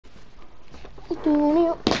What's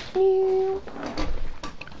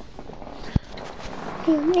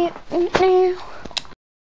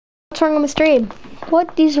wrong with my stream?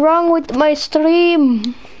 What is wrong with my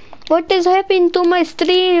stream? What is happening to my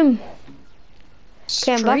stream?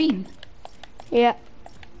 Stream? Yeah.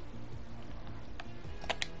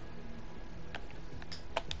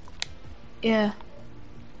 Yeah.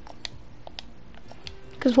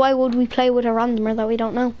 Because why would we play with a randomer that we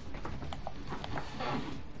don't know?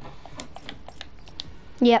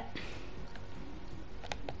 Yep.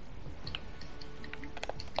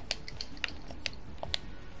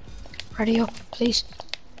 Ready up, please.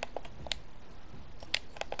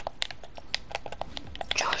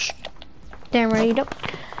 Josh. Damn ready up.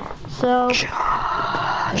 So.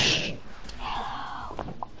 Josh.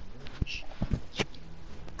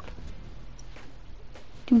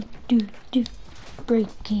 Do.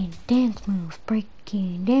 Breaking dance moves,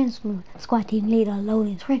 breaking dance moves. Squad team leader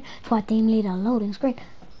loading screen. Squad team leader loading screen.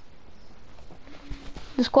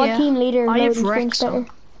 The squad team leader loading screen's better.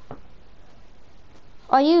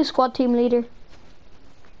 Are you squad team leader?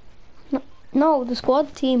 No, the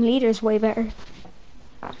squad team leader's way better.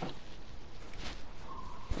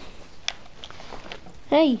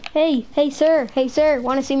 Hey sir,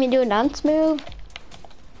 wanna see me do a dance move?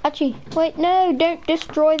 Actually, wait, no, don't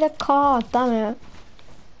destroy the car, damn it.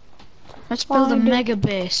 Let's build a mega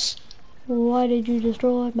base. Why did you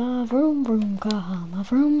destroy my vroom vroom car? My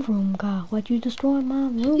vroom vroom car. Why'd you destroy my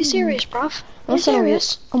vroom? You serious, bruv? I'm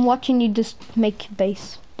serious. I'm watching you just make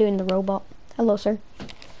base doing the robot. Hello, sir.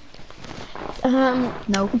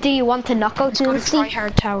 No. Do you want to knock out the try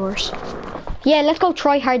hard towers? Yeah, let's go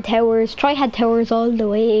try hard towers. Try hard towers all the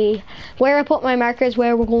way. Where I put my markers,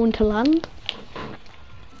 where we're going to land.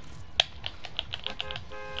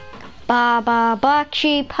 Black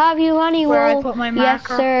sheep, have you any wool? Where I put my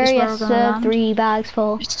marker yes sir, land. 3 bags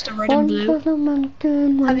full. It's the red and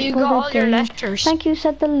blue. Have you got all your letters? Thank you,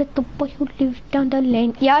 said the little boy who lives down the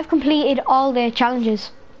lane. Yeah, I've completed all the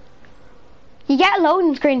challenges. You get a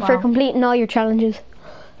loading screen for completing all your challenges.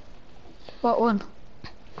 What one?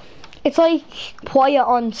 It's like quiet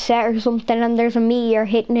on set or something, and there's a meteor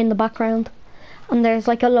hitting in the background. And there's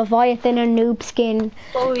like a Leviathan and noob skin.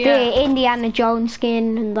 Oh yeah. The Indiana Jones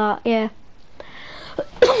skin and that, yeah.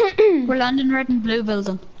 We're landing red and blue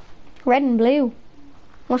building. Red and blue?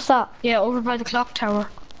 What's that? Yeah, over by the clock tower.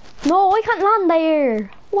 No, I can't land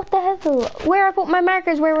there. What the hell? Where I put my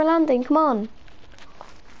markers where we're landing, come on.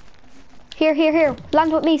 Here.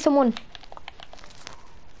 Land with me, someone.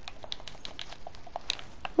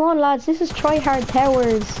 Come on lads, this is try hard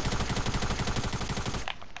towers.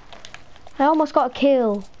 I almost got a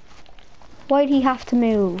kill. Why'd he have to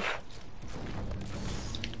move?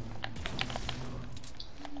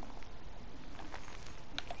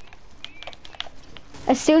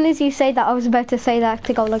 As soon as you say that, I was about to say that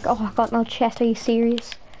to go like, oh, I got no chest, are you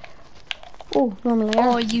serious? Oh, normally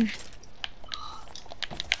Oh, you...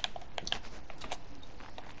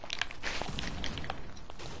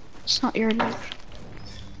 It's not your loot.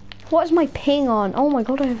 What is my ping on? Oh my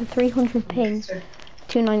god, I have a 300 ping.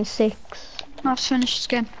 296. Let's finish this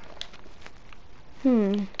game.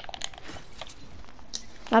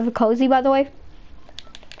 I have a cozy, by the way.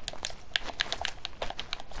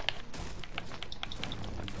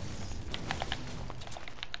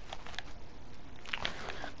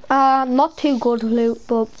 Not too good loot,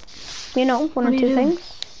 but you know, one or two things.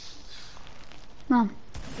 Mom,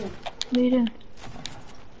 what are you doing?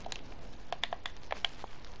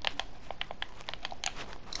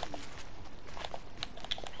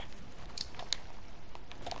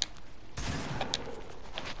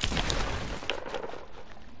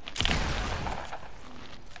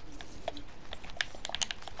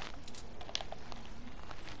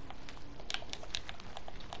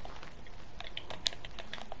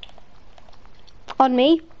 On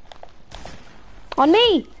me. On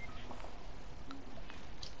me.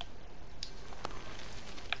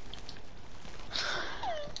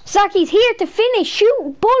 Zaki's here to finish.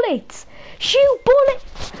 Shoot bullets. Shoot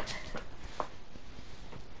bullets.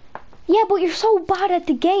 Yeah, but you're so bad at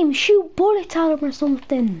the game. Shoot bullets at him or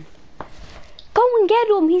something. Go and get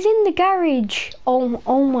him. He's in the garage. Oh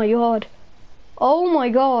my god. Oh my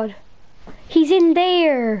god. He's in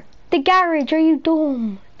there. The garage. Are you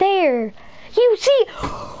dumb? There. You see?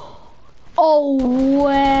 Oh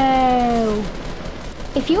wow!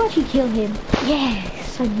 If you actually kill him,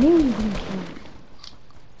 yes, I knew you wouldn't kill him.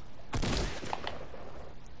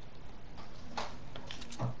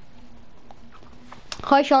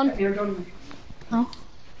 Hi, Sean. You're done. No.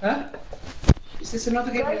 Huh? Is this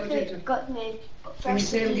another game? Got me. Any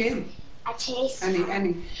same game? A chase.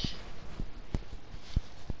 Any.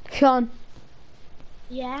 Sean.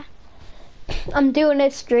 Yeah. I'm doing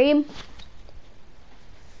a stream.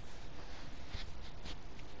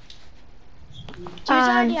 Do you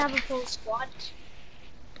already have a full squad?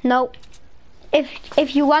 No.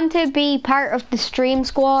 If you want to be part of the stream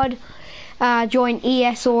squad, join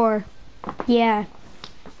ESR. Yeah.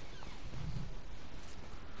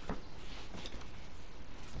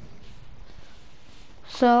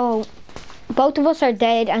 So, both of us are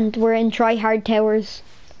dead and we're in try-hard towers.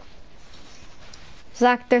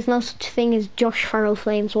 Zach, there's no such thing as Josh Farrell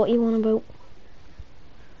Flames. What you want about?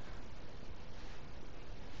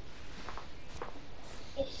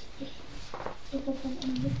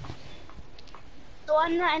 So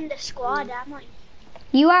I'm not in the squad, am I?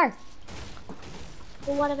 You are.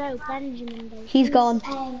 But what about Benjamin though? He's gone.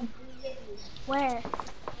 Where?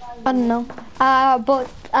 I don't know. But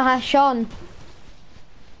Sean,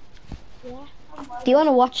 Yeah. do you want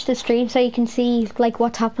to watch the stream so you can see like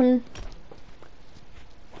what's happening?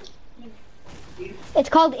 It's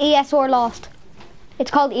called ESR Lost. It's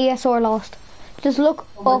called ESR Lost. Just look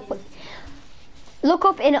up. Look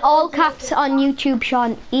up in all caps on YouTube,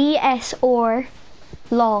 Sean. ESR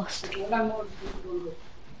Lost.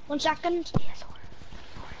 1 second.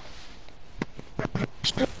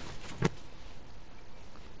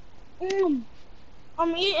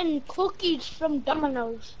 I'm eating cookies from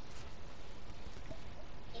Domino's.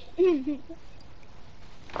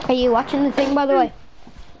 Are you watching the thing, by the way?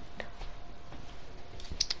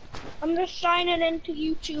 I'm just signing into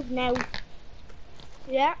YouTube now.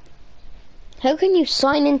 Yeah. How can you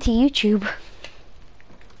sign into YouTube?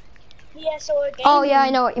 Yeah, so again. Oh yeah, I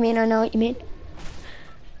know what you mean. I know what you mean.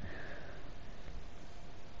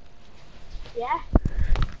 Yeah.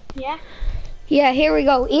 Yeah. Yeah, here we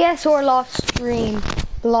go. ESR Lost stream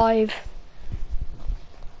live.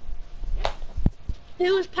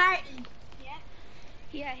 Who's party? Yeah.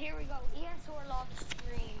 Yeah, here we go. ESR Lost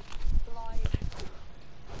stream live.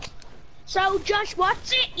 So Josh,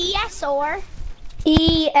 what's it? ESR?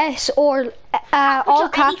 ESR, all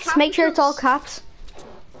Any caps. Make sure it's all caps.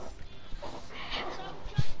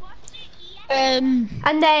 Um.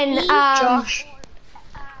 And then Josh.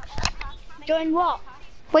 Doing what?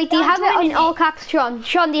 wait, do you have it in all caps, Sean?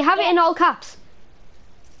 Sean, do you have it in all caps?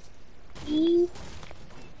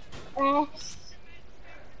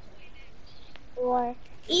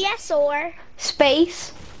 ESR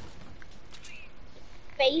Space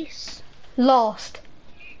face Lost.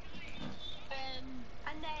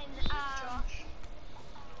 and then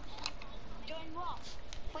doing what?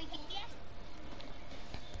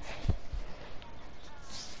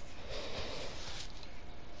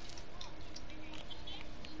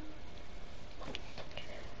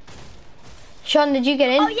 Sean, did you get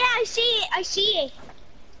in? Oh yeah, I see it. I see it.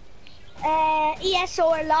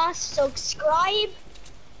 ESR Lost. Subscribe.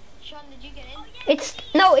 Sean, did you get in?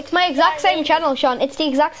 It's my exact same channel, Sean. It's the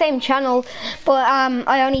exact same channel, but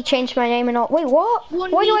I only changed my name and all. Wait, what?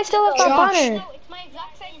 Why do I still have that banner? No, it's my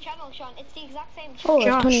exact same channel, Sean. It's the exact same Oh,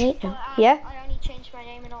 channel. it's 28 now. Yeah. I only changed my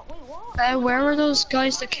name and all. Wait, what? Where were those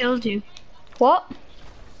guys that killed you? What?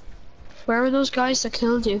 Where were those guys that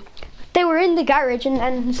killed you? They were in the garage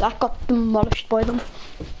and Zach got demolished by them.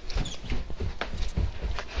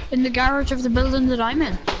 In the garage of the building that I'm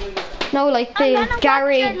in. No, like I'm the gonna watch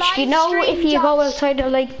garage. your live You know, stream, if you go Josh. outside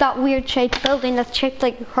of like that weird shaped building that's shaped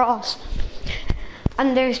like a cross,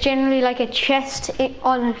 and there's generally like a chest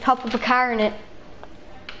on top of a car in it.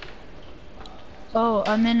 Oh,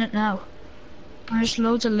 I'm in it now. There's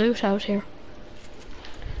loads of loot out here.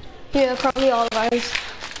 Yeah, probably all guys.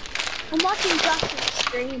 I'm watching Josh's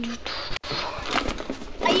stream.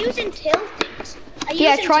 Are you using tiltings?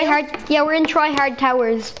 Yeah, try hard. Yeah, we're in try hard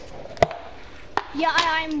towers. Yeah,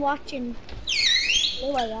 I'm watching.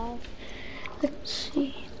 Oh my god. Let's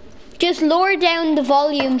see. Just lower down the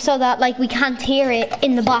volume so that like we can't hear it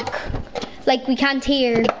in the back. Like we can't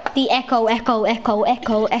hear the echo, echo, echo,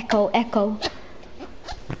 echo, echo, echo.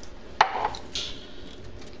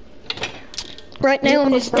 Right now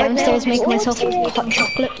I'm just downstairs making myself a hot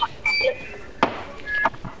chocolate.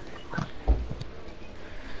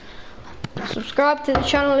 Subscribe to the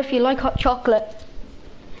channel if you like hot chocolate.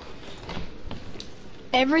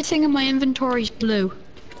 Everything in my inventory is blue.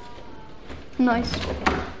 Nice.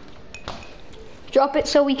 Drop it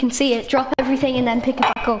so we can see it. Drop everything and then pick it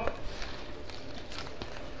back up.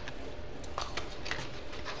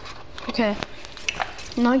 Okay.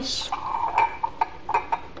 Nice.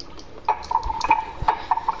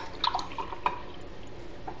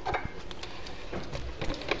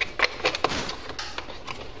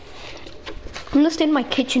 I'm just in my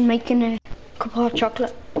kitchen making a cup of hot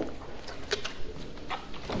chocolate.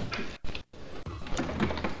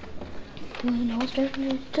 When I was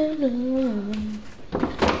getting to love,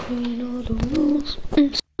 we know the rules,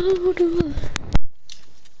 and so do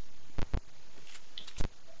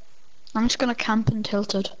I'm just gonna camp and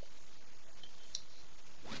tilted.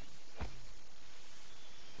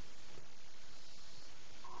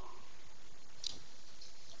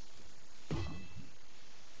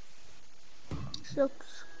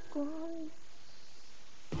 Subscribe.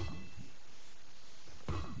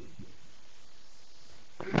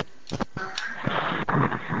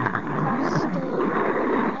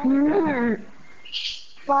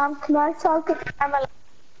 Mom, can I talk to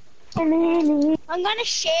Emily? I'm gonna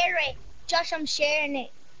share it. Josh, I'm sharing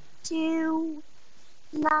it to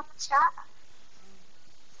Snapchat.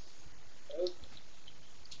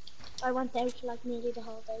 I went out for like nearly the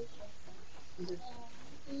whole day.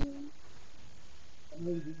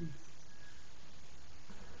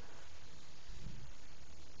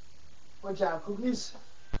 What job, cookies?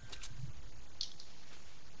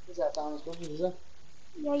 Is that Thomas cookies, is it?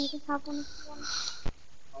 Yeah, you can have one if you want.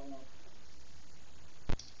 Oh, no.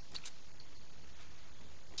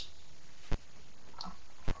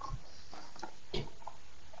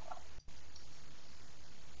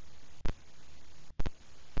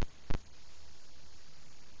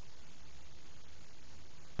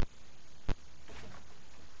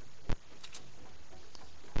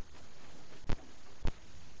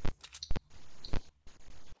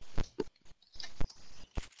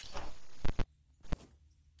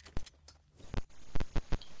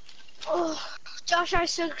 Oh, Josh, I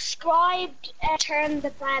subscribed, turned the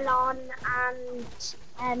bell on,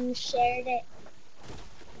 and shared it.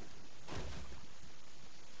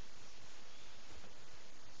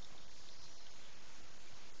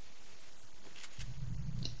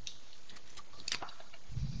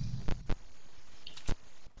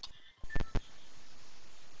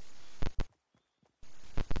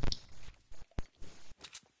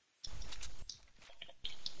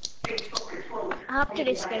 After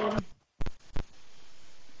this game.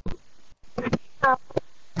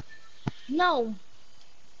 No.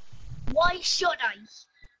 Why should I?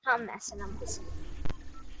 I'm messing up this.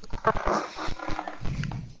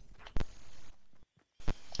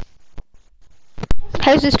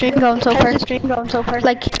 How's the stream going so far?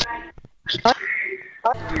 Like,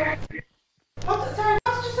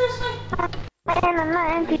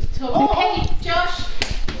 Oh, hey, Josh.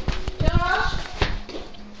 Josh.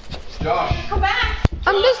 Josh. Come back.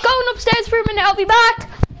 I'm just going upstairs for a minute, I'll be back.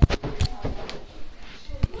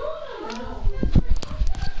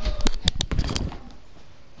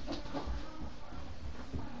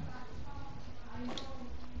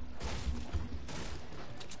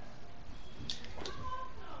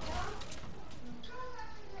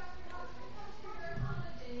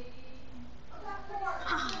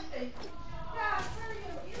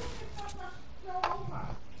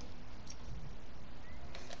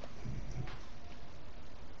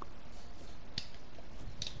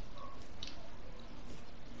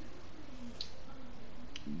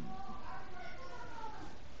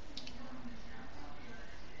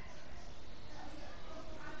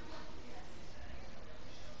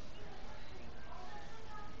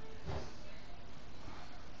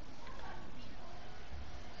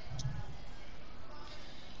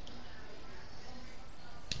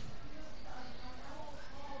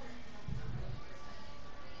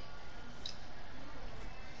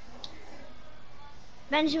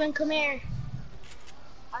 Benjamin, come here.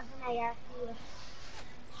 I have an AR for you.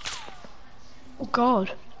 Oh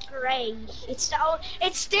god. Great. It's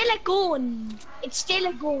still a gun. It's still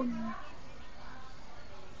a gun.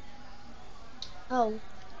 Oh,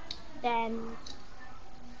 then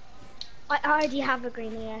I already have a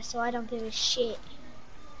green AR, so I don't give a shit.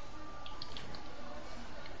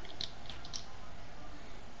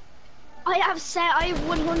 I have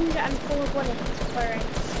 104 bullets for it.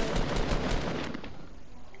 So.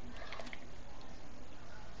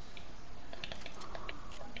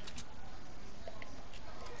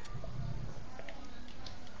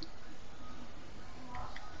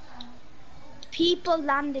 People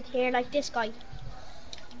landed here like this guy.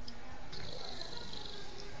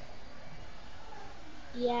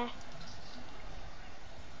 Yeah.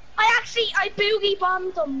 I boogie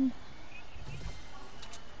bombed them.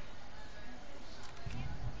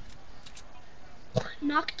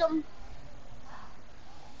 Knocked them.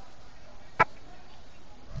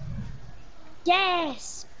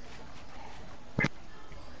 Yes.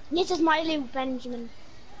 This is my loot, Benjamin.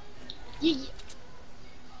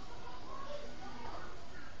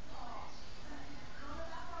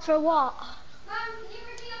 For what? Mom, can you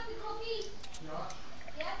bring me up the cookies?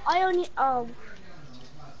 Yeah. I only. Oh.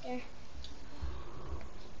 There.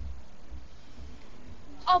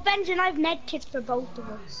 Oh, Benjamin, I've med kits for both of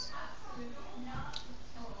us.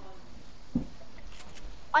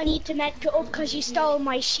 I need to med kit up because you stole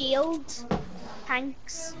my shield.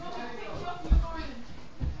 Thanks.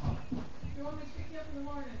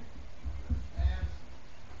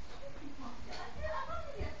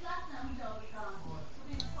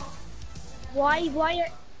 Why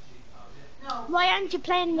aren't you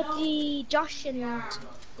playing with the Josh and the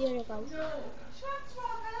other guys?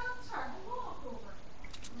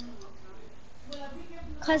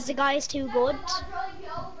 Because the guy's too good.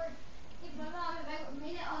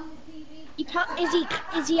 Is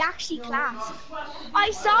he actually class?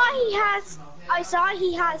 I saw he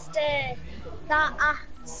has the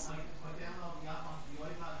axe.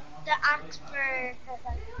 The axe for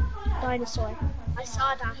dinosaur. I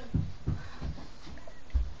saw that.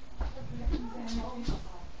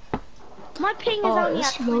 My ping is only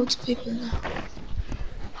there's at loads of people now.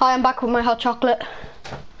 Hi, I'm back with my hot chocolate.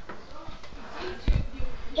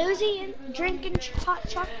 Who's he drinking hot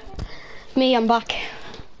chocolate? Me, I'm back.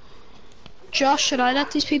 Josh, should I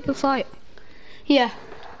let these people fight? Yeah.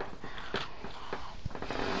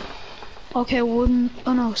 Okay, oh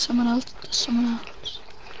no, someone else.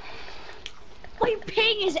 My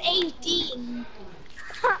ping is 18.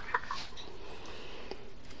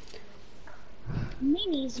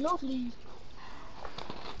 Mini's lovely.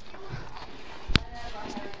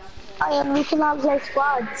 We can all play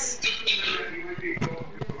squads.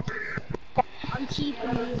 I'm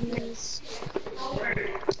keeping these.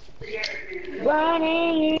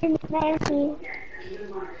 Running in the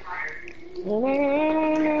why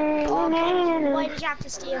did you have to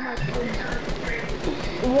steal my phone?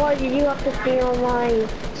 Why did you have to steal my...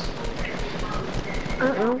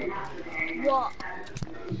 What?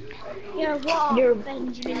 You're what, You're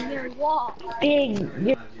Benjamin? You're what? big.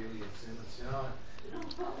 You're...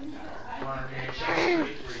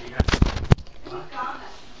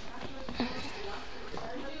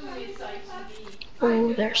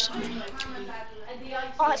 Oh, there's someone.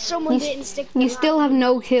 Oh, someone didn't stick. You still have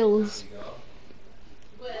no kills.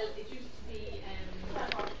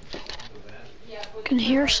 I can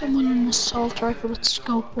hear someone in an assault rifle with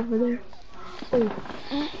scope over there. Oh.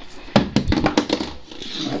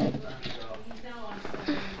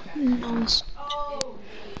 Nice.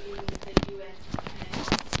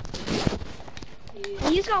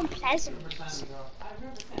 He's going pleasant.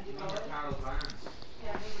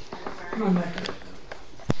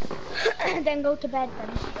 Then go to bed then.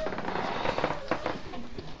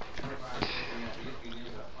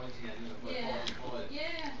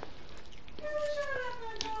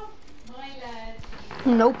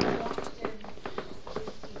 Nope.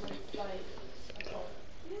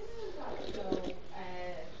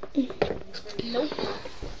 Nope.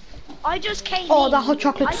 I just came Oh, in. that hot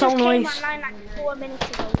chocolate's so nice. I just came online like 4 minutes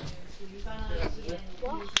ago.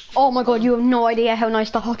 What? Oh my god, you have no idea how nice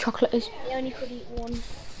the hot chocolate is. I only could eat one.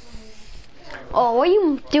 Oh, what are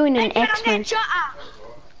you doing in X-Men?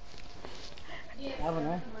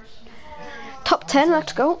 Top 10,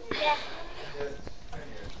 let's go. Yeah.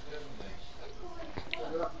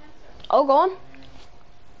 Oh, go on.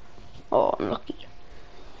 Oh, I'm lucky.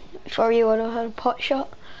 For you, I would have had a pot shot.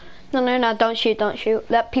 No, don't shoot.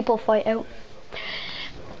 Let people fight out.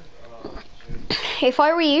 If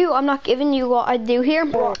I were you, I'm not giving you what I'd do here.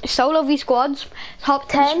 Solo v squads, top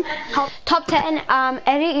 10,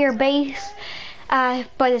 edit your base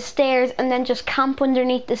by the stairs, and then just camp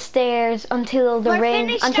underneath the stairs until the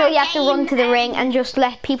ring, until you have to run to the ring, and just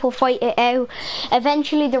let people fight it out.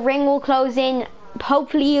 Eventually the ring will close in.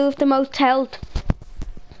 Hopefully you have the most health.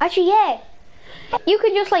 Actually, yeah. You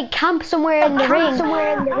could just like camp somewhere in the ring,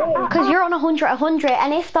 because you're on 100,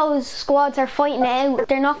 and if those squads are fighting it out,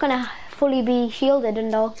 they're not gonna fully be shielded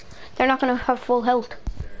and all. They're not gonna have full health.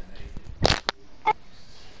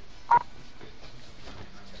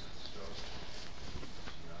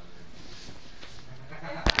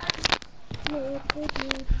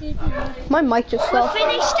 My mic just fell. We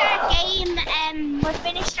finished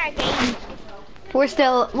our game. We're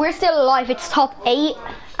still alive. It's top 8,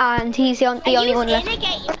 and he's the only one left.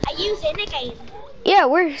 Are you in a game? Yeah,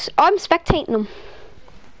 I'm spectating him.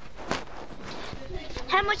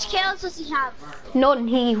 How much kills does he have? None.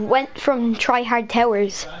 He went from Try Hard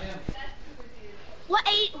Towers. What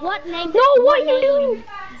name? No, what are you doing?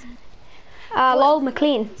 Lol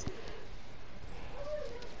McLean.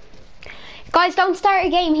 Guys, don't start a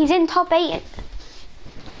game. He's in top 8.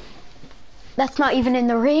 That's not even in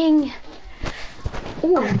the ring.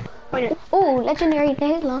 Ooh, legendary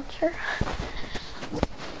nade launcher.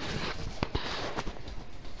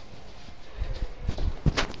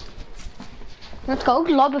 Let's go,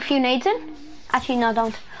 lob a few nades in. Actually, no,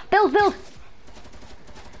 don't. Build, build!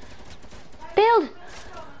 Build!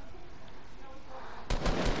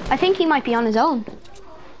 I think he might be on his own.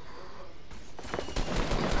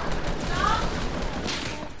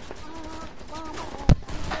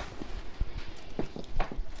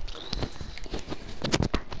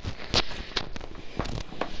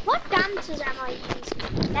 What dances am I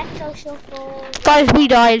using? Electro shuffle. Guys, we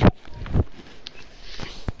died.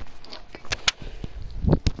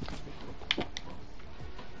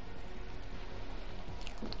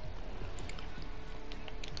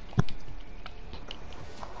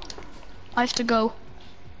 I have to go.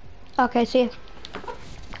 Okay, see you.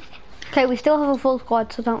 Okay, we still have a full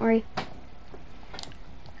squad, so don't worry.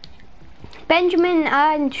 Benjamin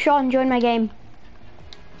and Sean, join my game.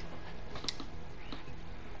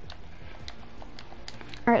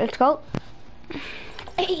 Alright, let's go.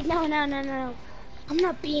 Hey, no. I'm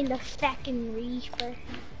not being the fucking Reaper.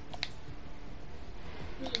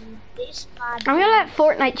 Being this bad. I'm gonna let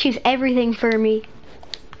Fortnite choose everything for me.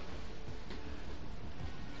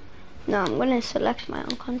 No, I'm gonna select my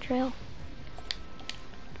own contrail.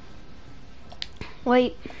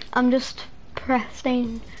 Wait, I'm just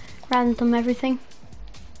pressing random everything.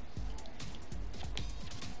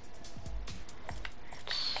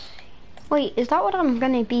 Wait, is that what I'm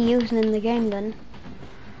gonna be using in the game then?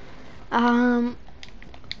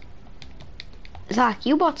 Zach,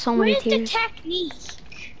 you bought so many Where's the tiers. technique?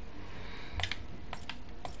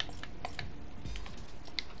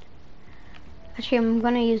 Actually, I'm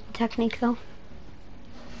gonna use the technique though.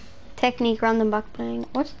 Technique random backbling.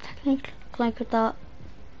 What's the technique like with that?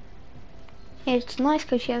 It's nice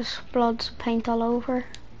because she has bloods of paint all over.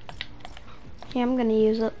 Yeah, I'm gonna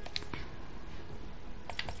use it.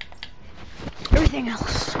 Everything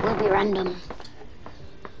else will be random.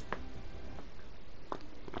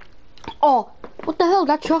 Oh, what the hell?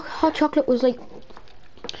 That hot chocolate was like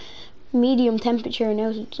medium temperature and now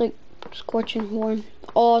it's like scorching warm.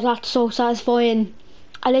 Oh, that's so satisfying.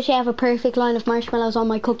 I literally have a perfect line of marshmallows on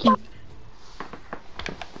my cookie.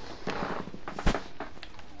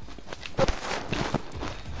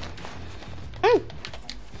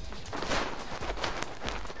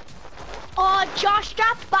 Oh, Josh,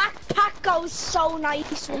 that backpack goes so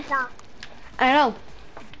nice with that. I know.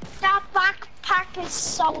 That backpack is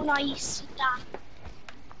so nice with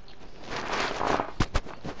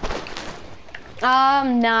that.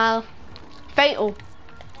 No. Fatal.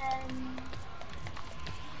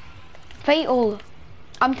 Fatal.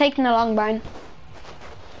 I'm taking a long barn.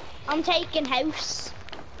 I'm taking house.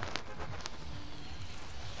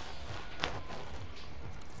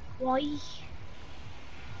 Why?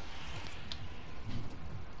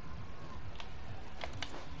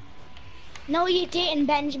 No, you didn't,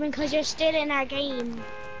 Benjamin, because you're still in our game.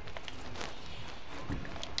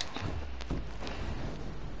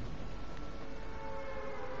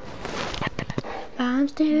 I'm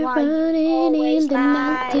still Why you running always in the lying?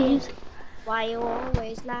 mountains. Why you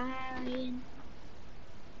always lying?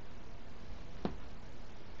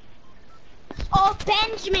 Oh,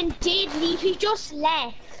 Benjamin did leave. He just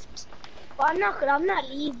left. But I'm not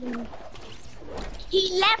leaving.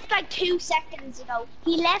 He left like 2 seconds ago.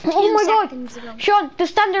 He left 2 Oh my seconds ago. god. Sean, the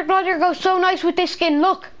standard glider goes so nice with this skin.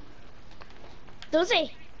 Look. Does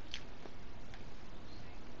he?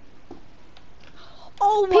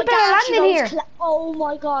 Oh my People are god. landing here. Oh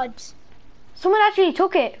my god. Someone actually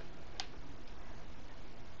took it.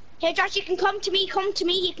 Here, Josh, you can come to me. Come to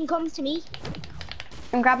me. You can come to me.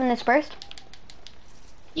 I'm grabbing this first.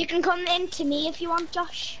 You can come in to me if you want,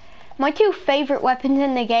 Josh. My two favorite weapons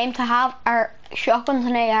in the game to have are shotguns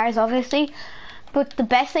and ARs, obviously. But the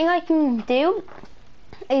best thing I can do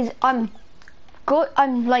is I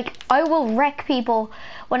will wreck people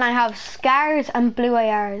when I have scars and blue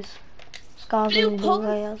ARs. Scars Blue and blue pump.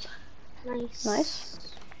 ARs. Nice. Nice.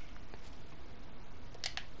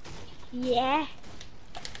 Yeah.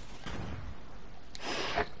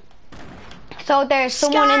 So there's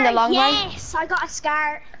someone in the long run. Yes, I got a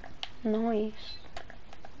scar. Nice.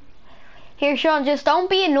 Here, Sean, just don't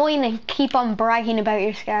be annoying and keep on bragging about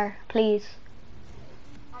your scar, please.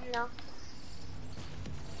 I'm not.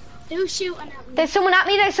 Who's shooting at me? There's someone at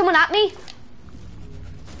me, there's someone at me.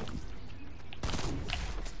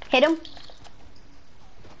 Hit him.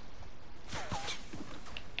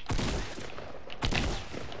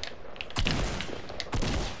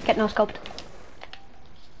 Get no scoped.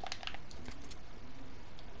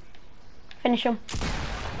 Finish him.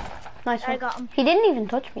 Nice one. I got him. He didn't even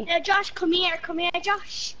touch me. Now, Josh, come here,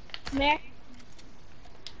 Josh. Come here.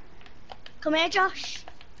 Come here, Josh.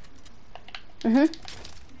 Mhm.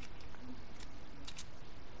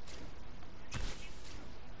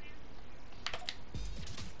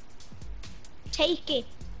 take it.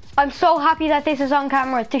 I'm so happy that this is on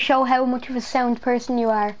camera to show how much of a sound person you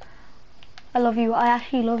are. I love you. I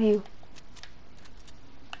actually love you.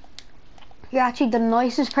 You're actually the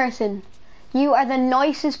nicest person. You are the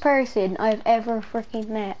nicest person I've ever freaking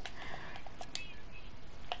met.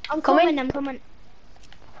 I'm Come coming, in. I'm coming.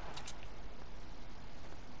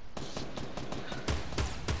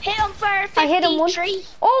 Hit him for 53. I hit him once.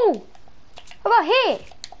 Oh! I got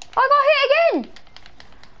hit. I got hit again.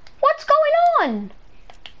 What's going on?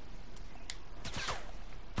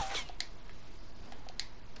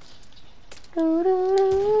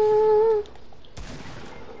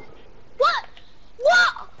 What?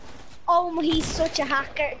 What? Oh, he's such a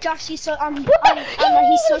hacker. Josh, he's so... What the? He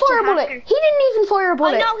didn't even fire a bullet. He didn't even fire a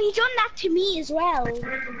bullet. I know, he done that to me as well.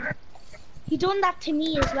 He done that to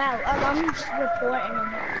me as well. Oh, I'm just reporting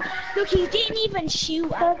him. Look, he didn't even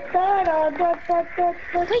shoot at me.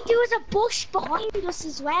 Wait, there was a bush behind us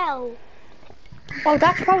as well. Oh,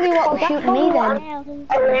 that's probably what was shooting me then.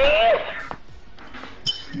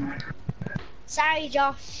 Sorry,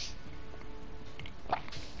 Josh.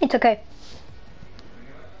 It's okay.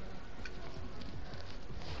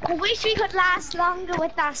 I wish we could last longer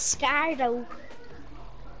with that scar though.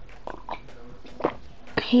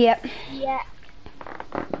 Yep. Yeah.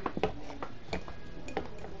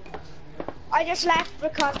 I just left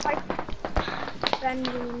because my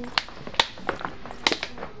friend.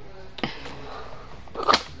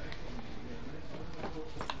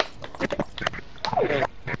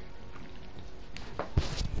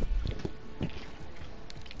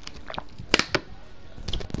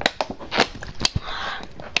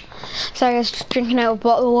 Sorry, I was just drinking out a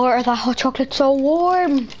bottle of water. That hot chocolate's so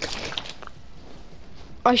warm.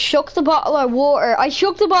 I shook the bottle of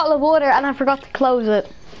water. And I forgot to close it.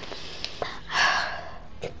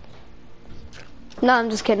 No,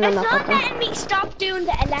 I'm just kidding. I'm It's not not fucking. letting me stop doing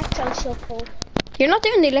the electro shuffle. You're not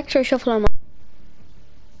doing the electro shuffle on my.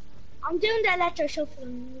 I'm doing the electro shuffle.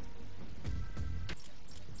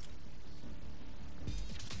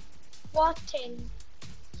 What thing?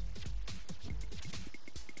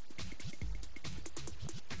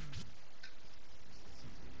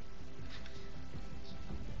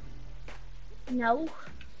 No.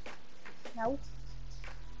 No.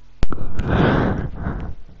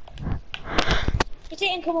 It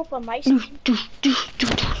didn't come up on my screen.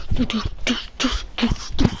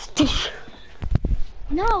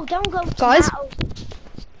 No, don't go to Guys? that.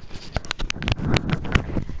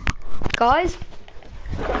 Guys,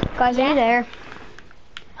 are you there?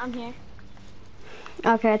 I'm here.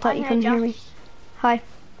 Okay, I thought you couldn't hear me. Hi.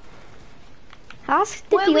 Ask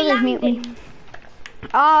the Where we dealers mute me.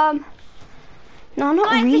 landing? No, not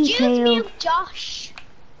Guys, could you retail. mute Josh?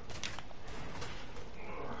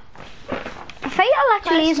 Fatal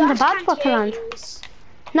actually Guys, isn't a Josh bad can't spot to hear land. yous.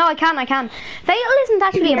 No, I can. Fatal isn't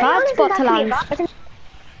actually a bad spot to land.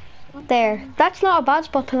 There. That's not a bad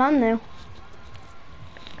spot to land now.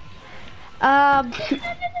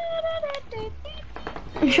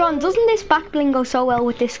 Sean, doesn't this back bling go so well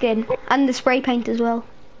with this skin? And the spray paint as well.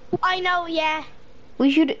 I know, yeah.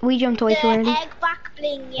 We jumped way The too early. egg back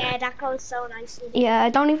bling, yeah, that goes so nicely. Yeah, I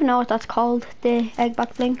don't even know what that's called. The egg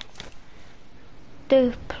back bling.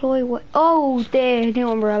 Deploy what? Oh, the new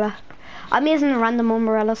umbrella. I'm using a random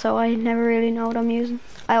umbrella, so I never really know what I'm using.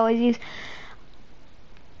 I always use.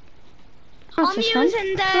 I'm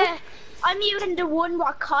using the one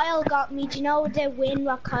what Kyle got me. Do you know the win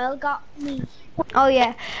what Kyle got me? Oh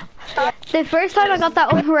yeah. The first time I got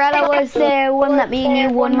that umbrella was the one that me and you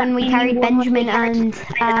won when we carried Benjamin and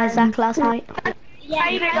Zach last night. Yeah,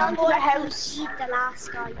 I got to the house. The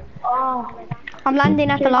last guy. Oh. I'm landing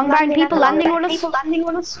at the long barn. People landing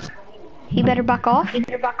with us. He better back off.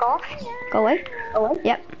 Go away.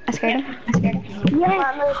 Yep, I scared him.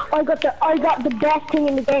 Yes, I got the best thing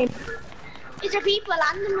in the game. Is there people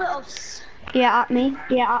landing with us? Yeah, at me.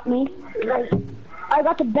 Right. I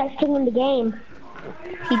got the best thing in the game.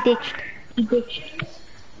 He ditched. He's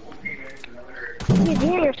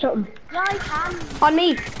here or something. Yeah, I can. On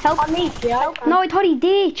me. Help. Yeah. No, I thought he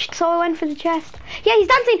ditched, so I went for the chest. Yeah, he's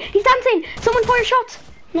dancing. Someone fire shots.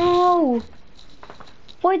 No.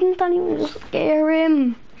 Why didn't anyone just scare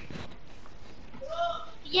him?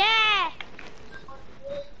 Yeah.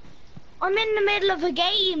 I'm in the middle of a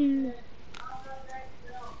game.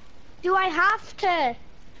 Do I have to?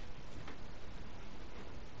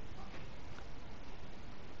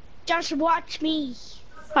 Just watch me.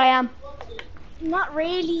 I am. Not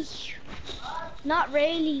really.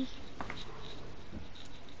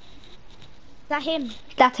 That him?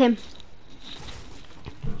 That's him.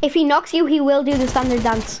 If he knocks you, he will do the standard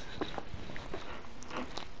dance.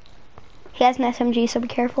 He has an SMG, so be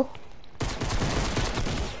careful.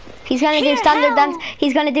 He's gonna do standard dance.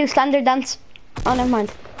 He's gonna do standard dance. Oh, never mind.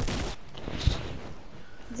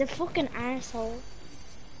 He's a fucking arsehole.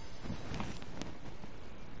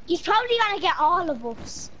 He's probably gonna get all of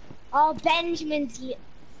us. Oh, Benjamin's.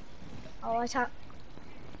 Oh, I thought.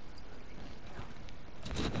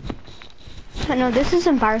 I know this is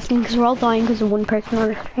embarrassing because we're all dying because of one person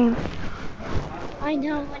on the stream. I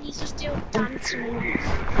know, when he's just doing dance moves.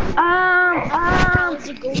 That was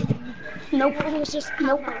a good one. Nope. It was just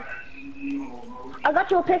nope. I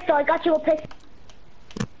got you a pistol. I got you a pistol.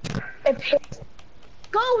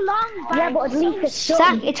 Go long, Yeah, but at least it's Zach,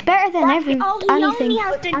 done. it's better than every Oh, he anything. only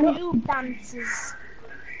has the noob dances.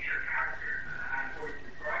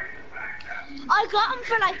 I got him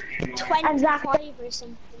for like 25 or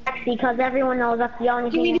something. Because everyone knows that's the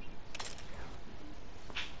only thing.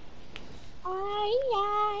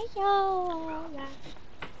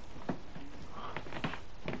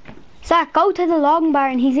 Zach, go to the long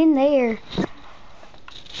barn. He's in there.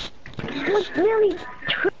 Really?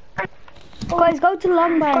 Guys, go to the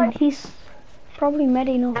long barn. He's probably mad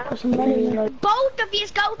enough for something like. Both of you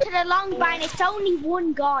go to the long barn. It's only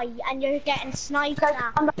one guy, and you're getting sniped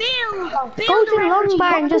at. Bill, Go to the long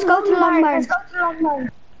barn. Just go to the long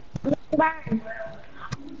barn.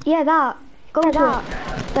 Yeah, that. Go to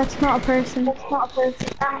it. That's not a person. Go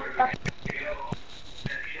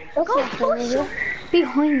push him.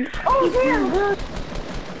 Behind. Oh,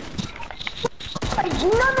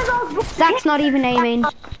 none of those. Zach's not even aiming.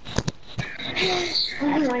 Oh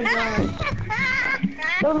my god.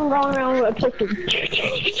 Don't run around with a pistol.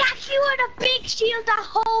 Zach, you had a big shield the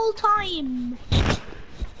whole time.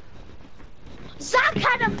 Zach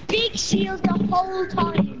had a big shield the whole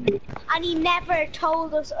time, and he never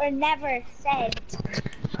told us or never said.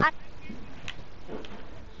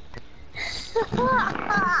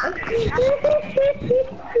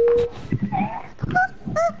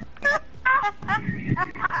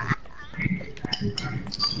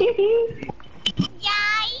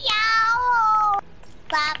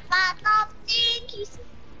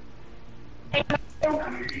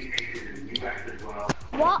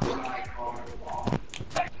 What?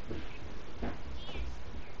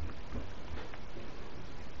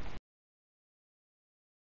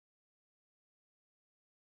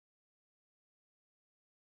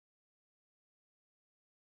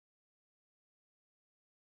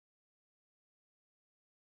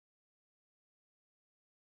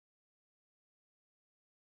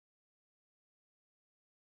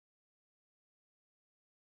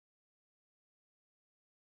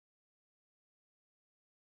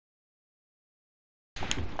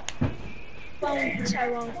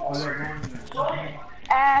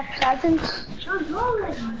 Presents.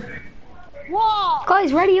 What?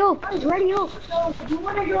 Guys, ready up. Ready up. So, do you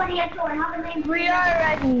want to do any extra or have a name? We are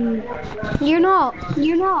ready. You're not.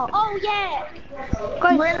 Oh yeah.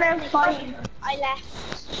 Guys, We're left fighting. I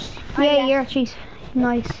left. yeah, you're jeez.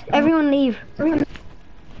 Nice. Everyone leave.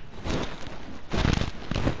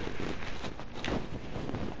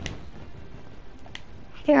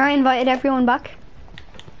 Here, I invited everyone back.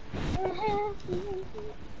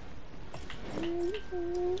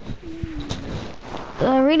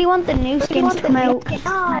 I really want the new skins to come out.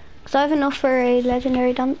 Because I have enough for a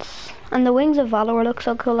legendary dance. And the Wings of Valor look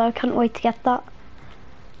so cool, I can't wait to get that.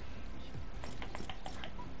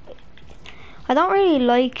 I don't really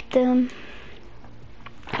like them.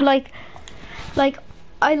 I like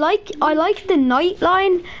the night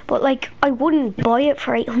line, but like I wouldn't buy it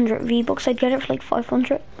for 800 V-Bucks. I'd get it for like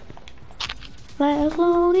 500. Last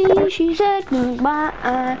slowly, she said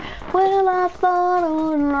goodbye. Well, I thought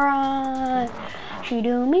alright. She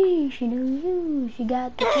do me, she do you. She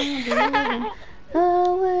got the time.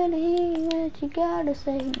 Oh, when he what you gotta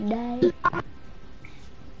say, die.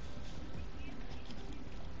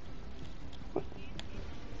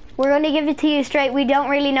 We're gonna give it to you straight. We don't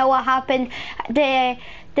really know what happened. The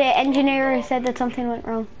engineer said that something went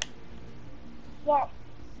wrong. Yeah.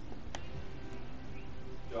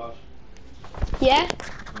 Josh. Yeah?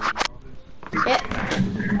 Yeah.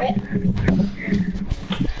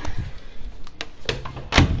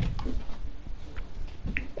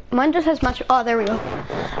 Mine just says match. Oh, there we go.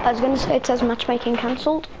 I was gonna say it says matchmaking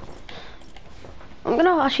cancelled. I'm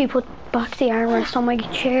gonna actually put back the armrest on my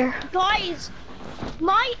chair. Guys,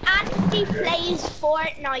 my auntie plays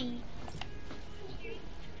Fortnite.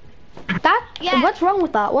 That? Yeah. What's wrong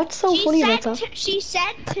with that? What's so funny about that? She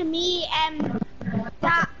said to me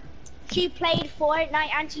that she played Fortnite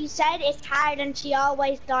and she said it's hard and she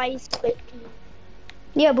always dies quickly.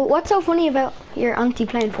 Yeah, but what's so funny about your auntie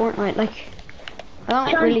playing Fortnite? Like,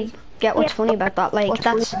 I don't really get what's funny about that. Like,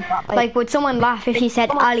 that's like, would someone laugh if he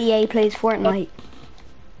said Ali A plays Fortnite?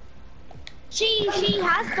 She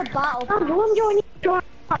has the battle I'm pass. joining.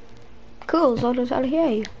 Cool, so does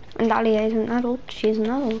Allie. And Allie is an adult, she's an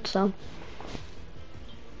adult, so.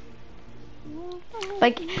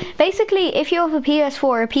 Like, basically, if you have a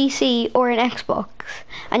PS4, a PC, or an Xbox,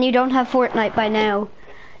 and you don't have Fortnite by now,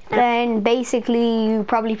 then basically you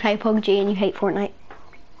probably play PUBG and you hate Fortnite.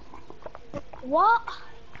 What?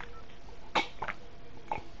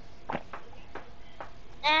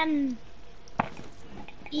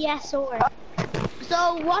 ESR.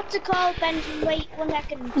 So what's it called, Benjamin? Wait 1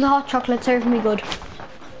 second. The hot chocolate served me good.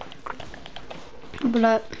 But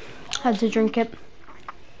I had to drink it.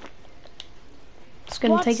 Just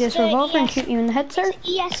gonna What's take this the revolver and shoot you in the head, sir.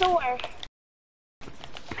 ESR.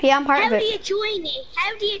 Yeah, I'm part How of do it. you join it?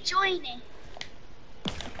 How do you join it?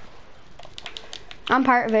 I'm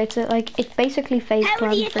part of it. It's basically face How do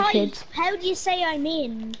plan you for type? kids. How do you say I'm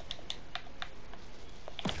in?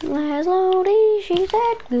 Slowly she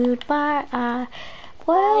said goodbye.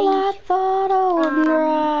 Well, I thought I wouldn't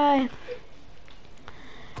cry.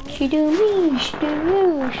 She do me, she do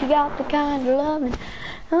you. She got the kind of loving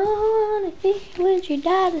I wanna be when she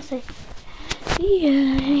died to say,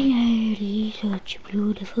 yeah, such a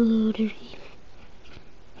beautiful dream.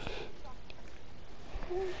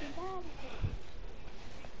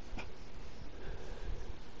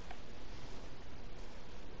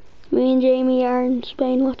 Me and Jamie are in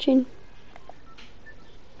Spain watching.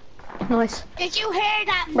 Nice. Did you hear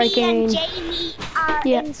that Breaking. me and Jamie are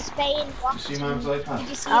Yeah. in Spain watching? See Mum's iPad? Did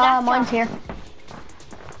you see that? Mine's Josh? here.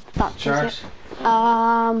 That's Charge. it.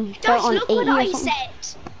 About Josh, on look 80 what or I something.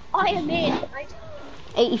 said. I am in.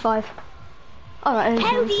 85. Alright.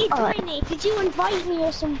 How do you Alright. join it? Did you invite me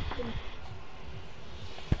or something?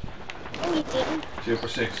 No, you didn't. 2 for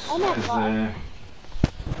 6. Oh my God.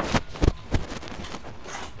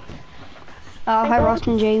 Hi Ross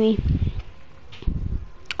and Jamie.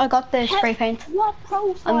 I got the spray paint. What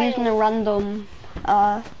profile? I'm using a random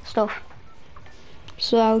stuff.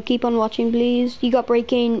 So keep on watching please. You got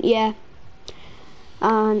breaking, yeah.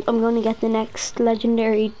 And I'm gonna get the next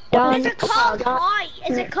legendary done. Is it called high?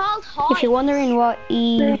 Is it called high? If you're wondering what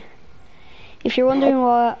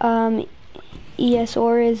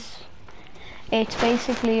ESR is, it's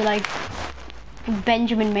basically like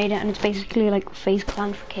Benjamin made it, and it's basically like face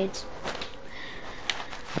clan for kids.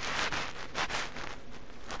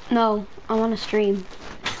 No, I'm on a stream.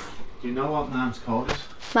 Do you know what Nan's code is?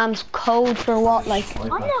 Mom's code for what, like I'm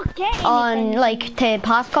not getting on it. like the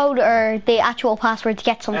passcode or the actual password to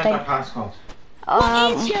get Get something? that passcode.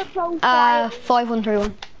 What is your profile?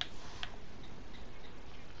 5131.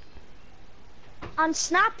 On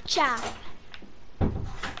Snapchat.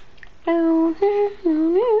 I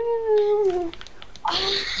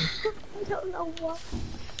don't know what.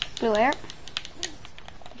 Blue air.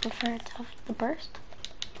 Prefer to have the burst.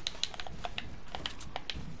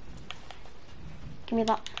 Give me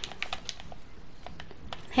that.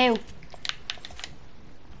 Who?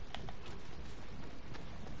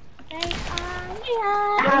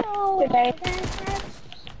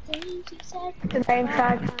 The same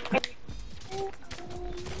side.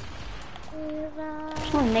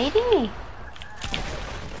 Someone nading me.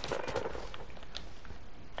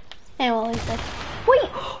 Hey, well, he said. Wait!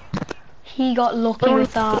 He got lucky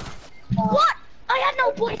with that. What? I had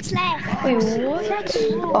no bullets left. Wait,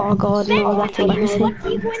 what? Oh god, no, that's embarrassing. What do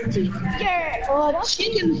you go into? Your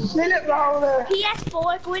Chicken minute roller.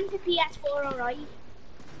 PS4. Go into PS4, alright?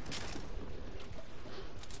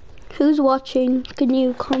 Who's watching? Can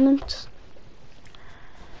you comment?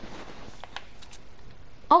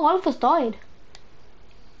 Oh, all of us died.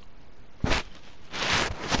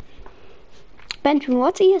 Benjamin,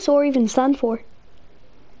 what's ESR even stand for?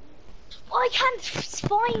 I can't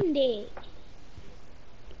find it.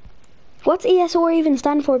 What's ESR even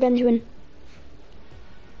stand for, Benjamin?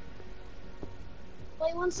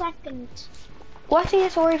 Wait 1 second. What's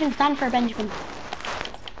ESR even stand for, Benjamin?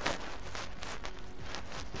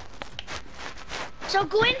 So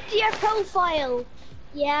go into your profile.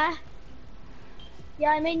 Yeah.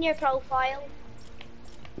 Yeah, I'm in your profile.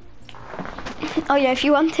 Oh yeah, if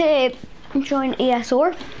you want to join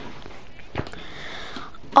ESR,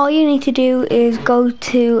 all you need to do is go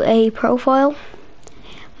to a profile.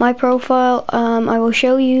 My profile, I will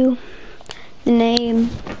show you the name.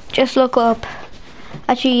 Just look up.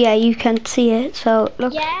 Actually, yeah, you can't see it. So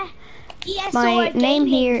look, Yeah. ESR my name gaming.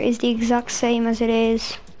 here is the exact same as it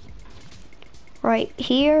is right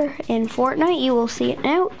here in Fortnite. You will see it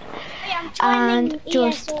now. Hey, I'm joining and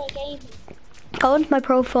just- ESR gaming. Go into my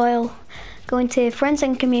profile, go into friends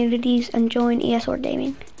and communities, and join ESR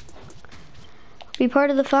Gaming. Be part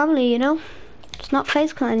of the family, you know. Just It's not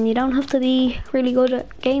Face Clan. You don't have to be really good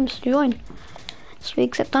at games to join. So we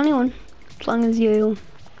accept anyone, as long as you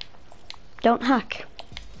don't hack.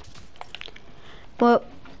 But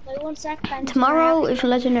Wait 1 sec, Ben. tomorrow, if a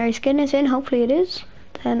legendary skin is in, hopefully it is,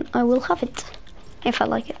 then I will have it, if I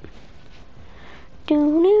like it. I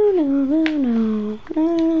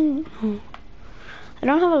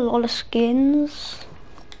don't have a lot of skins.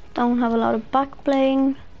 Don't have a lot of back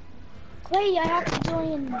bling. Wait, I have to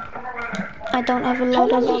join. I don't have a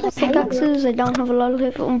lot of pickaxes. I don't have a lot of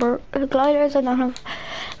gliders. I don't have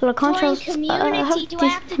a lot of contrasts. I have a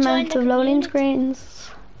decent amount of loading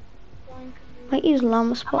screens. Might use llama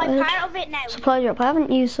Am I spotted. part of it now? Supply drop. I haven't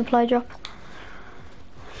used supply drop.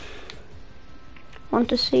 Want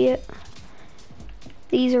to see it?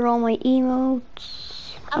 These are all my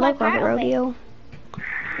emotes. I Am like part Rabbit of it? Rodeo.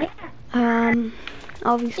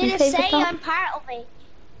 Obviously Did it say favorite I'm part of it?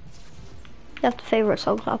 You have to favorite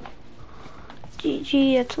Soul Clap.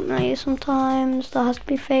 GG, that's something I use sometimes. That has to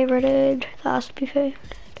be favorited. That has to be favorited.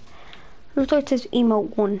 Looks like it says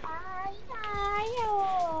emote 1.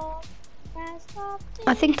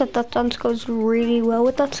 I think that dance goes really well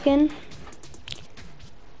with that skin.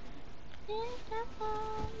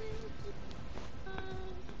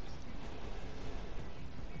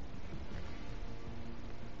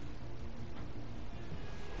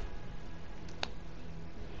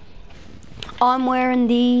 I'm wearing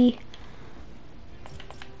the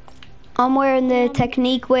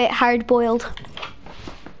technique with hard boiled.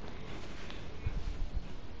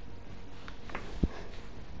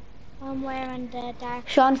 I'm wearing the dark.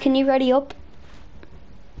 Sean, can you ready up?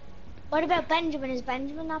 What about Benjamin? Is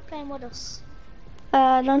Benjamin not playing with us?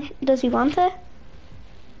 Does he want it?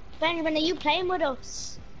 Benjamin, are you playing with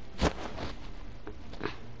us?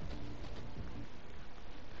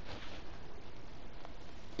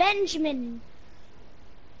 Benjamin.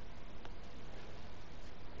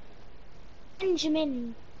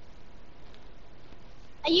 Benjamin.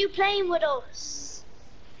 Are you playing with us?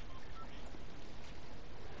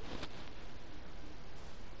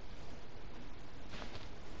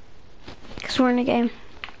 Because we're in a game.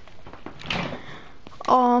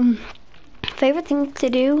 Favorite thing to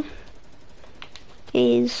do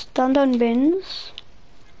is stand on bins,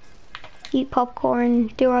 eat popcorn,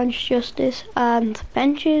 do orange justice, and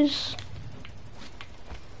benches.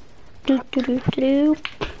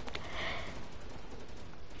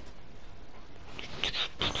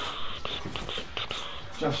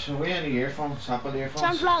 Josh, are we in the earphones? Apple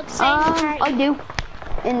earphones? Sean Vlogs, say hi. I do,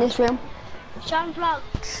 in this room. Sean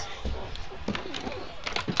Vlogs.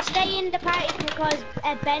 Stay in the party because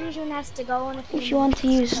Benjamin has to go on a few If you want to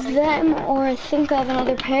use them, or I think I have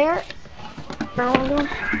another pair. I'm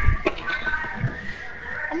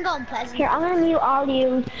going Pleasant. Here, I'm gonna mute all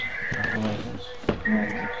you.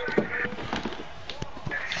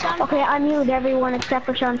 Okay, I muted everyone except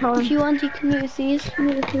for Sean Tolan. If you want, you can use these.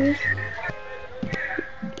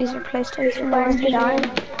 These are PlayStation. Where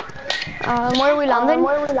are we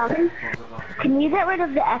landing? Can you get rid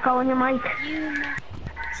of the echo on your mic?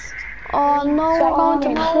 Oh no, we're going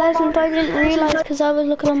to Pleasant. I didn't realize because I was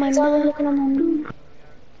looking on my map.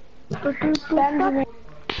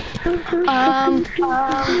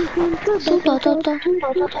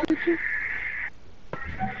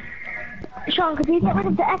 Sean, could you get rid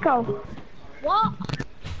of the echo? What?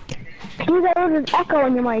 Can you get rid of the echo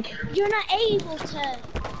on your mic? You're not able to.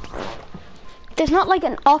 There's not like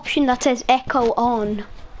an option that says echo on.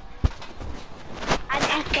 An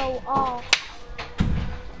echo off.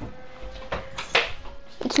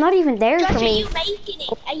 It's not even there Josh, for are me. you making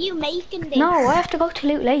it? Are you making this? No, I have to go to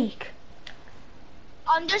Loot Lake.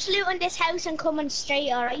 I'm just looting this house and coming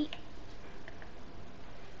straight, alright?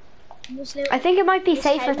 I think it might be This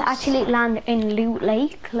safer to house. actually land in Loot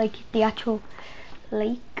Lake, like the actual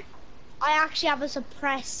lake. I actually have a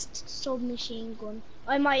suppressed submachine gun.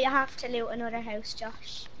 I might have to loot another house,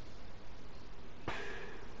 Josh.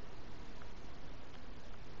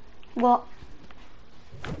 What?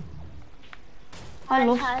 I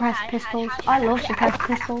love suppressed pistols. I love suppressed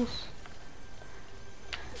pistols.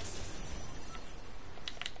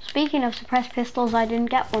 Speaking of suppressed pistols, I didn't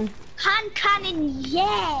get one. Hand cannon,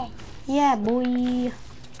 yeah! Yeah, boy.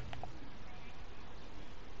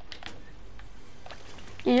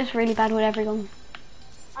 You're just really bad with every gun.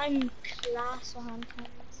 I'm class with hand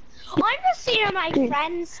cannons. I'm just seeing my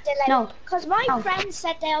friends still out. No. Because my friends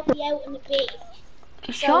said they'll be out in a bit.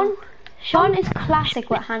 Sean is classic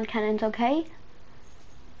with hand cannons, okay?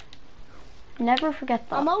 Never forget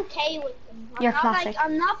that. I'm okay with them. You're not classic.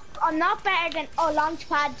 I'm not better than launch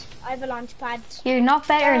pad. I have a launch pad. You're not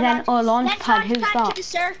better than a launch Let's pad. launch Who's pad that? to the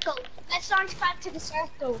circle. Let's launch pad to the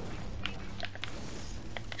circle.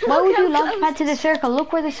 Why would you how launch close. pad to the circle?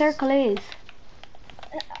 Look where the circle is.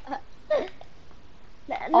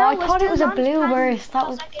 No, I it's thought it the was a launch blue pad. burst. That It's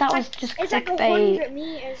was like- just It's like clickbait. 100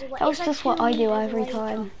 meters away. That was It's just like what I 2 do meters every away,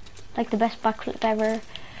 time. Like the best backflip ever.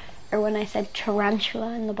 Or when I said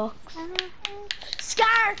tarantula in the box.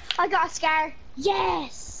 Scar! I got a scar.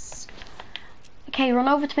 Yes! Okay, run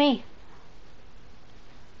over to me.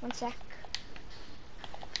 1 sec.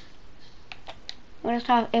 I just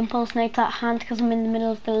have impulse nade that hand because I'm in the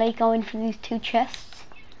middle of the lake going for these 2 chests.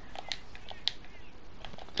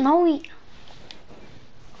 No,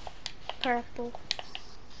 Purple.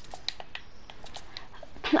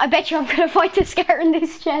 I bet you I'm gonna fight the Scar in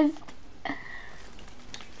this chest.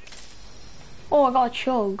 Oh, I got a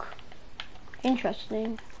chug.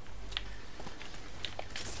 Interesting.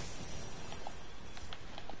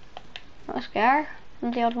 Not a Scar.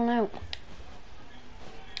 I'm the odd one out.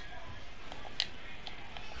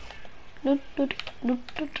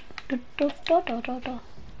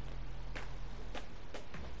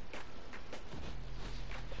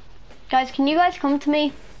 Guys, can you guys come to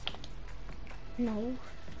me? No.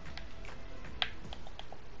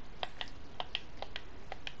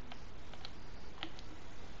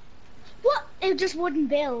 What? It just wouldn't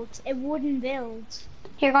build. It wouldn't build.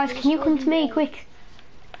 Here guys, can you come to me, quick?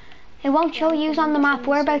 It won't show yous on the map.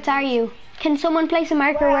 Whereabouts are you? Can someone place a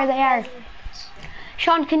marker where they are?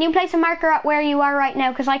 Sean, can you place a marker at where you are right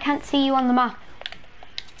now? Because I can't see you on the map.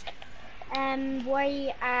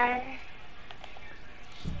 We are...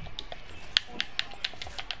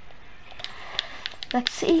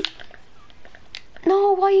 Let's see.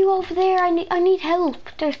 No, why are you over there? I need help.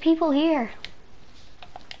 There's people here.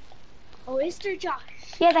 Oh, is there, Josh?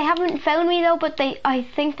 Yeah, they haven't found me though, but I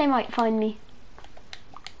think they might find me.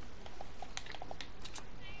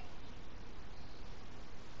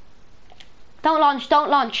 Don't launch, don't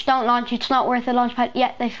launch, don't launch. It's not worth a launch pad.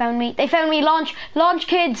 Yeah, they found me. They found me. Launch, launch,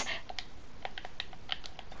 kids.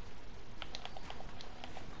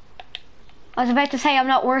 I was about to say I'm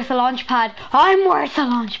not worth a launch pad. I'm worth a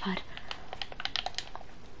launch pad.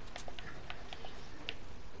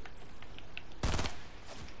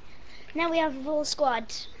 Now we have a full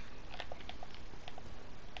squad.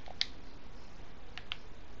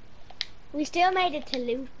 We still made it to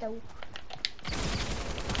loot though.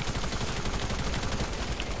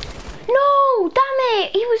 No, damn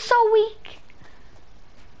it. He was so weak.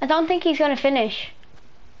 I don't think he's going to finish.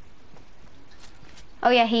 Oh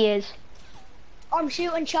yeah, he is. I'm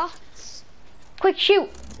shooting shots. Quick, shoot.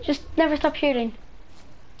 Just never stop shooting.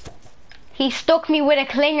 He stuck me with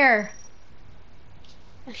a clinger.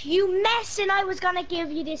 If you messing, I was gonna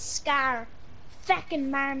give you this scar. Feckin'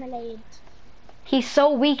 marmalade. He's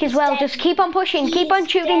so weak as well. dead. Just keep on pushing. Keep on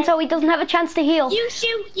He's shooting dead. so he doesn't have a chance to heal. You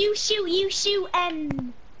shoot, you shoot, you shoot,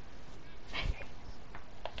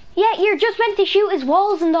 Yeah, you're just meant to shoot his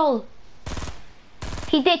walls and all.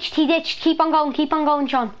 He ditched, he ditched. Keep on going,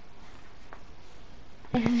 Sean.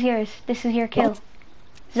 This is yours. This is your kill.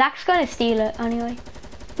 Zach's gonna steal it anyway.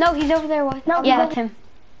 No, he's over there. What? No, Yeah, no. that's him.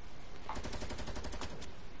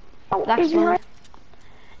 Oh, Zach's is he blind. right?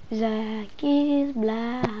 Zach is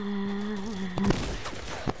blind.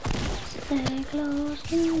 Stay close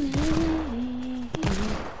to me.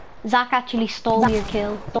 Zach actually stole your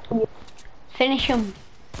kill. Finish him.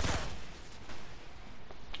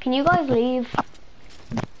 Can you guys leave?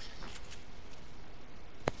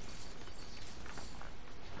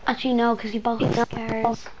 Actually no, because you both have scars.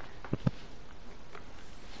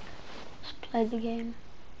 Let's play the game.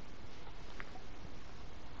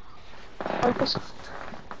 Focus.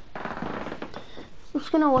 I'm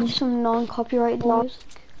just gonna watch some non-copyrighted music.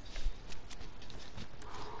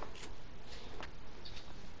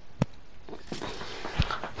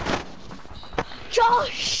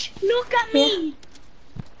 Josh, look at me.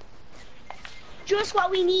 Just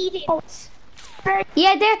what we needed.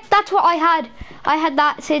 Yeah, that's what I had. I had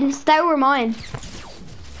that since they were mine.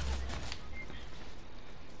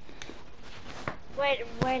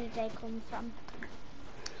 Where did they come from?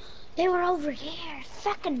 They were over there.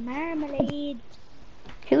 Fucking marmalade.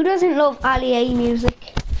 Who doesn't love Ali A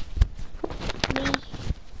music? Me.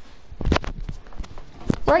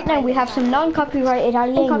 Right now we have some non-copyrighted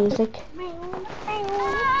Ali A music.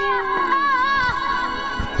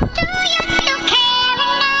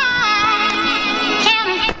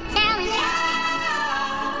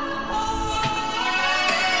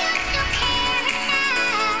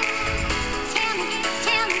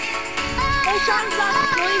 Hey, Sean's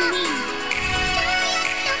lost. Join me.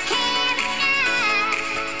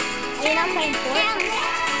 Are you not playing Fortnite?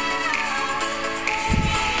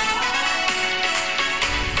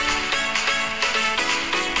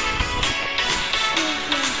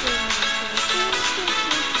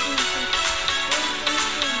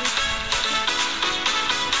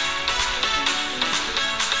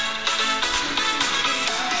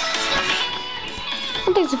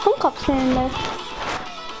 cops in there.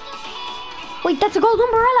 Wait, that's a gold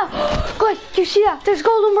umbrella! Guys, do you see that? There's a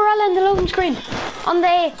gold umbrella in the loading screen. On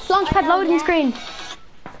the launchpad loading screen.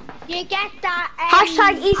 You get that?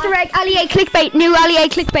 Hashtag Easter egg, Allier clickbait, new Allier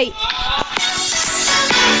clickbait.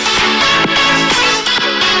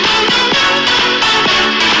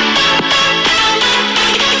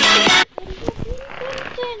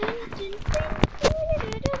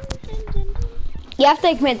 You have to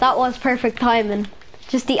admit that was perfect timing.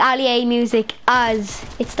 Just the Allier music as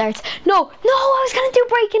it starts. No, I was gonna do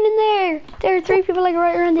breaking in there. There are 3 people like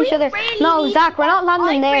right around each other. No, Zach, we're not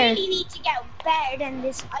landing there. I really need to get better than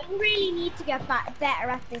this. I really need to get better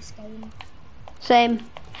at this game. Same.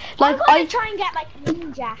 Like I want to try and get like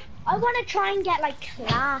ninja. I want to try and get like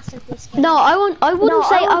class at this game. No, I wouldn't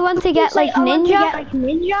say I want to get like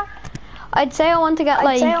ninja. I'd say I want to get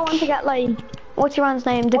like. What's your man's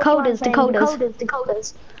name? Dakotas.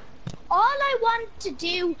 All I want to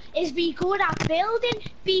do is be good at building,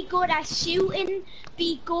 be good at shooting,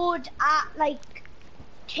 be good at like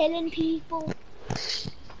killing people. That's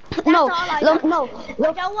all I don't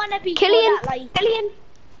want to be good at like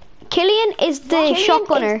Killian is the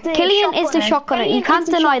shotgunner. Killian is the shotgunner. You can't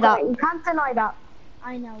deny that.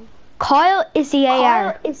 I know. Kyle is the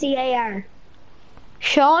AR.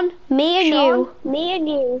 Sean, me and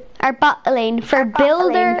you are battling for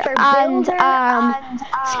builder and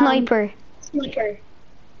sniper.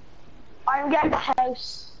 I'm getting the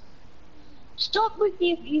house. Stop with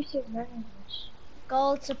the abusive language.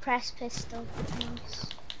 Gold suppressed pistol. Nice.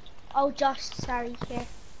 Oh, Josh, sorry, here.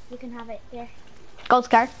 You can have it, here. Gold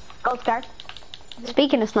scar.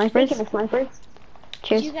 Speaking of snipers. Cheers.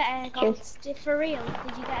 Did you get a gold for real?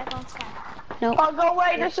 Did you get a gold scar? No. Oh, go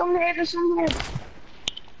away, there's some here.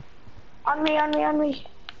 On me.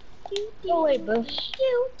 Go away, Bush.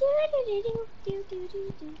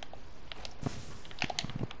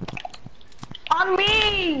 On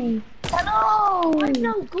me! Hello! I'm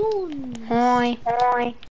no goon. Hi.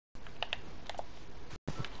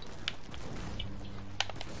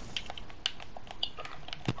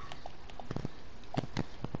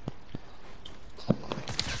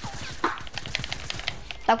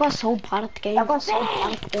 That was so bad at the game.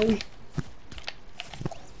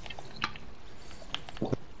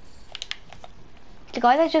 The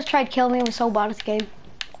guy that just tried to kill me was so bad at the game.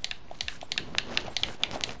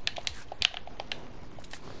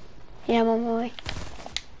 Yeah, I'm on my way.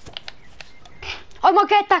 I'm gonna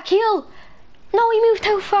get that kill! No, he moved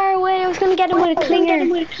too far away. I was gonna get him with a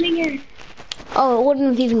clinger. Oh, it wouldn't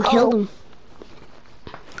have even killed him.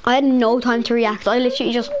 I had no time to react. I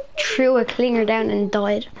literally just threw a clinger down and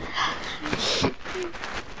died.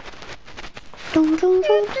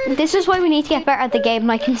 This is why we need to get better at the game.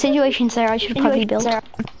 Like insinuations there, I should probably build.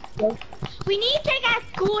 We need to get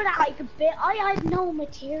good at like a bit. I have no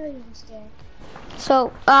materials there.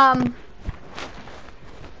 So, oh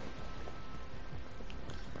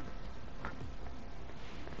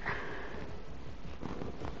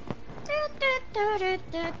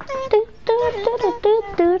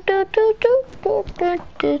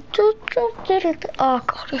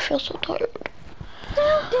god, I feel so tired.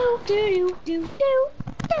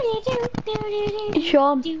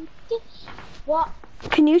 Sean, what?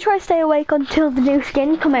 Can you try to stay awake until the new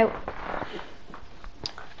skins come out?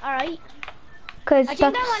 Alright. Cause I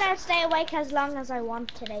think I want to stay awake as long as I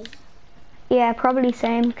want today. Yeah, probably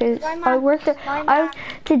same. Because I worked.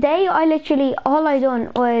 Today I literally all I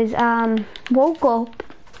done was woke up,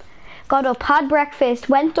 got up, had breakfast,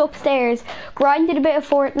 went upstairs, grinded a bit of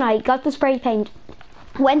Fortnite, got the spray paint,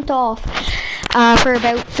 went off for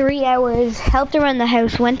about 3 hours, helped around the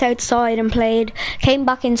house, went outside and played, came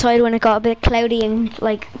back inside when it got a bit cloudy and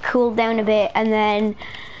like cooled down a bit, and then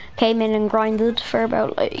came in and grinded for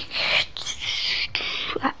about like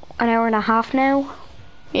an hour and a half now.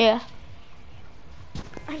 Yeah.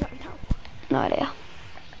 I don't know. No idea.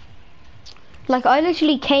 Like I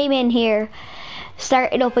literally came in here,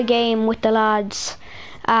 started up a game with the lads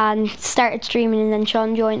and started streaming, and then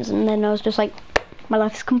Sean joins, and then I was just like, my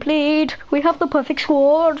life's complete. We have the perfect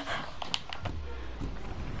squad.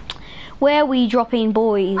 Where are we dropping,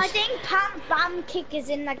 boys? I think Bam Kick is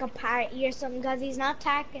in like a party or something because he's not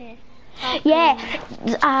talking. Yeah,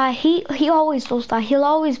 he always does that. He'll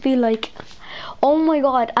always be like, oh my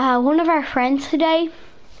god, one of our friends today,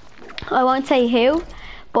 I won't say who,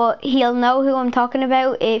 but he'll know who I'm talking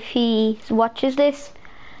about if he watches this.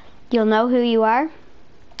 You'll know who you are.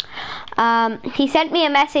 He sent me a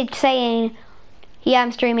message saying, yeah,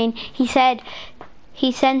 I'm streaming. He said,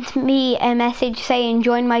 he sent me a message saying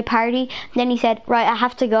join my party. Then he said, right, I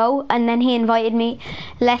have to go. And then he invited me,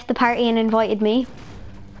 left the party and invited me.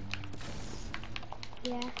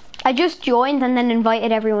 Yeah. I just joined and then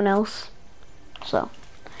invited everyone else. So,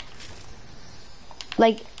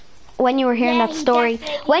 like, when you were hearing Yeah, that he story,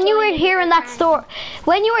 definitely when you were joined hearing the that story,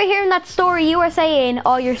 when you were hearing that story, you were saying,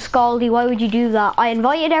 "Oh, you're Scaldy. Why would you do that?" I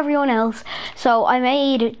invited everyone else, so I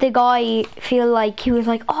made the guy feel like he was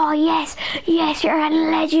like, "Oh yes, yes, you're a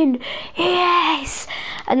legend, yes."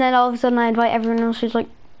 And then all of a sudden, I invite everyone else who's like,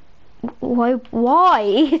 "Why?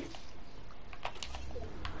 Why?"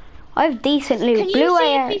 I've decent loot. Can you Blue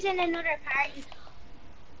see AR. if he's in another party?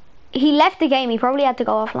 He left the game. He probably had to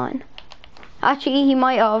go offline. Actually, he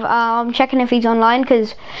might have. I'm checking if he's online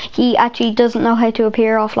because he actually doesn't know how to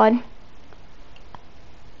appear offline.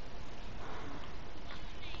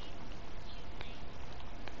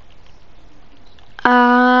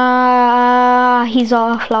 He's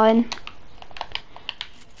offline.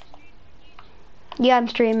 Yeah, I'm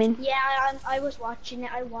streaming. Yeah, I was watching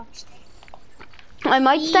it. I watched it. I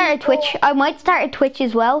might start a Twitch. I might start a Twitch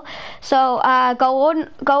as well. So go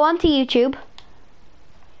on to YouTube.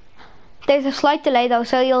 There's a slight delay though,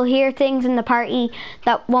 so you'll hear things in the party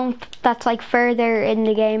that's like further in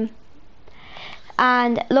the game.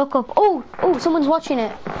 And look up. Oh, someone's watching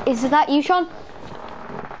it. Is that you, Sean?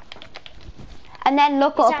 And then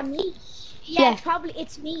look Is up. that me? Yeah, Yeah.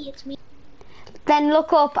 it's me. Then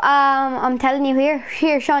look up. I'm telling you here.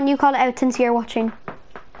 Here, Sean, you call it out since you're watching.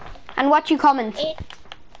 And what you comment.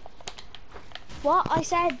 What I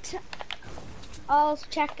said? I'll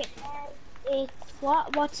check it.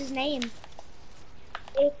 What's his name?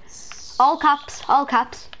 It's All caps. All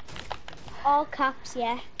caps. all caps,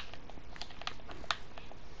 yeah.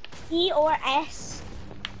 E or S?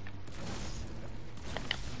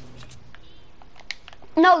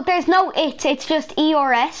 No, there's no it. It's just E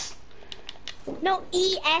or S. No,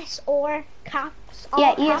 E, S or caps. All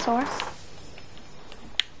Yeah, caps. ES or.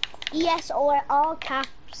 ES or all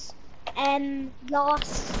caps.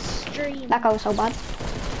 Lost stream. That goes so bad.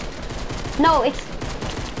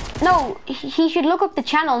 No, he should look up the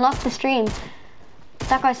channel, not the stream.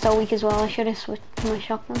 That guy's so weak as well. I should have switched to my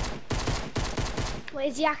shotgun. Wait,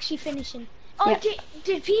 is he actually finishing? Oh, Yeah.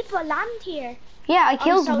 did people land here? Yeah, I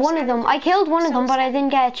killed so one of them. I killed one of them, but I didn't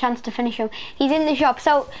get a chance to finish him. He's in the shop.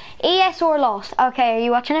 So, Esr Lost. Okay, are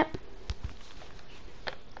you watching it?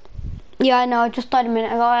 Yeah, I know. I just died a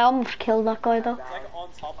minute ago. I almost killed that guy though.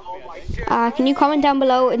 Can you comment down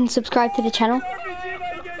below and subscribe to the channel?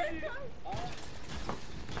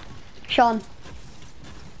 Sean.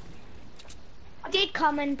 I did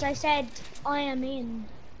comment. I said I am in.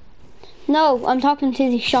 No, I'm talking to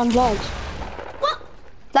the Sean vlogs. What?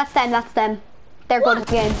 That's them. They're good at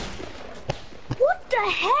the game. What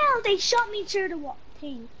the hell? They shot me through the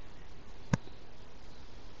thing.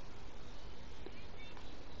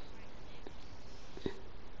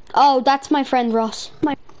 Oh, that's my friend Ross.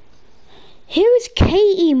 Who's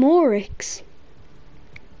Katie Morix?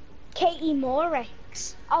 Katie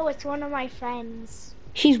Morix. Oh, it's one of my friends.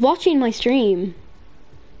 She's watching my stream.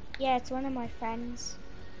 Yeah, it's one of my friends.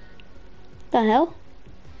 The hell?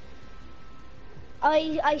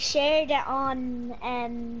 I shared it on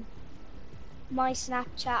my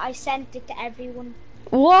Snapchat. I sent it to everyone.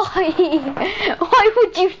 Why? Why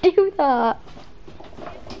would you do that?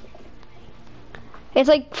 It's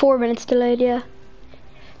like 4 minutes delayed, yeah.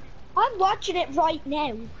 I'm watching it right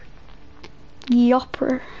now.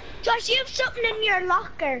 Yopper. Josh, you have something in your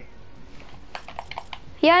locker.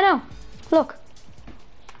 Yeah, I know. Look.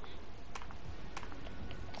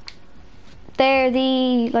 They're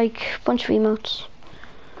the, like, bunch of emotes.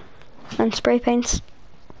 And spray paints.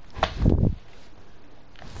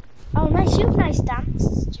 Oh, nice. You have nice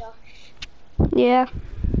dances, Josh. Yeah.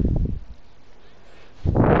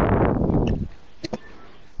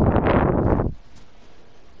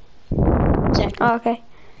 Oh, okay.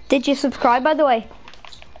 Did you subscribe, by the way?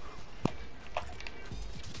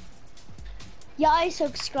 Yeah, I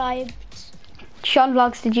subscribed. Sean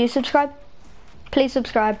Vlogs, did you subscribe? Please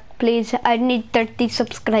subscribe. Please, I need 30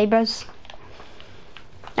 subscribers.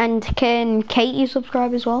 And can Katie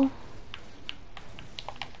subscribe as well?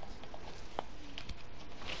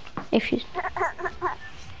 If she's...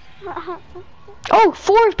 Oh,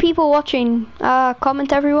 4 people watching.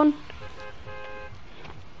 Comment everyone.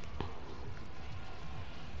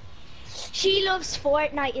 She loves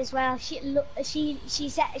Fortnite as well.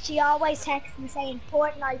 She always texts me saying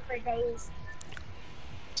Fortnite for days.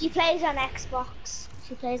 She plays on Xbox.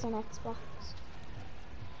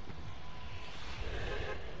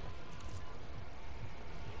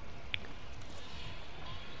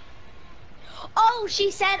 Oh, she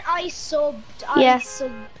said I subbed. Yeah.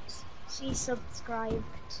 She subscribed.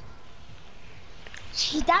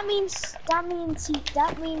 That means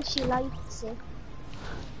she likes it.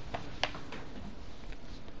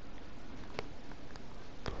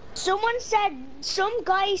 Someone said, some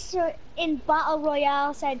guys in Battle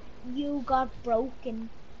Royale said you got broken.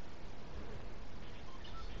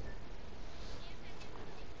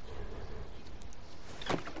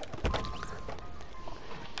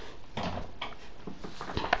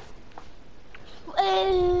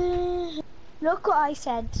 Look what I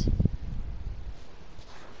said.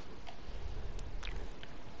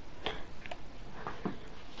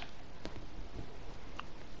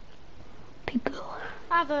 People.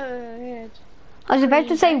 I've heard. I was about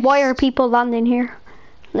to say, why are people landing here?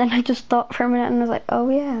 And then I just thought for a minute and I was like, oh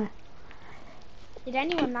yeah. Did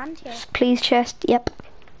anyone land here? Please chest, yep.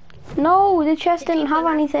 No, the chest didn't have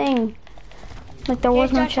anything. Like there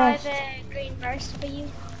was no chest. I have a green burst for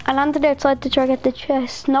you. I landed outside to try to get the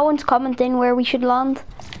chest. No one's commenting where we should land.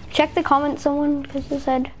 Check the comments, someone, because they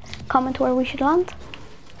said comment where we should land.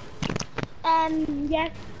 Yeah.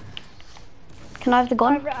 Can I have the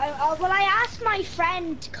gun? Well, I asked my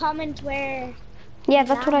friend to comment where. Yeah,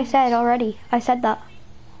 that's what I said already. I said that.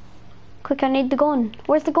 Quick, I need the gun.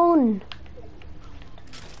 Where's the gun?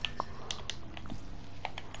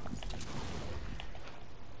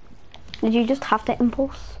 Did you just have the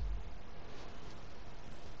impulse?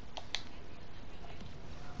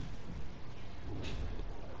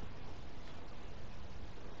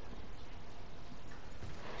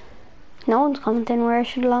 No one's commenting where I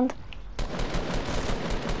should land.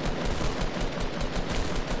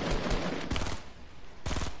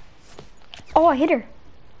 Oh, I hit her.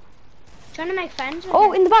 Trying to make friends with Oh,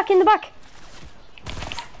 her. in the back, in the back.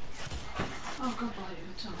 Oh, goodbye,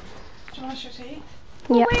 Tom. Do you want your tea?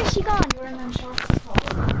 Yeah. Where is she gone? We're in them shorts.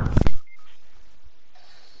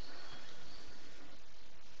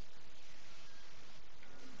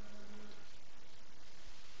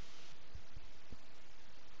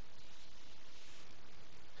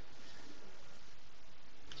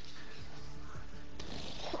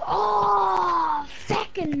 Oh,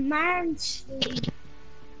 fucking Mansley.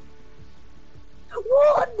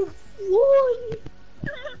 What the fuck?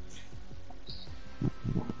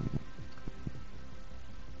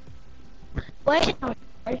 Wait.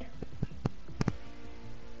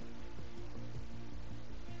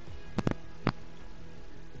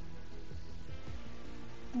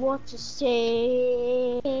 What to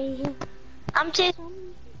say? I'm just.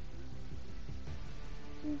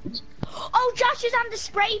 Oh, Josh is on the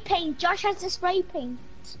spray paint. Josh has the spray paint.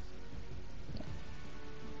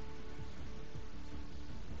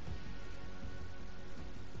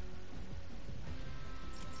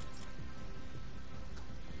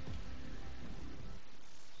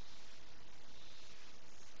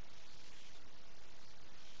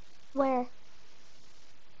 Where?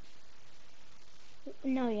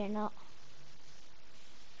 No, you're not.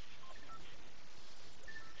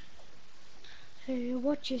 Hey,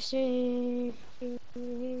 what you say?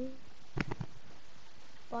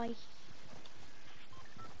 Bye.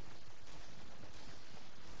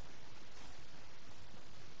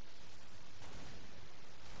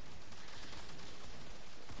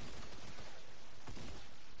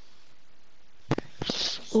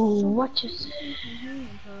 Oh, what you say?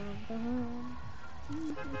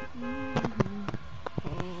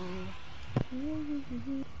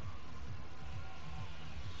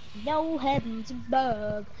 No heavens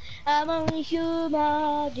above. I'm only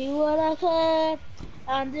human, do what I can.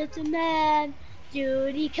 I'm just a man,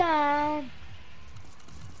 duty can.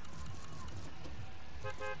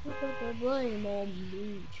 Put the blame on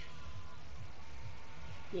me.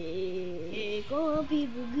 Yeah, gonna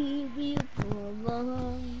people give you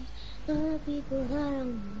problems. Gonna people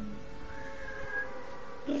harm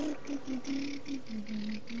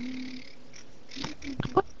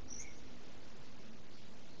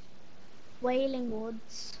Wailing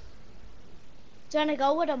Woods. Do you wanna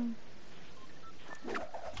go with him?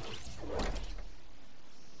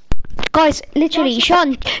 Guys, literally,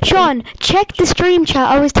 Sean, check the stream chat.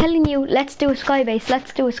 I was telling you, let's do a skybase.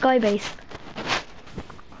 Let's do a skybase.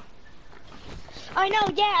 I know,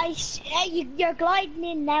 yeah. You're gliding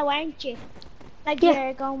in now, aren't you? Like Yeah.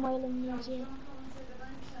 you're going Wailing Woods, yeah.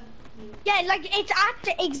 Yeah, like it's at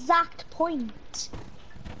the exact point.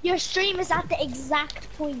 Your stream is at the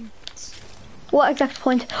exact point. What exact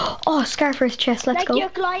point? Oh, Scarface chest. Let's like go. you're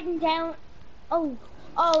gliding down. Oh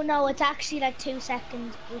no, it's actually like 2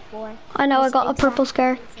 seconds before. I know. I got a It's purple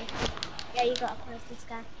exactly scar. 2 seconds. Yeah, you got a purple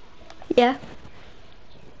scar. Yeah.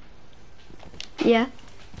 Yeah.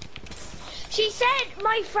 She said,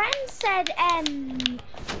 my friend said,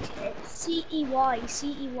 C-E-Y.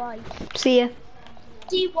 See ya.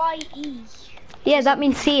 D-Y-E. Yeah, that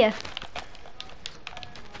means see ya.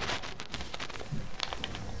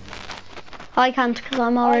 I can't because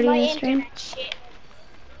I'm already my in the stream. internet shit.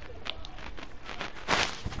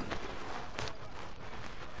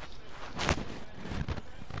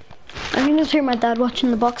 just hear my dad watching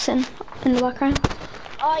the boxing in the background.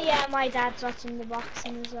 Oh yeah, my dad's watching the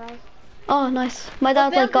boxing as well. Oh, nice. My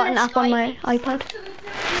dad like got an app on my iPad.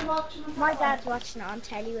 My dad's watching it on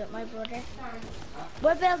telly with my brother.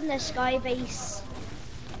 We're building a sky base.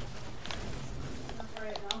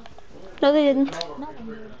 No, they didn't. No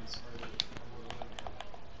one is.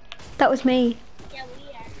 That was me. Yeah,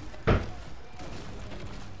 we are.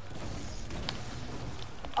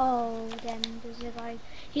 Oh, then there's a guy.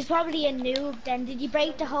 He's probably a noob then. Did you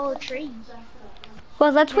break the whole tree?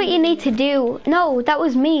 Well, that's what you need to do. No, that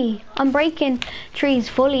was me. I'm breaking trees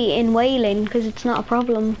fully in Wailing because it's not a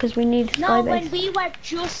problem because we need sky No, base. when we were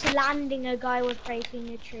just landing, a guy was breaking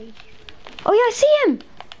a tree. Oh yeah, I see him.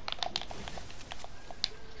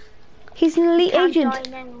 He's an elite Can't agent. die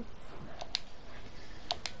now.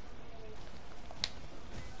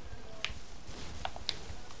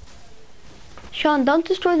 Sean, don't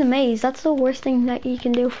destroy the maze. That's the worst thing that you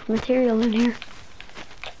can do for material in here.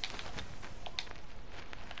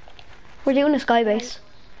 We're doing a sky base.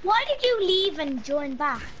 Why did you leave and join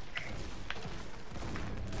back?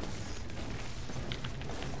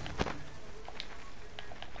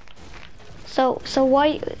 So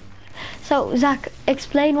Zach,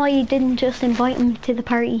 explain why you didn't just invite him to the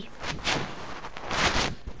party.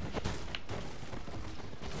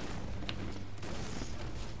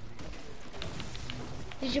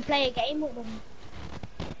 Did you play a game with him?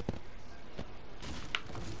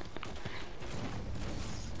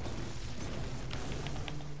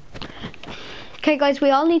 Okay guys, we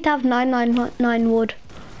all need to have 999 wood.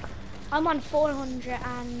 I'm on 400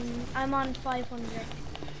 and I'm on 500.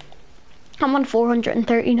 I'm on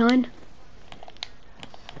 439.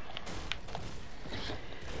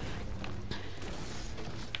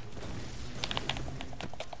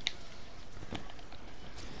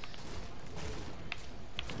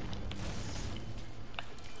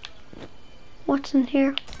 What's in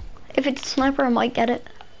here? If it's a sniper, I might get it.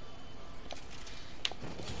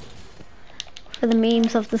 For the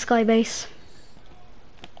memes of the sky base.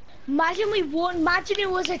 Imagine we won. Imagine it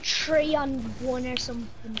was a 3-on-1 or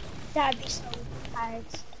something. That'd be so hard.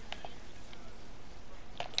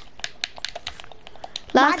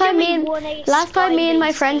 Last time me and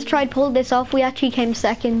my Skybase friends game. tried pull this off, we actually came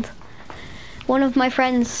second. One of my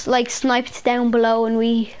friends like sniped down below and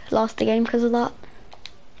we lost the game because of that.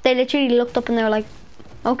 They literally looked up and they were like,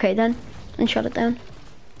 okay then, and shut it down.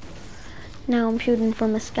 Now I'm shooting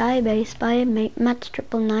from a sky base by mate, Matt's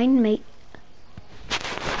 999, mate.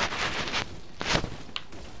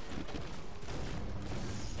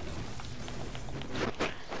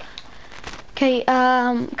 Okay,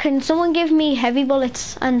 can someone give me heavy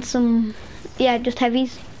bullets and some, yeah, just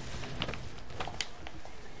heavies?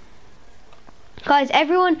 Guys,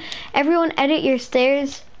 everyone edit your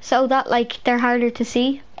stairs so that like they're harder to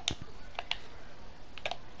see.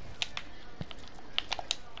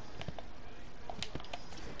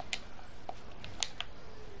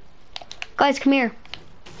 Guys, come here.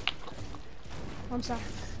 I'm sorry.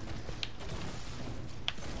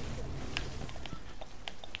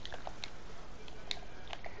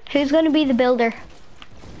 Who's gonna be the builder?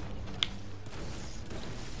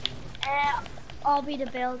 I'll be the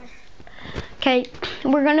builder. Okay,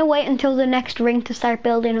 we're gonna wait until the next ring to start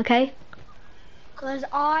building, okay? Cause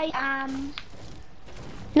I am.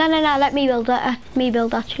 No, let me build that. Me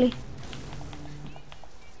build actually.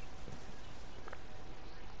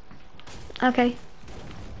 Okay.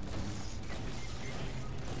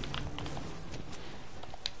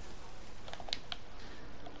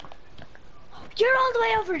 You're all the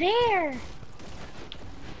way over there.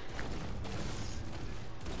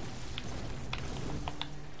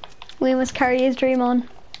 We must carry his dream on.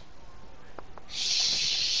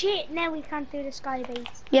 Shit, now we can't do the sky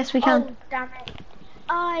base. Yes, we can. Oh, damn it.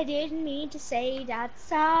 I didn't mean to say that.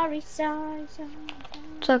 Sorry. It's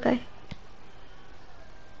okay.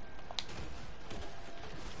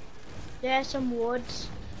 There's some woods.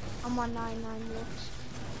 I'm on 99 woods.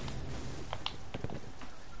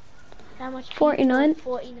 How much? 49.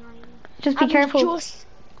 49. Just be careful.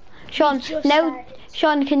 Sean, now,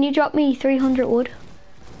 Sean, can you drop me 300 wood?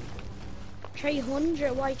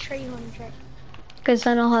 300? Why 300? Because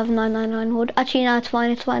then I'll have 999 wood. Actually, no, it's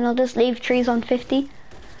fine. I'll just leave trees on 50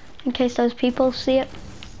 in case those people see it.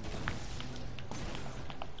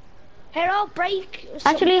 Here, I'll break.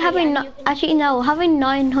 Actually, having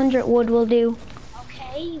 900 wood will do.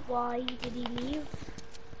 Okay, why did he leave?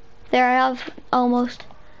 There, I have almost.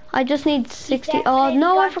 I just need 60. Oh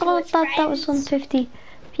no, I forgot that was on 50.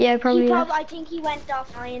 Yeah, probably. I think he went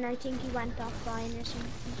offline. or something.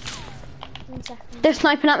 1 second. They're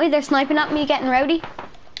sniping at me. Getting rowdy.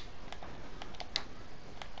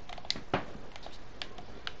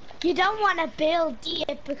 You don't want to build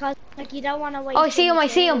deep because like you don't want to wait. Oh, I see him, I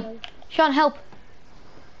see him. Sean, help.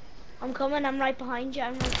 I'm coming, I'm right behind you,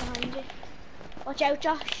 I'm right behind you. Watch out,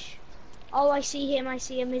 Josh. Oh, I see him, I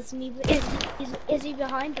see him. Is he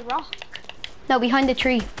behind the rock? No, behind the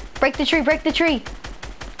tree. Break the tree, break the tree.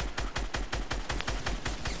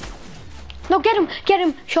 No, get him,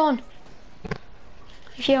 Sean.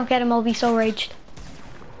 If you don't get him, I'll be so raged.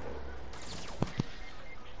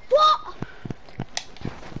 What?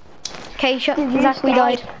 Okay, Zach, we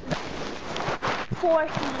died.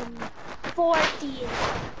 14.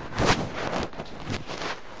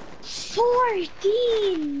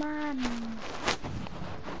 14, man.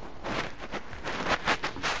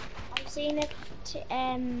 I've seen it.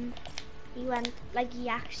 He went like he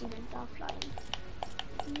actually went offline.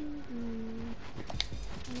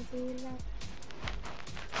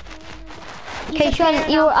 Okay, Sean,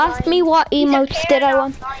 you asked me what emotes did I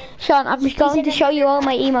want. Sean, I'm going to show you all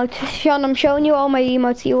my emotes. Sean, I'm showing you all my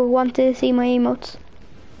emotes. You will want to see my emotes.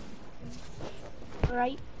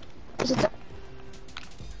 Right.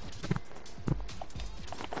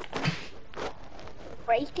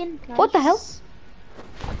 Breaking. Nice. What the hell?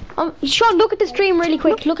 Sean, look at the stream really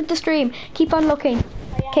quick. Look at the stream. Keep on looking.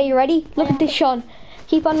 Okay, you ready? Look at this, Sean.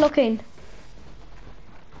 Keep on looking.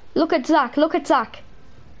 Look at Zach. Look at Zach.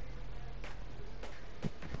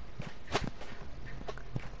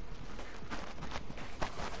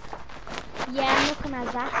 Yeah, I'm looking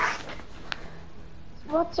at Zach.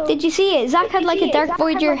 Did you see it? Zach had like a dark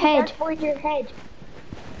void your head. I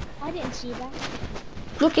didn't see that.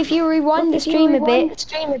 Look, if you rewind the stream a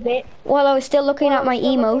bit, while I was still looking at my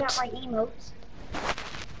emotes.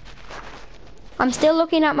 I'm still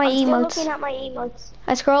looking at my emotes.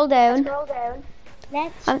 I scroll down.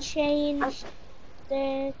 Let's change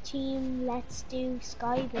the team. Let's do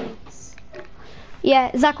Skybase.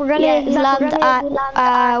 Yeah, Zach, we're gonna land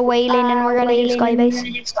at Whaling and we're gonna do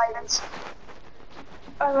Skybase.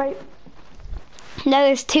 Alright. Now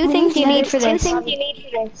there's two things you need for this.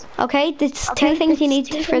 Okay, there's two things you need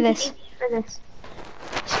for this.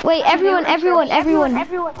 Wait, everyone.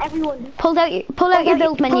 Pull out your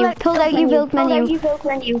build menu. Pull out your build menu.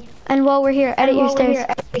 And while we're here, edit your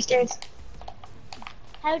stairs.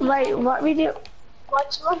 Right, what we do?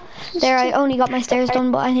 What's one? There, I only got my stairs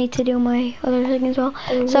done, but I need to do my other thing as well.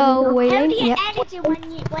 So, Whaling, how do you edit it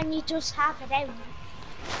when you just have it out?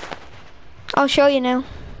 I'll show you now.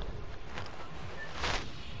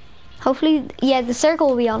 Hopefully, yeah, the circle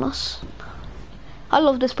will be on us. I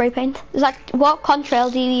love the spray paint. Zach, what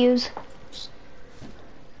contrail do you use?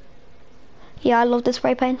 Yeah, I love the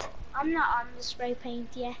spray paint. I'm not on the spray paint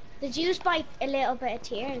yet. Did you just buy a little bit of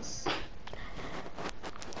tears?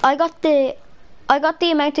 I got the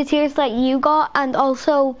amount of tears that you got, and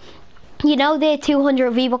also, you know the 200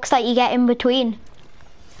 V-Bucks that you get in between?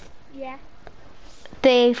 Yeah.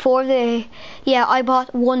 Yeah, I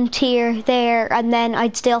bought one tier there, and then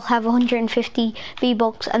I'd still have 150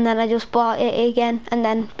 V-Bucks, and then I just bought it again, and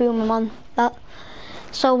then boom, I'm on that.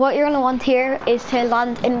 So what you're gonna want here is to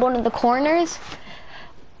land in one of the corners.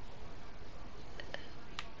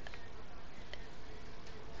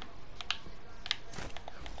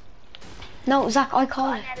 No, Zach, I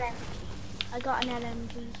call it. I got an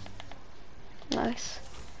LMG. Nice.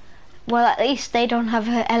 Well, at least they don't have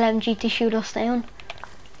an LMG to shoot us down.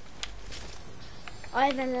 I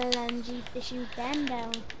have an LMG to shoot them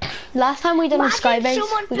down. Last time we done a skybase,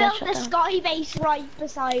 someone we got built a shot down. skybase right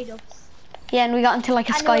beside us. Yeah, and we got into like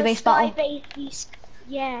a skybase battle.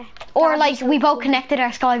 Yeah. Or like we both connected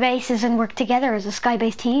our skybases and worked together as a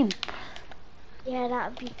skybase team. Yeah,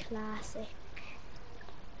 that would be classic.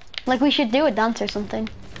 Like we should do a dance or something.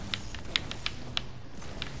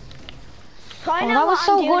 Oh, that was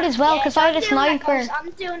so good as well because I had a sniper.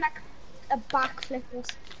 I'm doing like a backflip.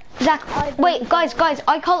 Zach, wait, guys,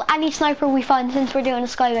 I call any sniper we find since we're doing a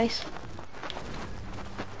skybase.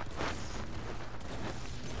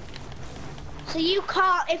 So you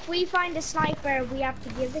call, if we find a sniper, we have to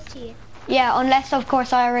give it to you. Yeah, unless of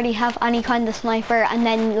course I already have any kind of sniper and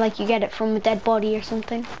then like you get it from a dead body or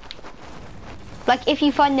something. Like if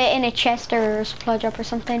you find it in a chest or a supply drop or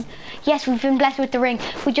something. Yes, we've been blessed with the ring.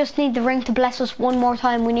 We just need the ring to bless us one more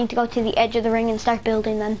time. We need to go to the edge of the ring and start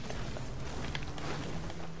building then.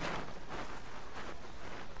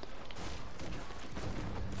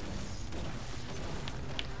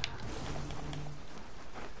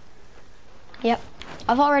 Yep,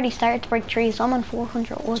 I've already started to break trees. I'm on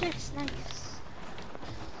 400 wood. Nice.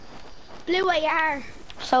 Blue AR.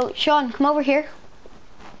 So, Sean, come over here.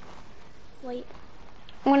 Wait.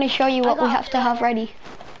 I'm going to show you what we have to have ready.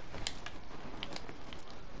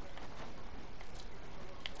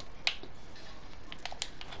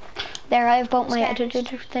 There, I have both my Spanish.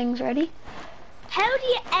 edited things ready. How do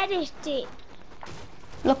you edit it?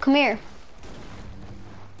 Look, come here.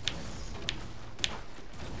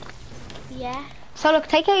 Yeah. So look,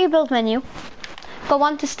 take out your build menu. Go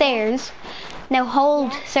on to stairs. Now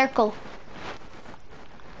hold circle.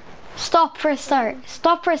 Stop for a start.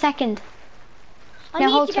 Stop for a second. I Now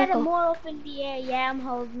need hold to get it circle. more up in the air. Yeah, I'm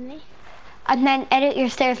holding it. And then edit your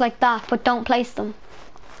stairs like that, but don't place them.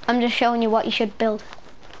 I'm just showing you what you should build.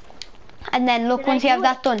 And then look, Did once I you have do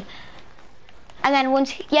that done. And then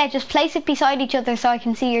once, yeah, just place it beside each other so I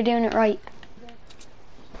can see you're doing it right.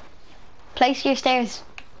 Place your stairs.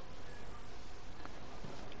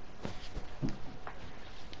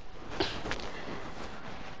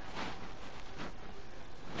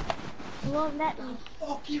 It won't let me.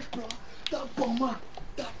 Fuck you, bro. That bomber.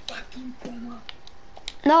 That fucking bomber.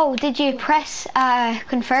 No, did you press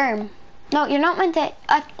confirm? No, you're not meant to.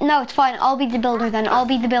 No, it's fine. I'll be the builder then. I'll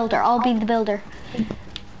be the builder. I'll be the builder.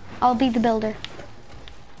 I'll be the builder.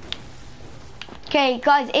 Okay,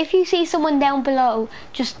 guys, if you see someone down below,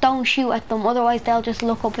 just don't shoot at them. Otherwise, they'll just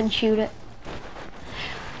look up and shoot it.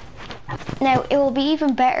 Now, it will be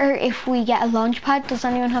even better if we get a launch pad. Does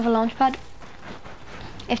anyone have a launch pad?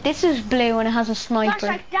 If this is blue and it has a Just sniper.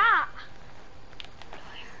 like that.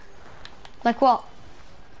 Like what?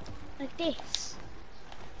 Like this.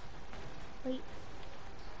 Wait.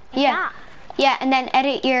 Like Yeah. that. Yeah, and then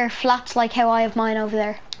edit your flats like how I have mine over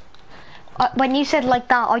there. When you said like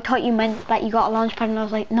that, I thought you meant that you got a launch pad, and I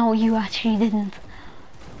was like, no, you actually didn't.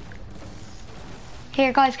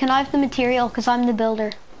 Here, guys, can I have the material? Because I'm the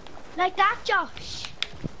builder. Like that, Josh.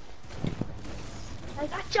 Like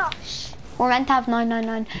that, Josh. We're meant to have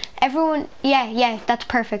 999. Everyone, yeah, that's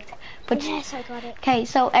perfect. But Yes, I got it. okay,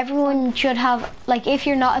 so everyone should have, like, if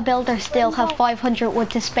you're not a builder, still have 500 wood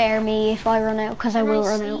to spare me if I run out, because I will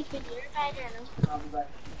run out. Sleep in your bed or no?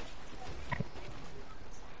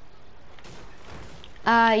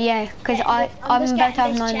 Yeah, because I'm I'm just about to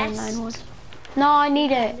have getting this 999 wood. chest. No, I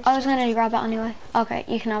need it. I was gonna grab it anyway. Okay,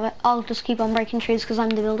 you can have it. I'll just keep on breaking trees because I'm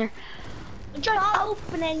the builder. Just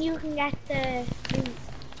open and you can get the loot.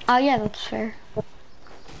 Oh yeah, that's fair.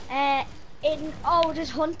 There's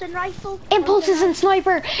hunting rifle. Impulses and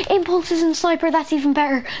sniper! Impulses and sniper, that's even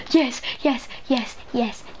better. Yes, yes, yes,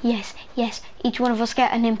 yes, yes, yes. Each one of us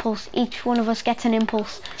get an impulse. Each one of us gets an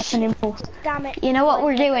impulse. An impulse. Damn it. You know what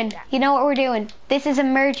we're doing? You know what we're doing? This is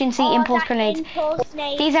emergency impulse that grenades. impulse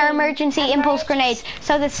grenade These are thing. emergency impulse grenades.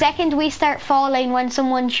 So the second we start falling when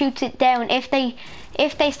someone shoots it down, if they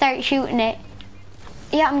start shooting it,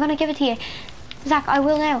 yeah, I'm gonna give it to you. Zach, I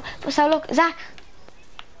will now. So look, Zach.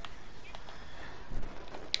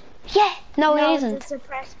 Yeah, no, it isn't. It's a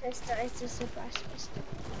suppressed pistol. It's a suppressed pistol.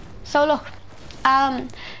 So look,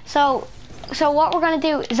 so what we're gonna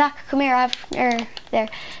do, Zach, come here, there.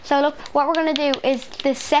 So look, what we're gonna do is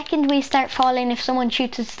the second we start falling, if someone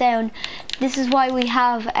shoots us down, this is why we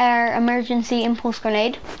have our emergency impulse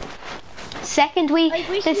grenade. The second we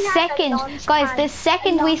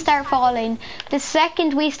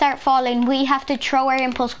start falling, we have to throw our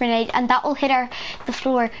impulse grenade, and that will hit the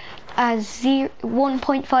floor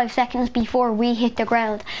 1.5 seconds before we hit the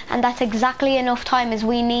ground, and that's exactly enough time as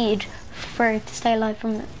we need for it to stay alive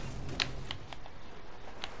from it.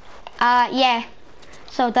 Yeah.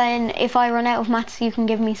 So then, if I run out of mats, you can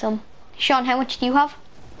give me some. Sean, how much do you have?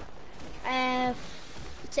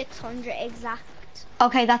 600 exact.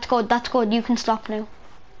 Okay, that's good. That's good. You can stop now.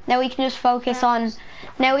 Now we can just focus on.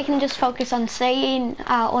 Now we can just focus on staying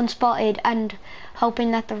unspotted and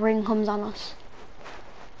hoping that the ring comes on us.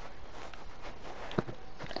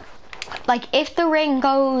 Like if the ring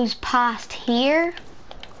goes past here,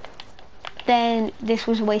 then this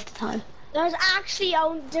was a waste of time. There's actually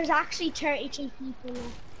 32 people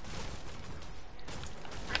left.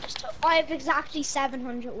 I have exactly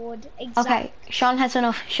 700 wood. Exact. Okay, Sean has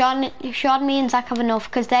enough. Sean, me and Zach have enough,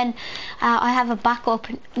 because then I have a backup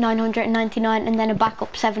 999 and then a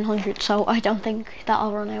backup 700, so I don't think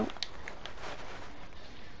that'll run out.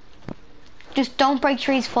 Just don't break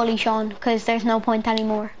trees fully, Sean, because there's no point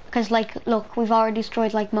anymore. Because, like, look, we've already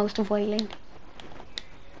destroyed, like, most of Wailing.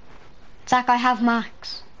 Zach, I have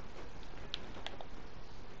max.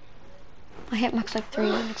 I hit max like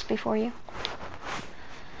 3 minutes before you.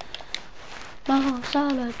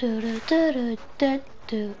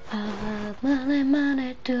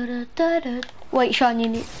 Wait, Sean, you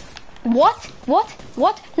need... What?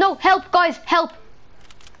 No, help, guys, help!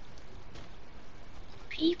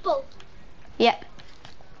 People. Yeah.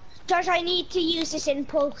 Josh, I need to use this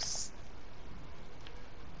impulse.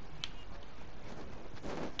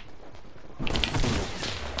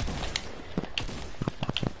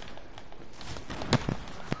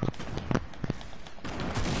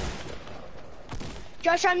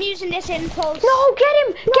 Josh, I'm using this impulse. No, get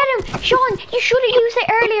him! Get him! Sean, you should have used it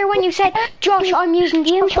earlier when you said, Josh, I'm using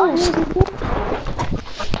the impulse.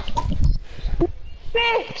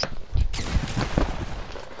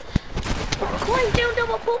 Come on, do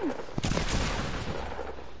double pump.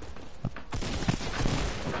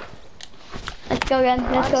 Let's go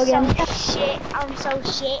again, let's go again. I'm so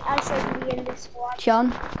shit. I should be in this one.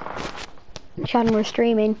 Sean, we're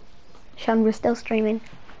streaming. Sean, we're still streaming.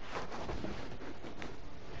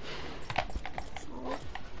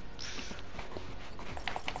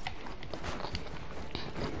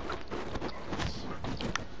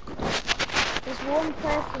 There's one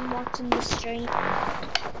person watching the stream.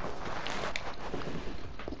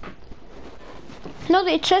 No,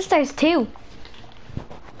 it says there's two.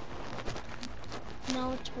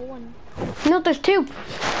 No, it's one. No, there's two.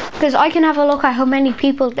 Because I can have a look at how many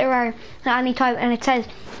people there are at any time, and it says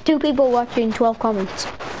 2 people watching, 12 comments.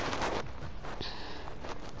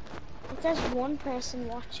 It says one person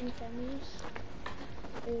watching for me.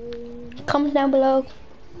 Comment down below.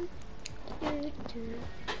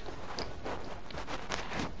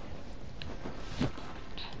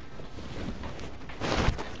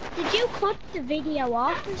 Did you cut the video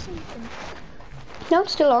off or something? No,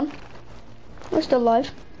 it's still on. We're still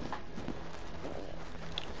live.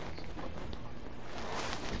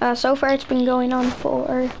 So far it's been going on for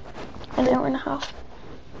an hour and a half.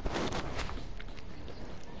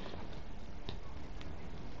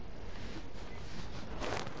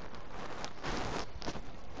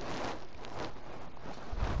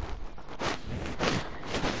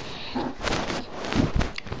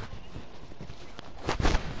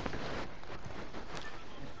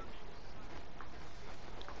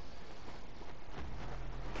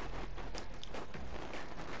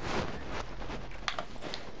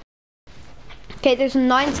 Okay, there's a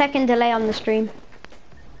 9-second delay on the stream.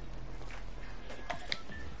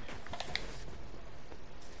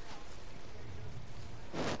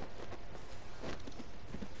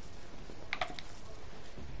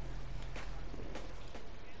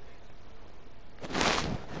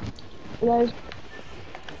 Guys,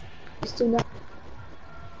 still not.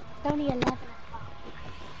 It's only 11.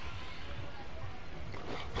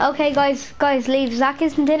 Okay, guys, leave. Zach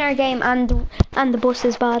isn't in our game, and the bus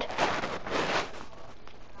is bad.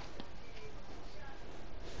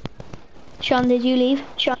 Sean, did you leave?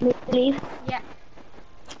 Yeah.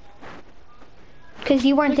 Because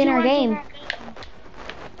you weren't in our game.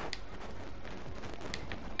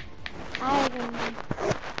 I don't know.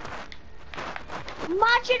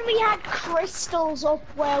 Imagine we had crystals up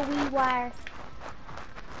where we were.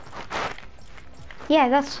 Yeah,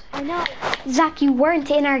 that's... I know. Zach, you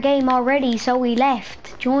weren't in our game already, so we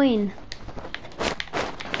left. Join.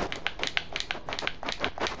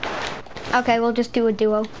 Okay, we'll just do a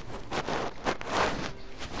duo.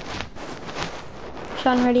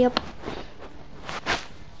 Sean, ready up.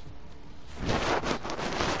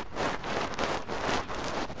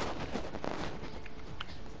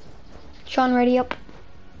 Sean, ready up.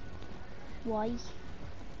 Why?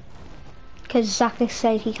 Because Zach has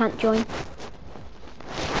said he can't join.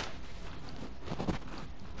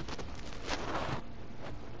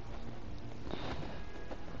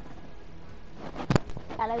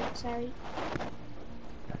 Hello, sorry.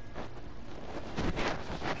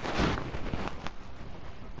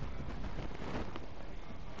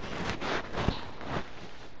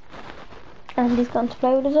 And he's gone to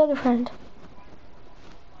play with his other friend.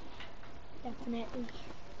 Definitely.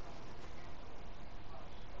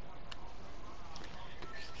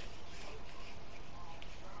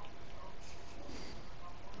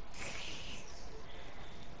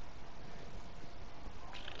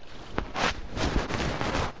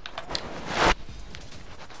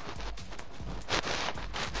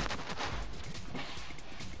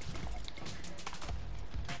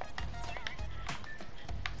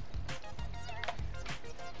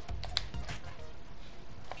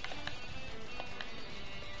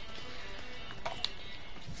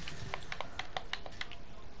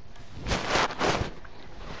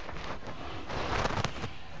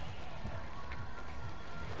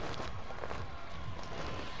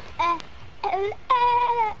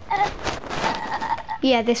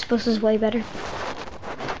 Yeah, this bus is way better.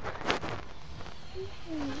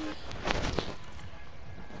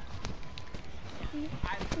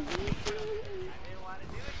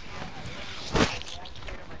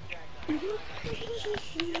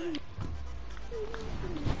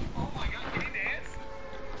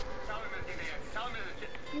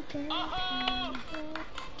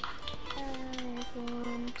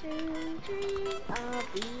 I'll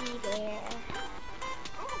be there.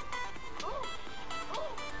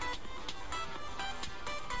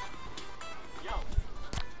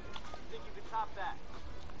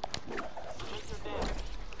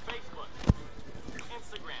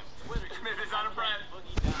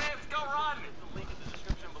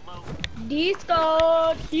 He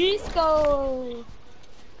scored. He scored.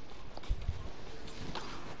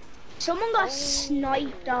 Someone got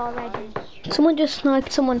sniped already. Someone just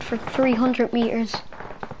sniped someone for 300 meters.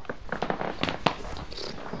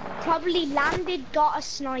 Probably landed, got a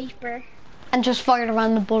sniper. And just fired a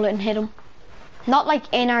random bullet and hit him. Not like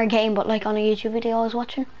in our game, but like on a YouTube video I was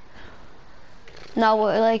watching. No,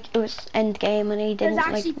 like it was end game and he didn't There's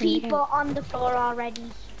actually like, people on the floor already.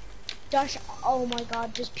 Josh, oh my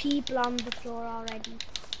god, there's people on the floor already.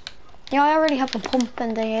 Yeah, I already have a pump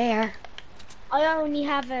in the air. I only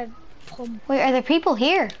have a pump. Wait, are there people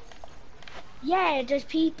here? Yeah, there's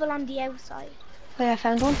people on the outside. Wait, I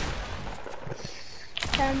found one.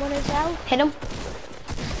 Found one as well. Hit him.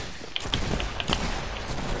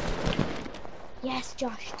 Yes,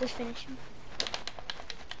 Josh, just finish him.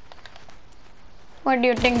 Where do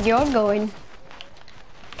you think you're going?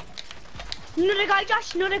 Another guy,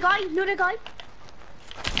 Josh, another guy, another guy.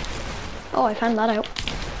 Oh, I found that out.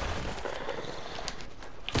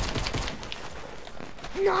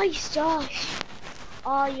 Nice, Josh.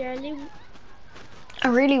 Oh, you're a loot. I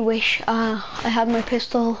really wish I had my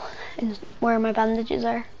pistol in where my bandages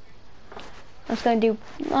are. I was going to do...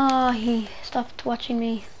 Oh, he stopped watching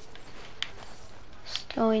me.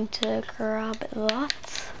 Just going to grab that.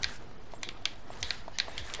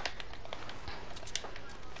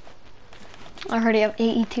 I already have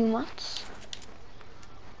 82 mats.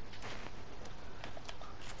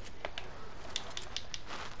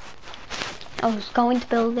 I was going to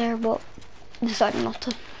build there, but decided not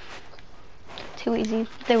to. Too easy.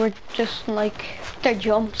 They were just like, their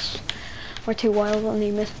jumps were too wild when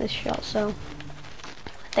they missed this shot, so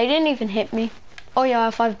they didn't even hit me. Oh yeah, I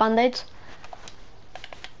have 5 band-aids.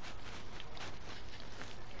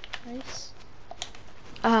 Nice.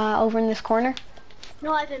 Over in this corner.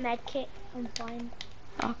 No, I have a med kit. I'm fine.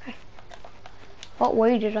 Okay. What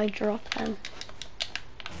way did I drop them?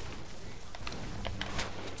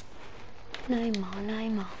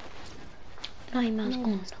 Naima. Naima's on.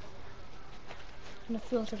 I'm gonna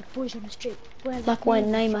feel to the boys on the street. Like where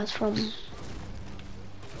Naima's from.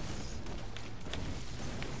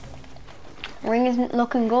 Ring isn't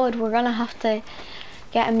looking good. We're gonna have to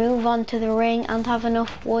get a move on to the ring and have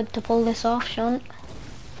enough wood to pull this off, Sean.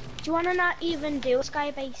 Do you wanna not even do a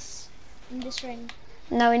sky base in this ring?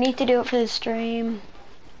 No, we need to do it for the stream.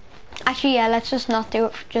 Actually, yeah, let's just not do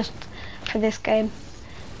it just for this game.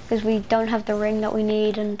 Because we don't have the ring that we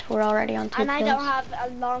need and we're already on 2 kills. And I don't have a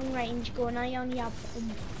long range gun, I only have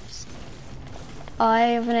pumps. I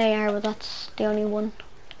have an AR, but that's the only one.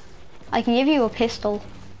 I can give you a pistol.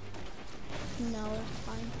 No, that's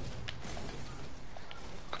fine.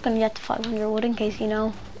 I'm gonna get to 500 wood in case you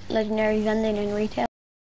know. Legendary vending in retail.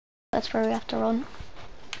 That's where we have to run.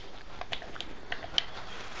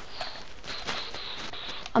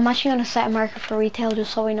 I'm actually gonna set a marker for retail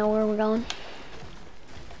just so we know where we're going.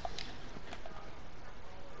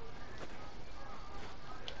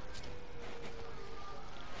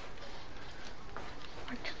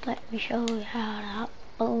 Let me show you how to hop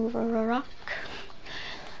over a rock.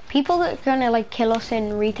 People that are gonna like kill us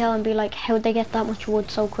in retail and be like, how'd they get that much wood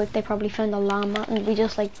so quick? They probably found a llama and we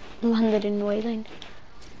just like landed in waiting.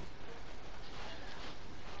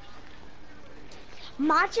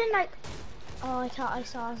 Imagine like, oh, I thought I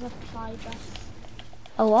saw a supply drop.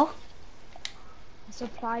 A what? A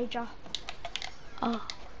supply drop. Oh.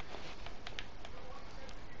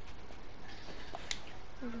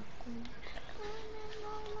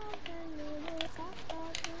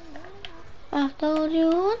 I told you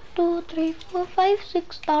 1, 2, 3, 4, 5,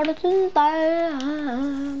 6,000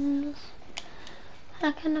 times.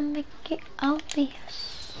 How can I make it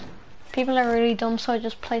obvious? People are really dumb, so I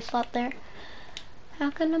just place that there. How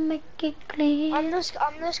can I make it clear? I'm just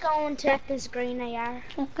going to get this green AR.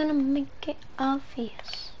 How can I make it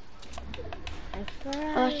obvious?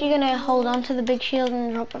 I'm actually gonna hold on to the big shield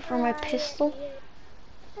and drop it for my pistol.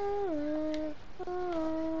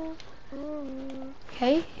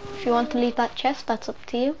 Okay, if you want to leave that chest, that's up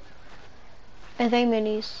to you. Are they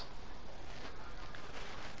minis?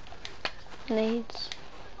 Nades.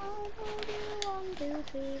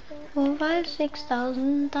 4, 5,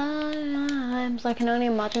 6,000 times. I can only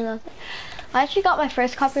imagine that. I actually got my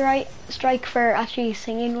first copyright strike for actually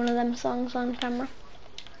singing one of them songs on camera.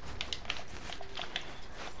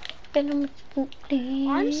 I'm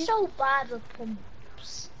so bad with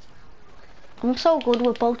pumps. I'm so good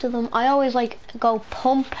with both of them. I always like go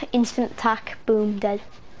pump, instant attack, boom, dead.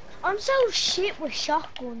 I'm so shit with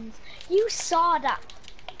shotguns. You saw that.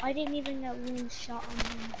 I didn't even get one shot on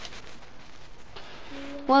him.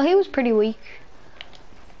 Well, he was pretty weak.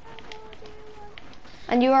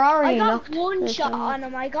 And you were I already got knocked. one shot on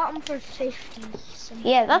him. I got him for 50.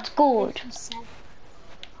 Yeah, that's good. 57.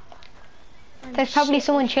 There's probably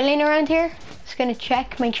someone chilling around here. Just gonna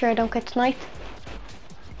check, make sure I don't get sniped.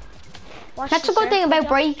 That's a good thing about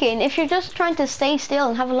breaking. If you're just trying to stay still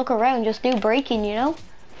and have a look around, just do breaking, you know?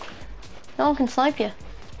 No one can snipe you.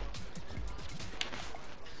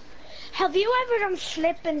 Have you ever done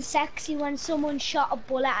flipping sexy when someone shot a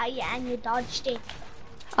bullet at you and you dodged it?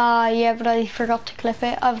 Yeah, but I forgot to clip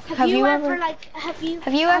it. Have you ever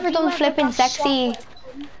done flipping sexy?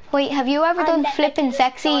 Wait, have you ever done flipping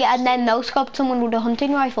sexy and then no-scoped someone with a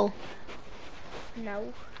hunting rifle?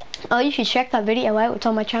 No. Oh, you should check that video out. It's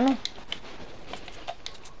on my channel.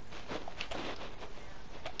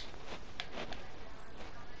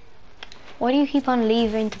 Why do you keep on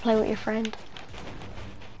leaving to play with your friend?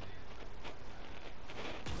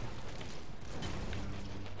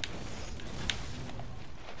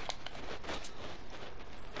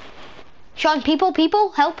 Sean, people,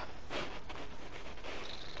 help.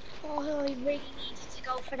 Oh, I really needed to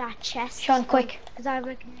go for that chest. Sean, quick. Because I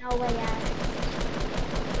reckon no way out.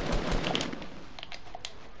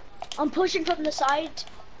 I'm pushing from the side.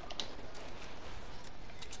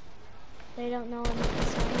 They don't know I'm on the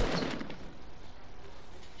side.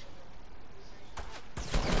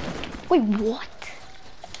 Wait, what?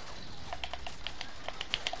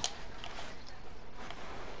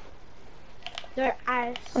 They're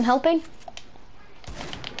out. I'm helping.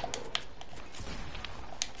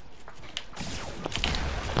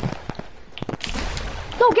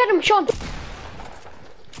 No, get him, Sean.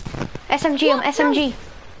 SMG him, SMG.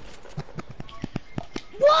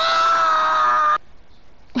 What?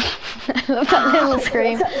 I love that little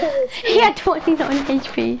scream. He had 29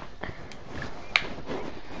 HP.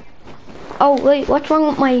 Oh wait, what's wrong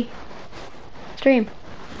with my stream?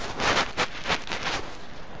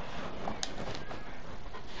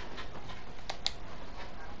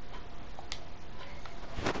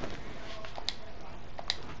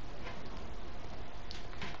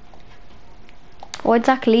 Why'd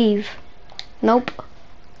Zach leave? Nope.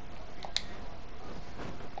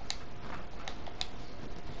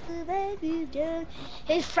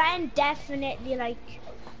 His friend definitely like.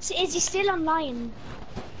 So is he still online?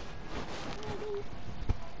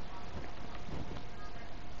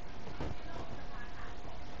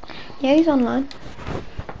 Yeah, he's online.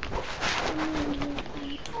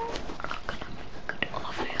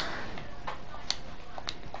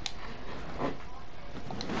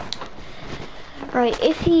 Right,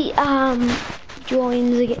 if he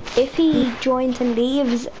joins again, if he joins and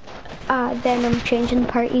leaves, then I'm changing the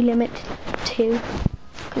party limit to 2,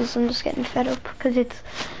 because I'm just getting fed up.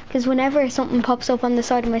 Because whenever something pops up on the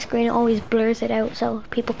side of my screen, it always blurs it out, so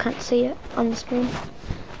people can't see it on the screen.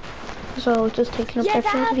 So it's just taking up Yeah, their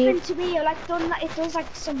that field of view. happened to me. Like it does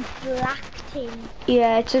like some black thing.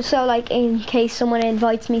 Yeah, it's just so like in case someone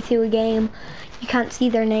invites me to a game, you can't see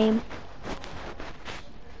their name.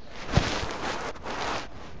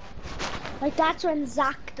 Like that's when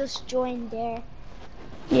Zach just joined there.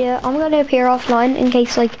 Yeah, I'm gonna appear offline in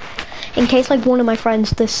case like one of my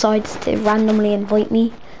friends decides to randomly invite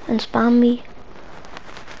me and spam me.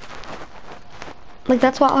 Like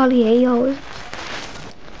that's what Ollie Ayo is.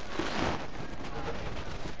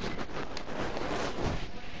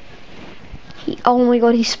 Oh my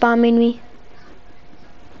god, he's spamming me.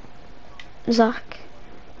 Zach.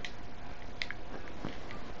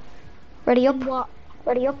 Ready up? What?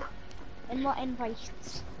 Ready up? And what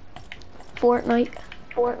invites? Fortnite.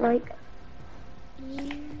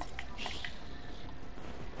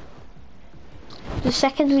 The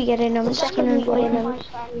second we get in, I'm just gonna invite him.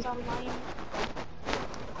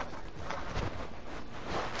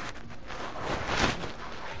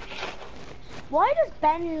 Why does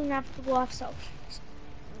Ben have to go off so?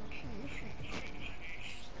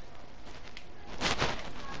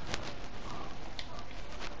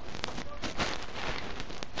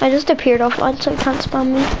 I just appeared offline so he can't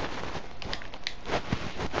spam me.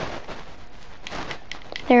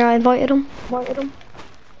 There, I invited him.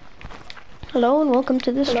 Hello and welcome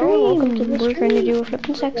to the stream. We're going to do a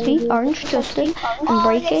flippin' sexy, orange justice, and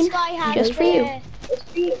breaking just for you.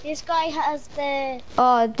 This guy has the...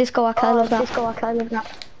 Oh, disco axe, I love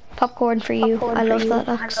that. Popcorn for you. I love that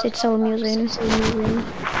axe, it's so amusing.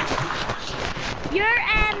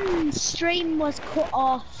 Your stream was cut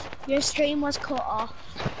off.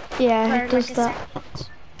 Yeah, it does like that.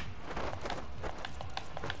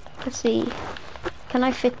 Let's see. Can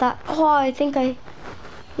I fit that? Oh, I think I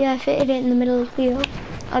fitted it in the middle of the video.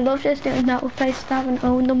 I love just doing that with places I haven't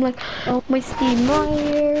owned them, like my Steve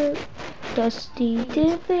Meyer, Dusty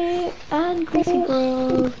Divot, and Greasy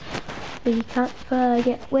Grove. We can't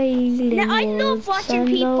forget wailing Now, I love woods watching and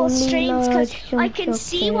people's lonely streams because lodge I jump can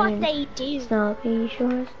see what in they do. snowy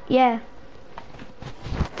shores. Yeah.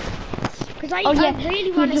 Because I, Oh yeah. I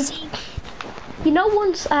really want to see. You know,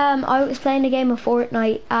 once I was playing a game of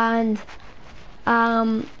Fortnite and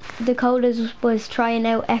Dakota's was trying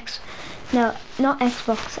out not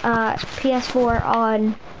Xbox, PS4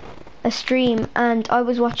 on a stream, and I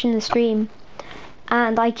was watching the stream,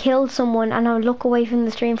 and I killed someone, and I would look away from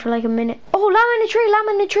the stream for like a minute. Oh, lamb in the tree! Lamb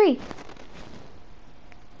in the tree!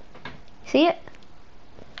 See it?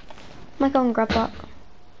 I'm not gonna grab that.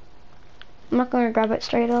 I'm not gonna grab it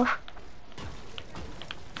straight off.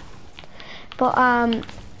 But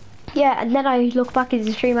yeah, and then I look back at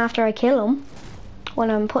the stream after I kill him, when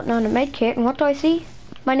I'm putting on a med kit, and what do I see?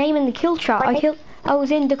 My name in the kill chat. I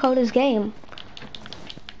was in Dakota's game,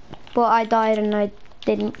 but I died and I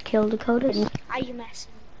didn't kill Dakota's. Are you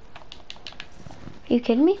messing? You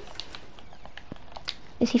kidding me?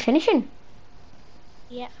 Is he finishing?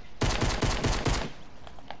 Yeah.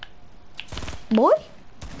 Boy?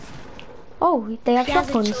 Oh, they have He has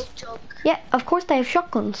a shotguns. chug. Yeah, of course they have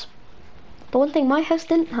shotguns. The one thing my house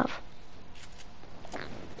didn't have.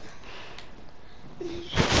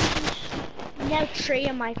 Now 3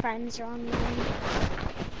 of my friends are online.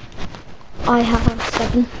 I have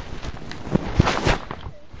 7.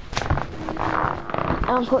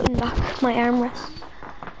 I'm putting back my armrest.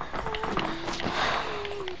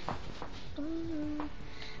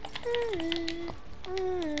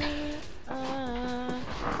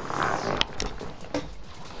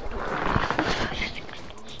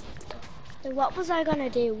 So what was I gonna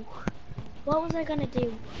do? What was I gonna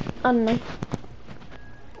do? I don't know.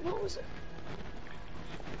 What was it?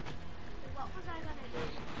 What was I gonna do?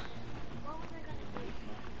 What was I gonna do?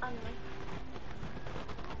 I don't know.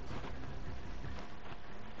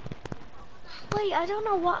 Wait, I don't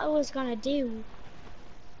know what I was gonna do.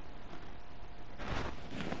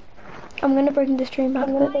 I'm gonna bring the stream back.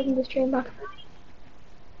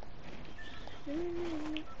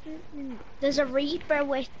 There's a Reaper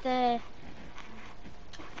with the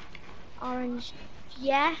orange.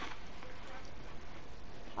 Yeah.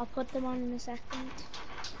 I'll put them on in a second.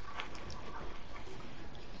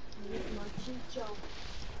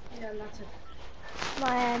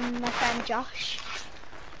 My friend Josh.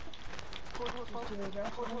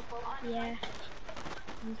 Yeah.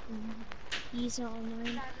 He's not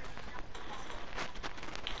online.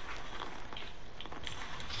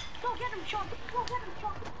 Go get him, Sean. Go get him,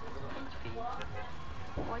 Sean.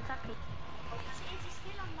 What's up, Pete? Is he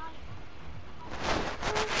still online?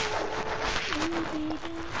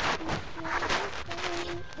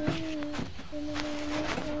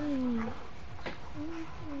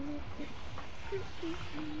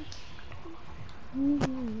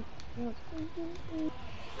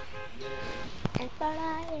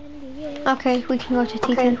 Okay, we can go to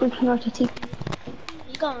T10.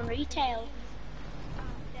 You going retail?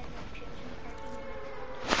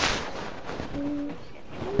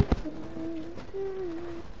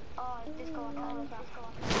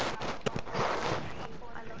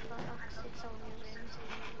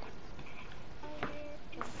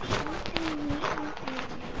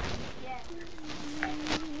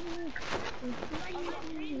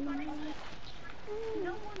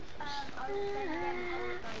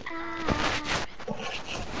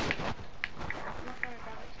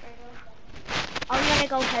 I'm gonna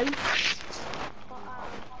go house.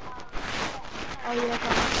 Oh, you're going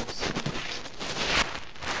house.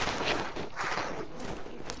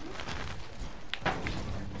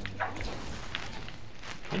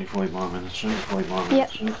 Twenty-five more minutes. Yep.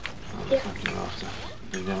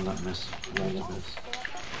 Bring down that mess.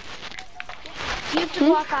 You have to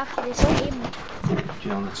walk after this game.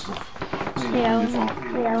 Get on that stuff.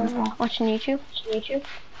 Yeah. Watching YouTube.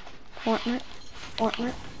 Fortnite.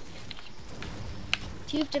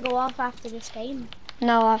 Do you have to go off after this game?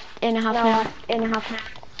 No, in a half an hour.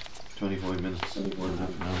 25 minutes.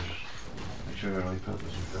 1.5 hours. Make sure your iPad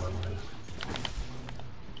doesn't fall away.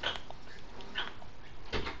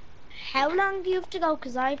 How long do you have to go?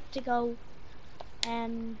 Because I have to go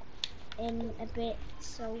in a bit,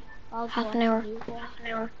 so I'll go Half an hour. after you go. Half an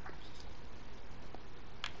hour.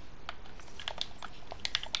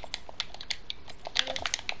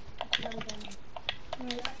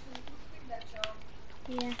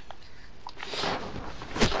 Yeah.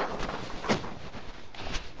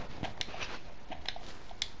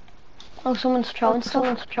 Oh, someone's throwing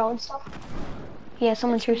stuff. Yeah,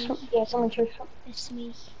 someone threw some. It's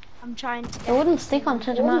me. I'm trying to. It wouldn't stick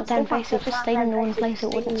onto the map down face. It just stayed in the one place.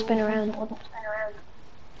 It wouldn't spin around.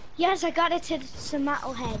 Yes, I got it to some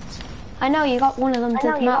metalhead. I know you got one of them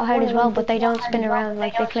to metal head as well, but they don't spin around.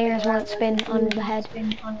 Like the clears won't spin on the head.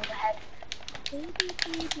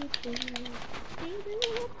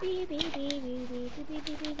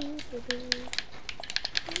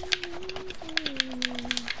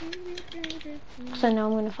 So now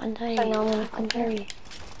I'm gonna find Terry.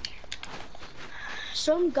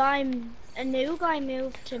 A new guy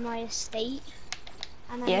moved to my estate,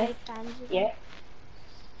 and I made friends with him.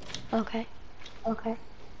 Okay.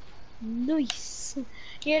 Nice.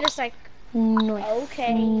 You're just like, Nice.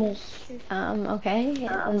 okay. Okay.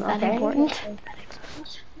 Is that important?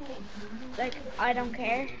 Like, I don't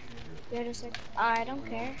care. You're just like, I don't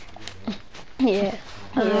care. Yeah.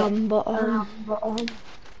 Yeah, I'm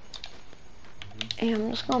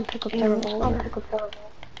just gonna pick up the revolver.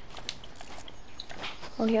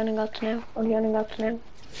 Oh, you only got to know.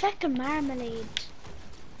 Fucking marmalade.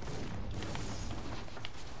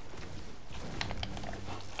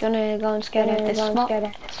 Do you wanna go and scout out this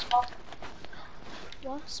spot?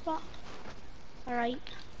 What spot? Alright.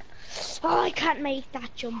 Oh, I can't make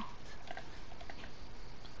that jump.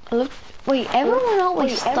 Look, wait, everyone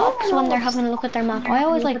always stops when they're having a look at their map. I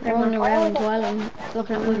always like running around while I'm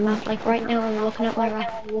looking at my map. Like right now I'm looking at my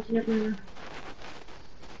map.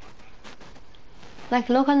 Like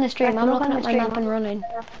look on the stream, I'm looking at my map and running.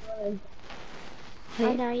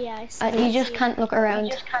 I know, yeah, I You just can't look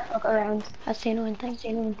around. That's the annoying thing.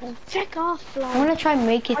 Check off, I want to try and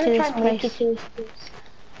make it to this place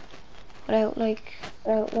without like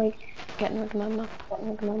getting rid of my map.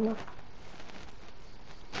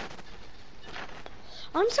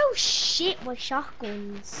 I'm so shit with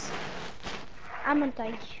shotguns. Aren't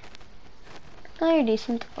I? No, you're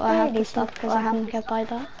decent. I have to stop because I haven't get by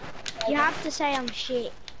that. You have to say I'm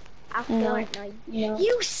shit at Fortnite. No.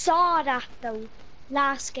 You saw that though,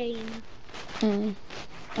 last game. I'll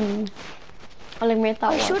admit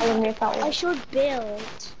that one. I should build.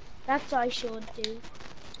 That's what I should do.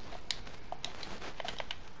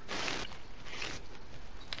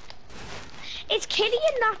 It's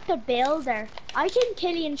Killian, not the builder. I think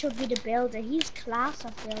Killian should be the builder. He's class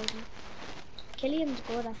at building. Killian's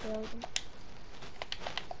good at building.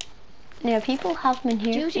 Yeah, people have been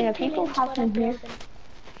here.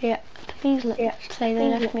 Yeah, please say they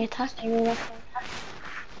left me attack.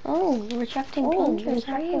 Oh, rejecting plungers,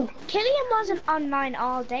 are you? Killian wasn't online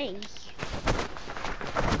all day.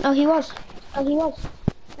 Oh, he was.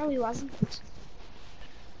 No, he wasn't.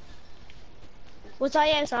 Was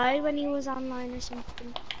I outside when he was online or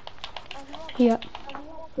something? Yeah.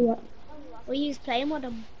 Were you playing with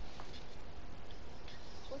him?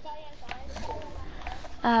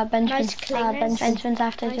 Benjamin's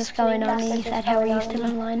after just going on. He said, how are you still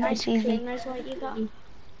online? Nice It's easy. clingers, what you got?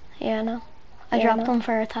 Yeah, no. I dropped them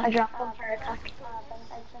for attack.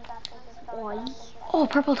 Why? Oh,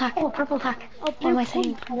 purple tack. Oh, What am I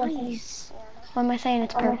saying? nice. What am I saying?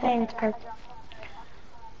 It's purple.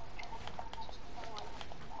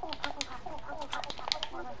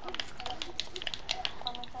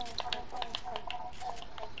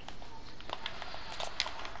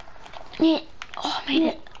 Yeah. Oh, I made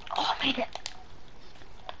it.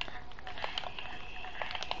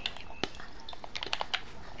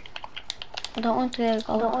 I don't want to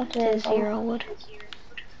go to 0 wood.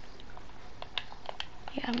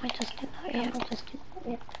 Yeah, I might just do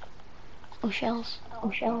that. Oh, shells.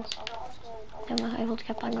 I'm not able to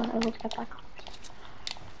get back on.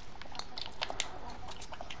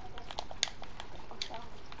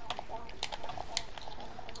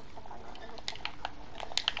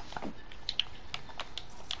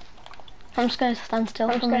 I'm just gonna stand still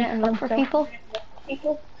for a minute and look for people.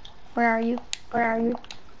 Where are you? You're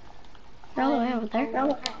all the way over there.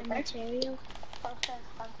 Material.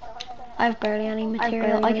 I have barely any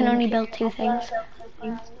material. I can only build 2 things.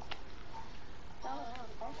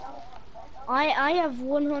 I have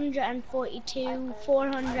 142,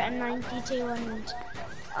 492, and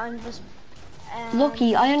I'm just.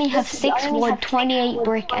 Lucky, I only have 6 wood, 28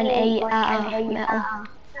 brick, and 8 metal.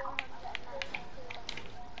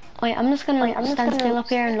 Wait, I'm just gonna stand still up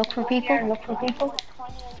here and look for people.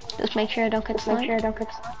 Just make sure I don't get sniped.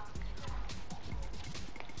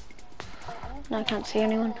 No, I can't see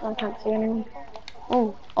anyone.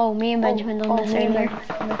 Oh, me and Benjamin done this earlier.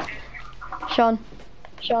 Sean.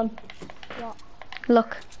 What?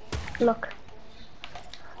 Look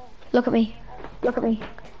at me.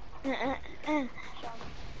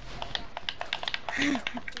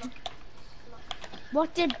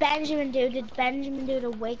 What did Benjamin do? Did Benjamin do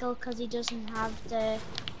the wiggle because he doesn't have the...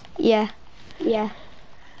 Yeah.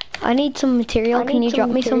 I need some material. Can you drop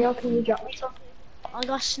me some? I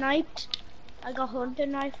got sniped. I got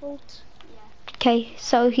hunting rifled. Okay,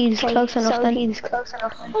 so he's close enough then.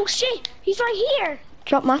 Oh shit, he's right here.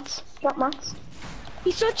 Drop mats.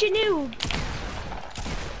 He's such a noob.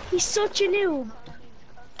 He's such a noob.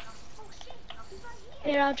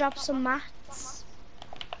 Here, I'll drop some mats.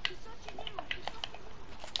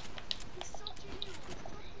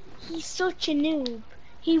 He's such a noob.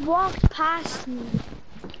 He walked past me.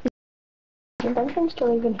 Benjamin's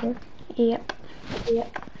still even here.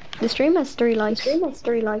 Yep. The stream has 3 likes.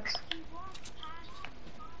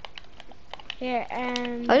 Here,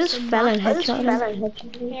 I just some fell and mats.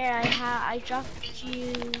 headshot him. Here, I dropped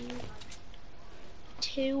you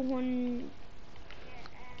 200.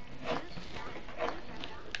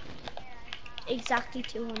 Exactly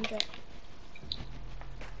 200.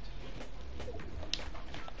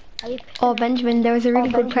 Oh, Benjamin, there was a really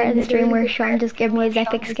good part of the stream where Sean just gave me his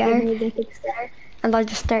epic scare. And I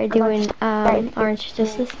just started doing orange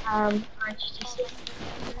justice.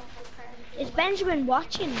 Is Benjamin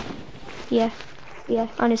watching? Yeah,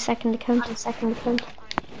 on his second account.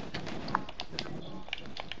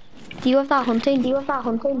 Do you have that hunting?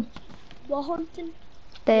 What hunting?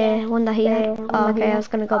 The one that he had? Oh, okay, I was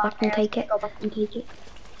gonna go back and take it. Do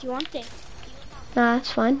you want it? Nah,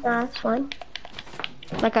 it's fine.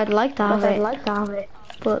 Like, I'd like to have it,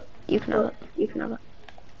 but you can have it.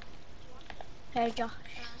 Here, Josh.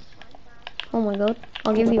 Oh my god,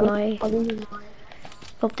 I'll give you my...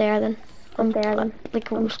 Up there then.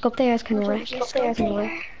 Like, up there is kind of wrecked.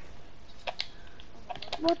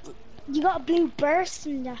 What? You got a blue burst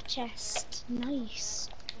in that chest. Nice.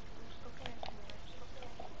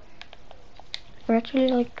 We're actually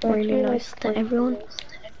like really nice to everyone.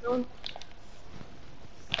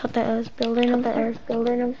 Thought that I was building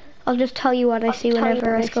them. I'll just tell you what I see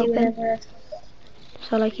whenever I scope in.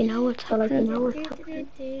 So like you know what's happening.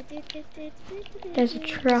 There's a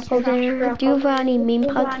trap over there. Do you have any meme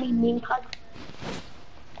pods?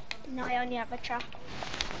 No, I only have a trap.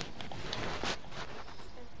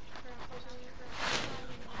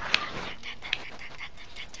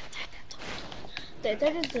 I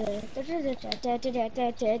wish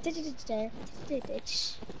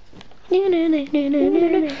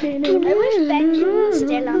Benjamin was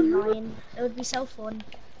still online. It would be so fun.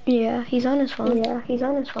 Yeah, he's on his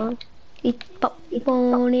phone. He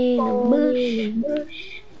popcorn in the bush.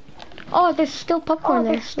 Oh, there's still popcorn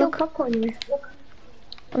there. Look.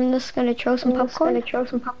 I'm just gonna throw some popcorn.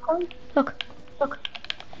 Look.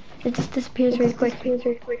 It just disappears really quick.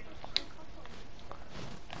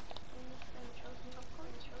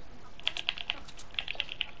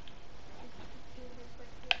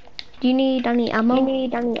 Do you need any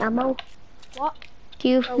ammo? What? Do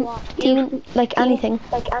you like anything?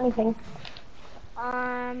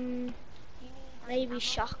 Maybe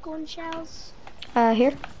shotgun shells?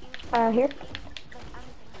 Here.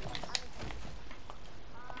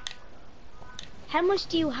 How much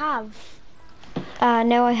do you have?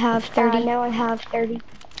 Now I have 30. No,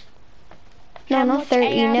 not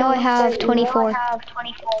 30. Now I have 24.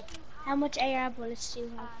 How much AR bullets do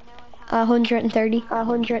you have? 130. I have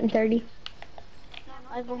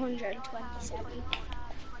 127.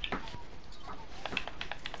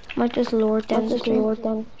 Might just lower it down. Just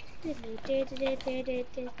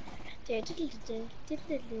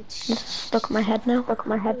stuck in my head now.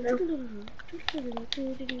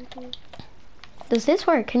 Does this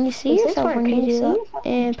work? Can you see yourself when you do that?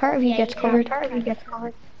 And part of you gets covered.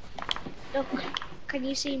 Look, can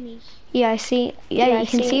you see me? Yeah, I see. Yeah, you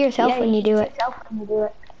can see yourself when you do it.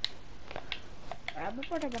 I'm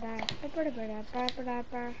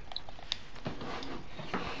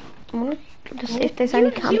gonna just see if there's any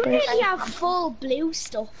You campers. really have full blue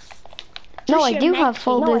stuff. No, Just I your do med have kit.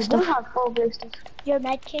 full blue stuff. Your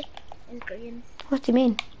med kit is green. What do you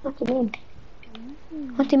mean? What do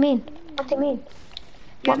you mean?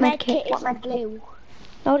 Your What med med kit kit? is blue.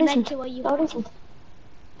 No, it Med isn't. kit what you have.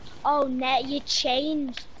 Oh, you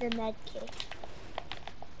changed the med kit.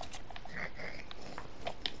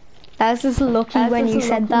 I was just lucky when you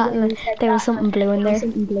said that and there was something blue in there.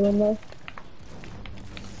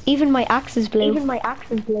 Even my axe is blue.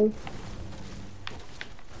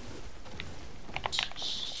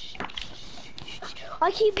 I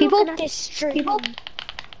keep People- looking at this stream.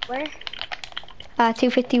 Where?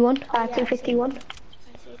 251. I see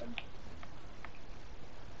them.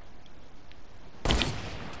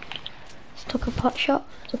 Just took a pot shot.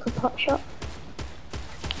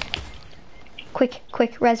 Quick,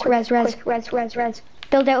 res.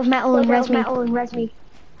 Build out of metal and res me.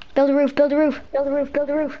 Build a roof. Go.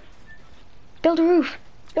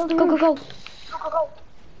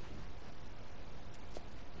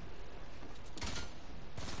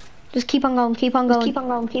 Just keep on going.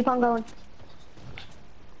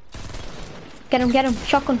 Get him,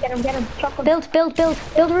 shotgun. Build the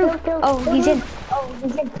roof. Oh, he's in.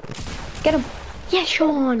 Get him. Yeah,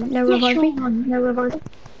 Sean. Now revive me.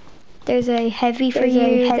 There's a heavy for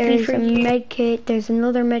you. There's a med kit. There's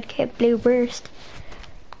another med kit. Blue burst.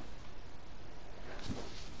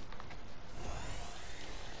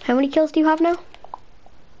 How many kills do you have now?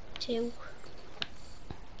 2.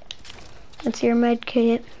 That's your med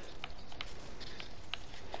kit.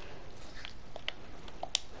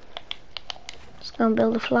 Just gonna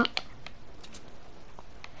build a flat.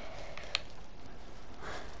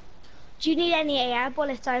 Do you need any AR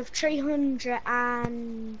bullets? I have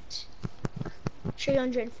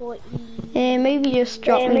 340. Maybe just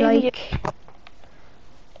drop me like.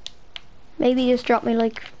 Maybe just drop me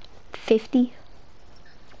like 50.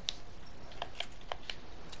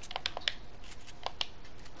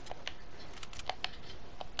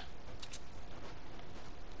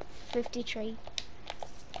 53.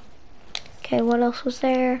 Okay, what else was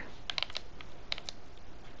there?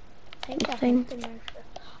 I think I hunting rifle.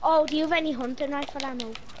 Oh, do you have any hunting rifle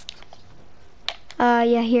ammo?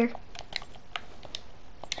 Yeah, here.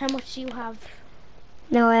 How much do you have?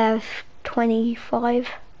 Now I have 25.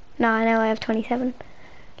 No, now I have 27.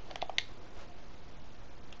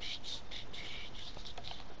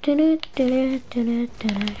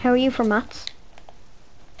 How are you for maths?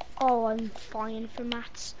 Oh, I'm fine for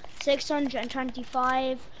maths.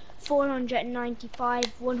 625, 495,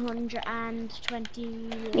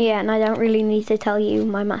 120. Yeah, and I don't really need to tell you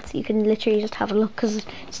my maths. You can literally just have a look because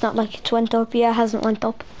it's not like it's went up. Yeah, it hasn't went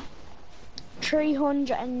up.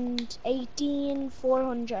 318,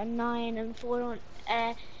 409, and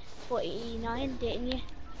 449, didn't you?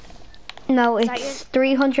 No, it's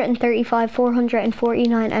 335,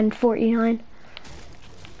 449, and 49.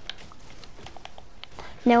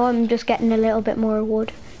 Now I'm just getting a little bit more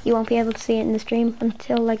wood. You won't be able to see it in the stream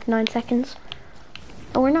until like 9 seconds.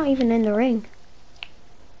 Oh, we're not even in the ring.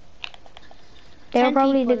 They were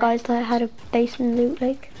probably the guys that had a base in Loot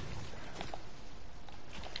Lake.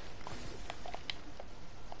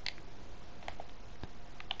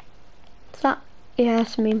 Is that? Yeah,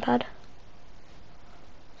 it's a meme pad.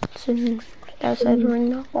 It's in outside the ring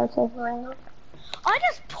now. I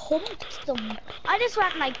just pumped them. I just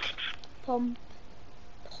went like pump.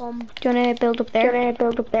 Do you want to build up there?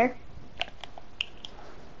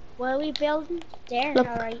 Where are we building? There, Look,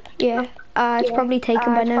 alright. yeah. It's probably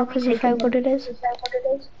taken by now because of how good it is.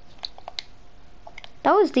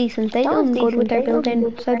 That was decent. They done good with their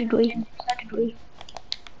building. So did we.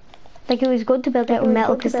 Like, it was good to build it with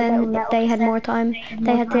metal because then they had more time.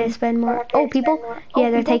 They had to spend more. Oh, people? Yeah,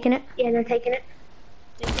 they're taking it. Did they take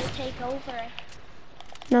over it?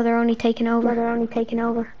 No, they're only taking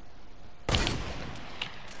over.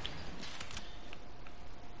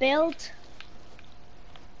 Build.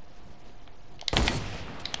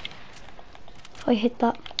 I hit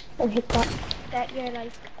that. That you're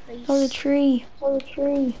like, please. Oh, the tree.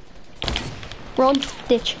 Run.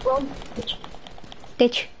 Ditch.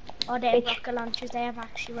 Oh, they have rocket launchers. They have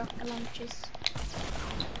actually rocket launchers.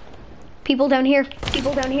 People down here.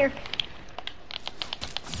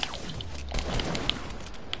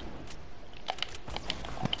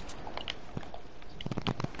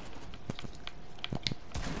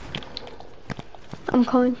 I'm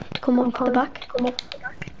going to come up the back.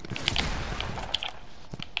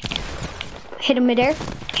 Hit him midair.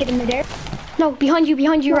 No, behind you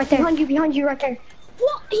right there. What?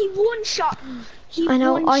 He one-shot me. I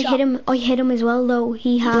know, I hit him as well though.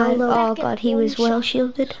 He had, oh god, he was well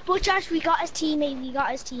shielded. But Josh, we got his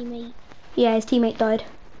teammate. Yeah, his teammate died.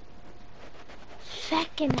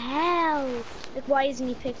 Fucking hell. Like, why isn't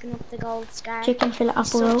he picking up the gold scar? Chicken fillet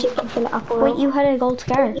apple roll. Wait, you had a gold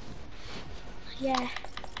scar? Yeah.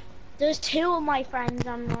 There's 2 of my friends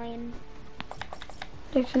online.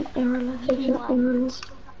 There's an error.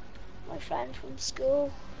 My friend from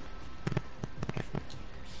school.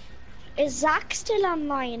 Is Zach still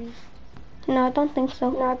online? No, I don't think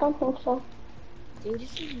so.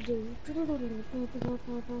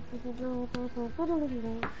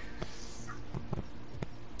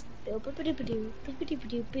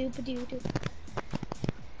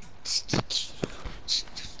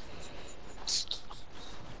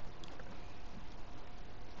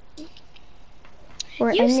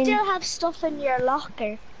 You still have stuff in your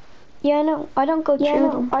locker. Yeah, no, I don't go through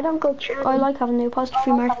them. I like having the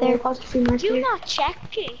apostrophe mark there. Do you not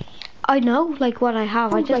check it? I know, like, what I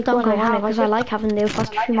have. I just don't go on it because I like having the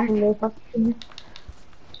apostrophe mark.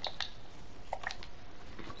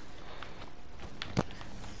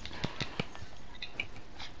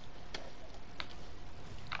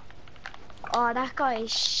 Oh, that guy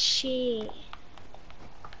is shit.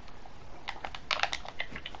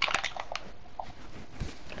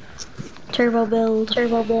 turbo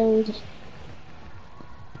build.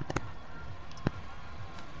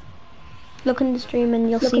 Look in the stream and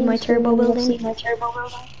you'll see my turbo building.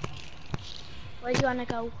 Where do you wanna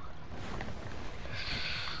go?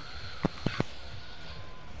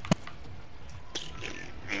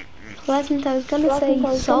 Pleasant, I was gonna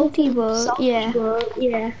say salty, but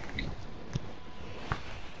yeah.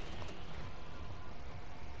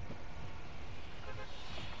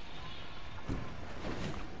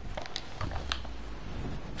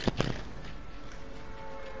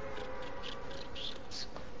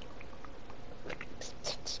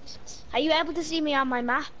 Are you able to see me on my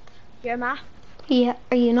map? Your map? Yeah,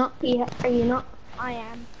 are you not? I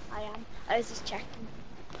am. I was just checking.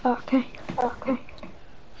 Okay.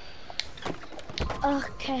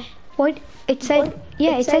 Okay. What? It said,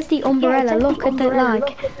 yeah, it says the umbrella. Look at the lag.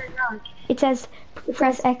 It says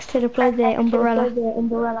press X to deploy the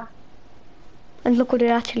umbrella. And look what it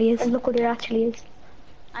actually is.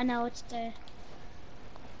 I know it's there.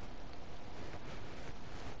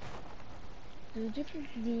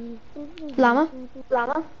 Llama?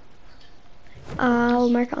 I'll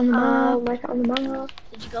mark it on the map.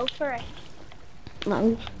 Did you go for it?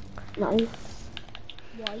 No. Why?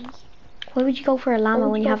 Why would you go for a llama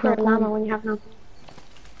when you have no llama?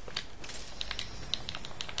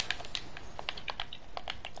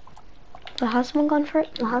 But has someone gone for it?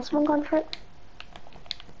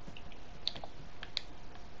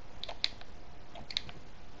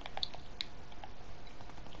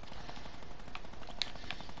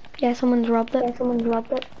 Yeah, someone's robbed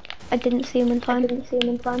it. I didn't see him in time.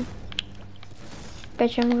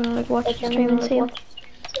 Bet you I'm gonna like watch the stream and see him.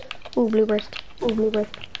 Ooh, blue burst.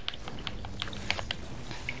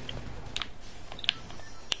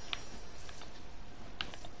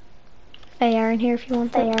 AR in here if you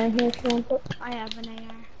want it. I have an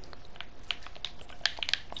AR.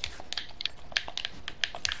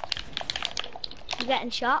 You getting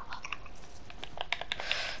shot?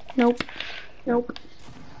 Nope.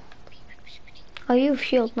 Oh, you have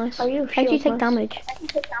shield, nice. How do you take damage?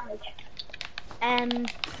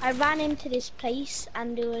 I ran into this place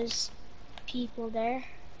and there was people there.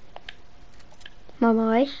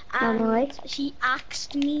 Mama, And she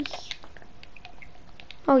axed me.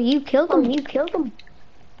 oh, you killed him.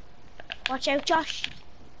 Watch out, Josh.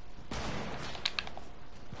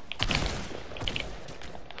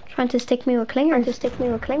 Trying to stick me with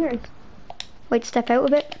clingers. Wait, step out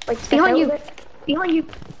a bit. Behind you.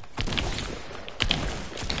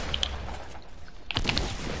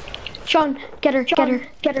 Sean, get her.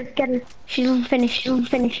 She doesn't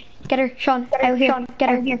finish. Get her, Sean, out here. Get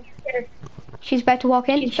her. She's about to walk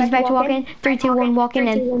in. 3, 2, 1, walking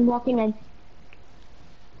in.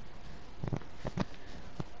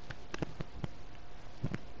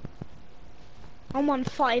 I'm on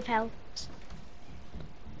 5 health.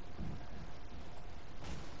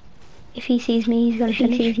 If he sees me, he's gonna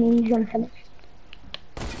finish.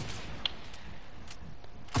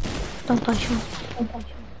 Don't touch him.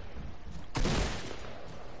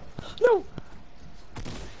 No!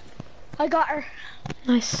 I got her.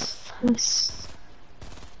 Nice. Did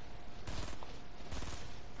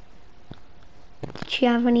she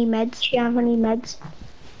have any meds?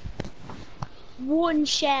 One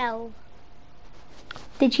shell.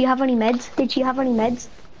 Did she have any meds?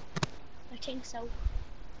 I think so.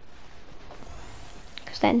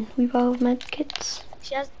 Because then we both have med kits.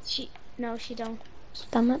 No, she don't.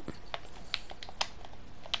 Damn it.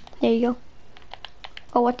 There you go.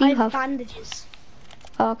 Oh, what do you I have? bandages.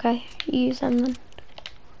 Oh, okay, you use them then.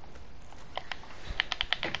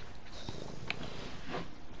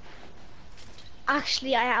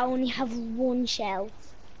 Actually, I only have one shell.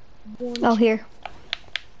 Oh, here.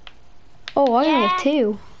 Oh, I only have Yeah.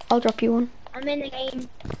 2. I'll drop you one. I'm in the game.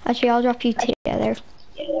 Actually, I'll drop you 2. Yeah, there.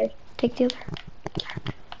 Take the other.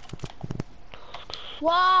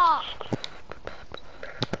 What?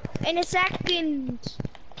 In a second.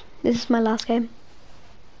 This is my last game.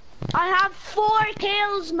 I have 4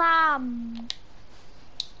 kills, ma'am.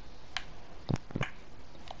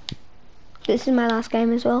 This is my last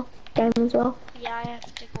game as well. Yeah, I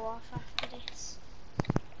have to go off after this.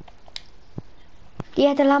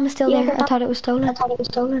 Yeah, the llama's still there. I thought it was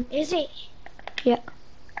stolen. Is it? Yeah.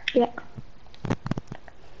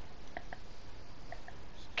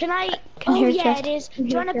 Can I? Can Oh hear yeah, chest. it is. Do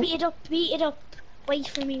you wanna beat it up? Wait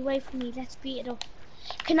for me. Let's beat it up.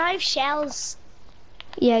 Can I have shells?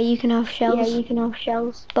 Yeah, you can have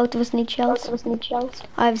shells. Both of us need shells.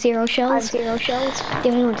 I have 0 shells. The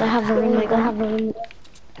only ones I have are in my gun.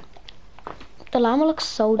 The llama looks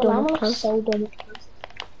so dumb up close. It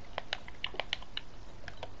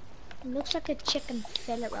looks like a chicken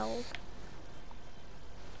fillet roll.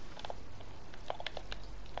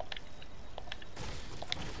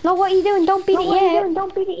 No, what are you doing? Don't beat it yet.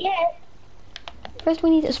 Don't beat it yet. First we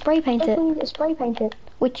need to spray paint it. We need to spray paint it.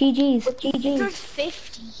 With GG's. It does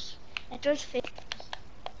 50. It does 50.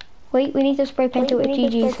 Wait, we need to spray paint it with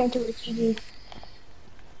GG's.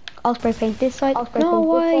 I'll spray paint this side. No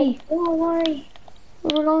way. No way.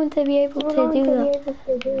 We're going to be able to do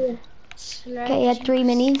that. Okay, you had 3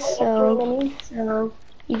 minis, so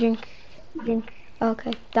you drink.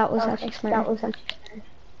 Okay, that was actually smart.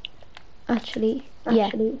 Actually,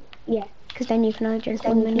 yeah. Because then you can only drink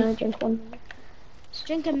 1 mini.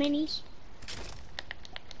 Drink a mini.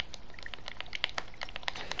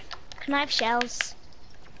 Can I have shells?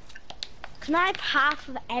 Can I have half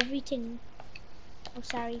of everything? Oh,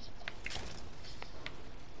 sorry.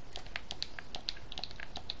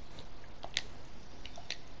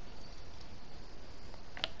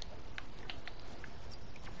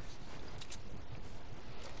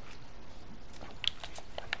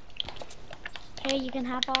 Here, you can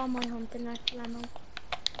have all my hunting rifle ammo.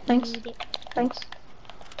 Thanks. Need it. Thanks.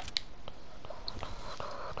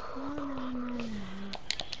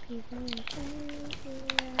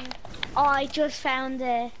 Oh, I just found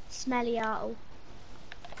the smelly auto.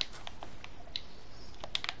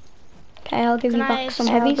 Okay, I'll give you back some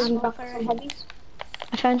heavies. ammo for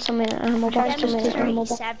I found some in ammo box just to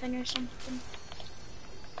 37 or something.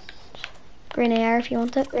 green AR if you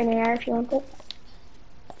want it.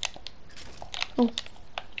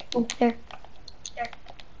 Oh, there.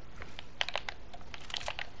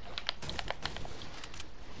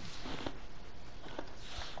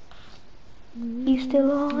 You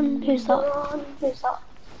still on? Who's that?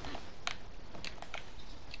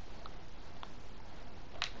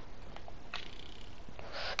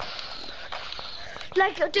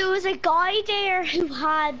 Like, there was a guy there who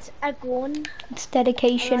had a gun. It's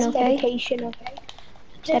dedication, okay?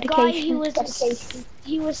 The guy who was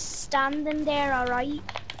he was standing there, alright?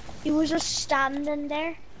 He was just standing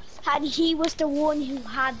there, and he was the one who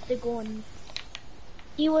had the gun.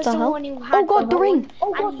 He was the one who had. Oh god, the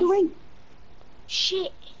ring!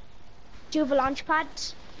 Shit. Do you have a launch pad?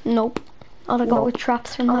 Nope. All I got were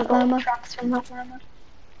traps from that llama.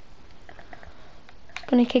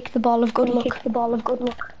 Gonna kick the ball of good luck.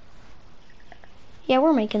 Yeah,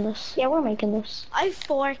 we're making this. I have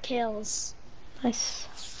 4 kills. Nice.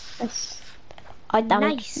 I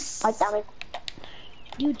damaged. Nice.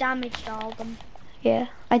 You damaged all of them. Yeah,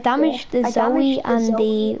 I damaged the Zoe and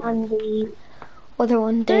the other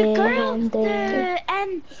one. The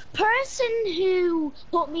person who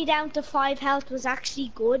put me down to 5 health was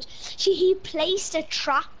actually good. He placed a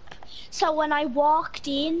trap, so when I walked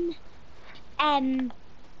in,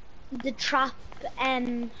 the trap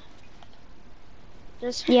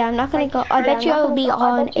just yeah, I'm not gonna go. I bet you I'll be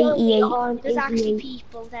on 88. There's actually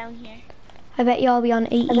people down here. I bet you I'll be on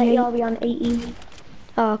 88.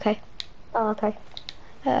 Oh, okay.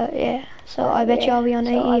 Yeah. So I bet you I'll be on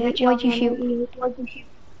 88. Why'd you shoot?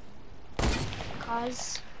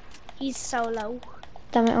 Cause he's so low.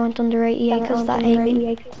 Damn it, I went under 88 because that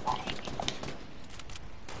aiming.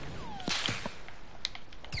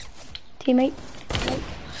 Teammate.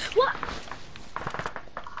 What?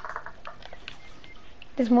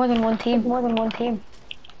 There's more than one team.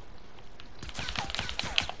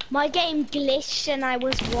 My game glitched and I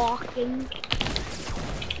was walking.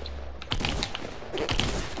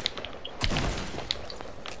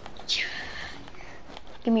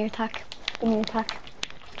 Give me your attack.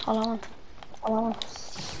 All I want.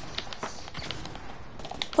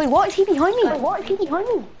 Wait, what? Is he behind me? 1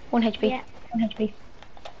 HP. Yeah.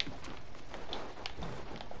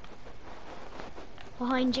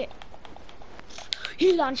 Behind you.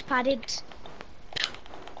 He launch padded.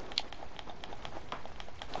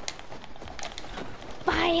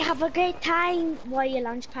 Bye, have a great time. While you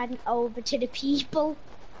launch padding over to the people.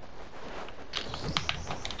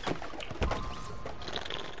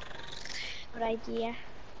 Good idea.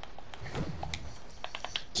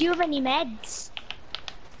 Do you have any meds?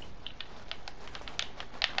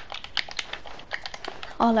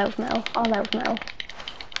 All out metal.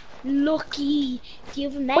 Lucky. Do you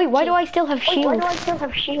have a med? Wait, why do I still have shield?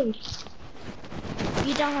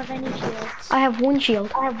 You don't have any shields. I have 1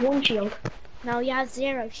 shield. No, you have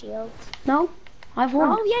 0 shield. No? I have 1.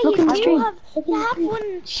 Oh yeah, Look in the you stream. have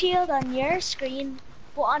 1 shield on your screen,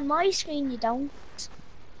 but on my screen you don't.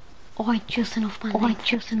 Oh, I just enough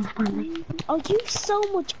money. Oh, you have so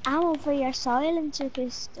much ammo for your silencer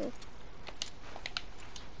pistol.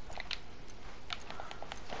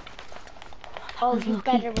 Oh, you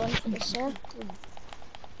better run for the circle.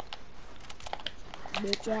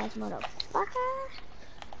 Bitch ass motherfucker.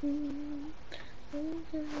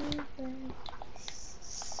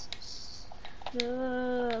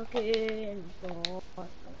 looking for.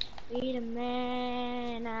 Be the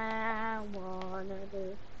man I wanna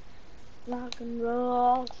do. Rock and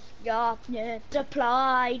roll, drop net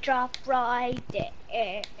supply, drop right there.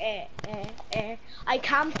 I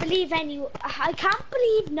can't believe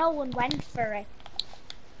no one went for it.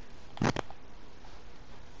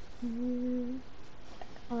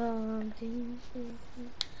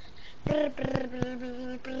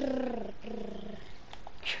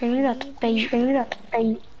 Surely that's bait. Surely that's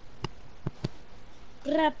bait.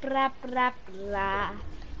 Bra bra bra bra.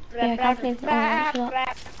 Yeah, I can't believe that I went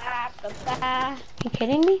for that. You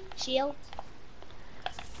kidding me? Shield.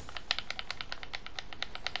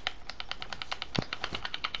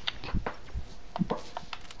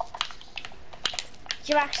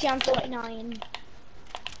 You're actually on 49.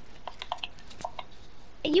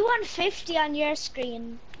 Are you on 50 on your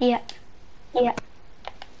screen? Yeah. Yeah.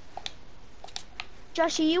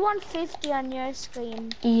 Josh, are you on 50 on your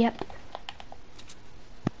screen? Yep.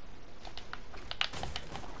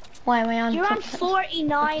 Why am I on? You're on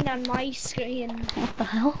 49 on my screen. What the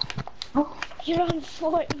hell? Oh. You're on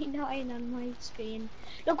 49 on my screen.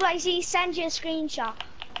 Look, I see. Send you a screenshot.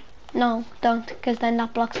 No, don't, because then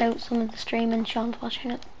that blocks out some of the stream and Sean's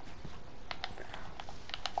watching it.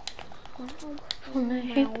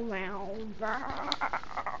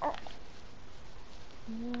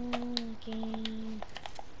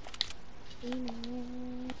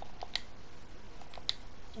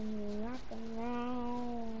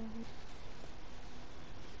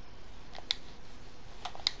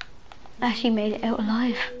 Actually made it out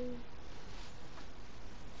alive.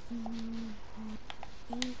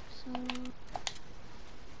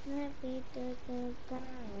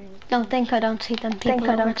 Don't think I don't see them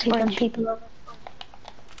people.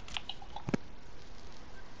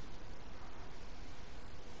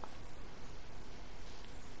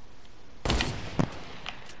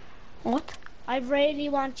 What? I really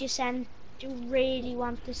want to send you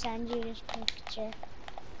this picture.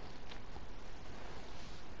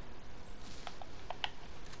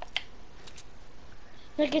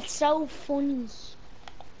 Like, it's so funny.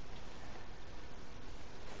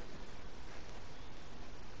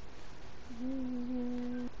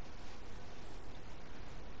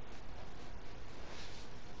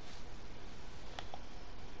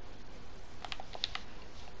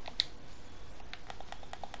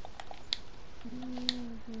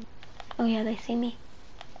 Oh yeah, they see me.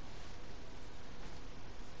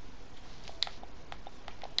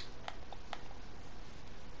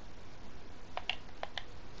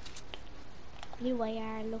 You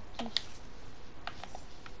are lucky.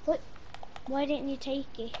 What? Why didn't you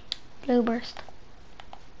take it? Blue burst.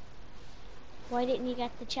 Why didn't you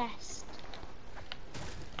get the chest?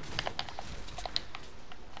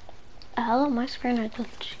 Hello, my screen I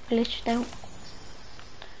glitched out.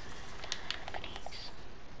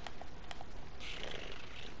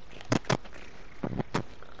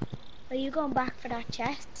 Are you going back for that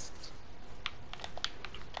chest?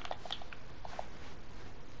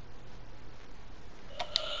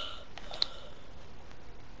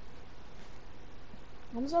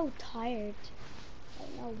 I'm so tired. I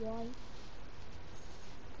don't know why.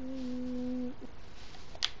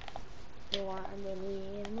 You want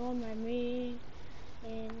me, mama me,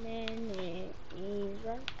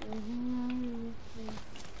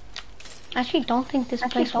 I actually don't think this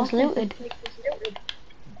place was looted.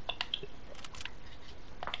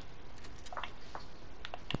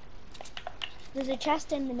 There's a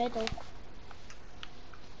chest in the middle.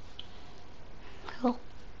 Cool.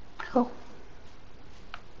 Cool.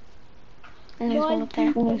 And there's one up there.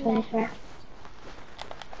 And there's one up there.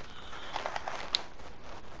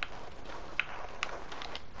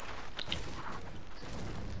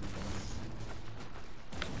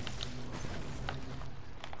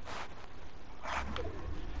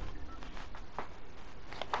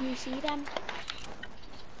 Can you see them?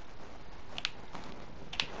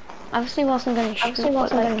 Obviously wasn't gonna shoot,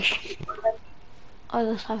 but like, I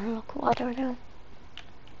was just having a look at what they were doing.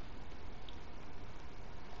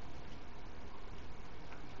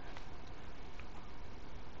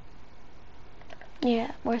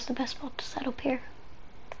 Yeah, where's the best spot to set up here?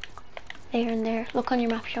 There and there. Look on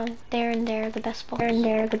your map, Sean. There and there, the best spot. There and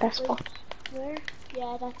there, the best spot. Where?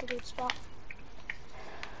 Yeah, that's a good spot.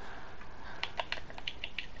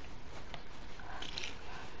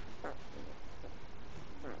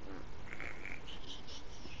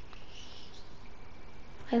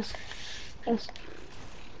 Yes.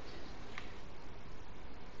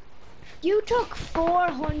 You took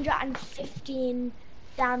 415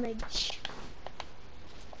 damage.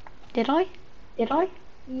 Did I?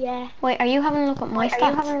 Yeah. Wait, are you having a look at my stats? Are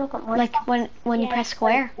you having a look at my Like stats? when you Yeah. press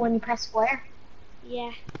square? When you press square?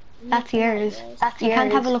 Yeah. That's Looking at yours. That's You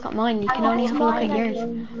can't have a yours. look at mine. You can What's only have a look at mine?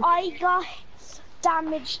 yours. I got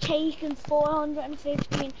damage taken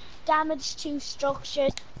 415, damage to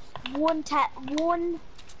structures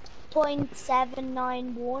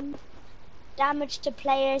 1.791, damage to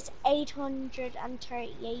players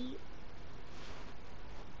 838,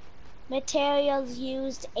 materials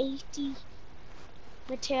used 80,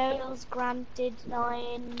 materials granted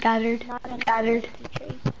 9, Gathered.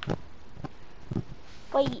 953.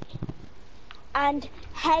 Wait, and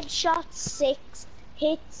headshots 6,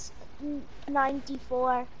 hits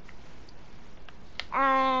 94.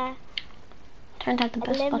 Turned out the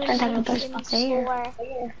best spot. Turned out the best spot there.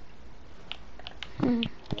 Hmm.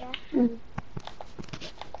 Yeah.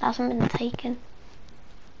 Hasn't been taken.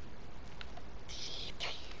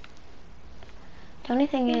 The only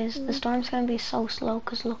thing is, the storm's gonna be so slow,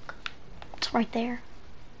 cause look, it's right there.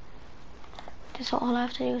 So all I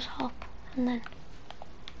have to do is hop, and then,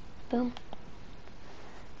 boom.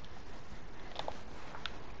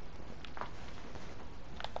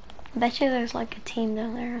 I bet you there's like a team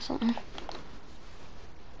down there or something.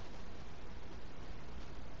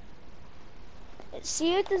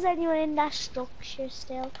 See if there's anyone in that structure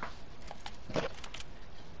still.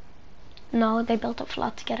 No, they built up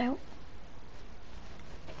flat to get out.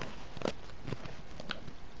 I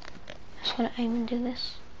just want to aim and do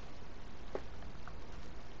this.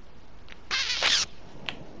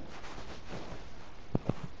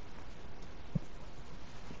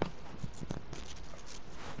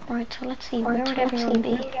 Right, so let's see, where would everyone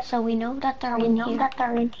be? So we know that they're in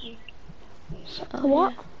here. So,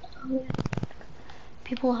 What? Yeah.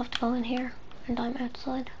 People will have to go in here, and I'm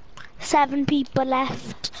outside. 7 people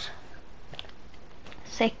left.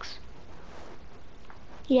 6.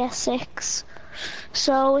 Yeah, 6.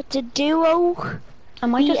 So it's a duo. I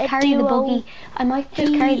might just carry the duo. buggy. I might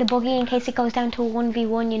just carry the buggy in case it goes down to a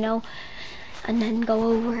 1v1, you know, and then go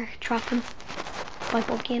over, trap him by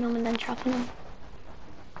buggying him and then trapping him.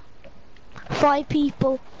 5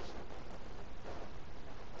 people.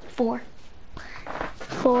 4.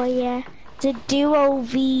 4, yeah. It's a duo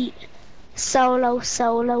v solo.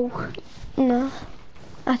 No,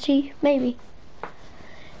 actually, maybe.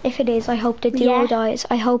 If it is, I hope the duo dies.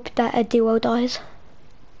 I hope that a duo dies.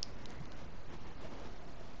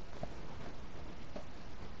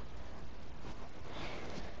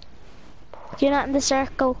 You're not in the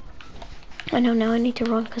circle. I know now I need to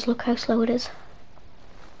run because look how slow it is.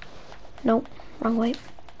 Nope, wrong way.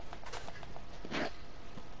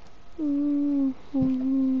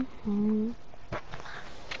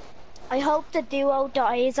 I hope the duo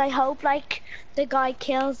dies. I hope like the guy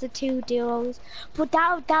kills the 2 duos. But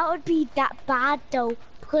that would be that bad though,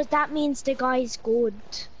 because that means the guy's good.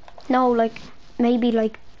 No, like maybe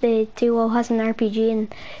like the duo has an RPG and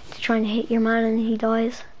they're trying to hit your man and he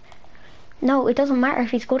dies. No, it doesn't matter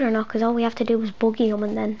if he's good or not because all we have to do is buggy him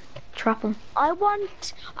and then trap him. I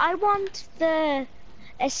want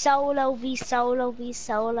a solo v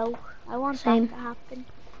solo. I want Same. that to happen.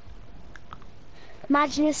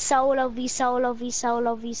 Imagine a solo v solo. Be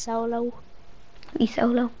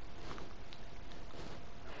solo.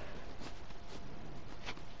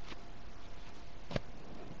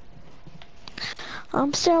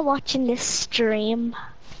 I'm still watching this stream.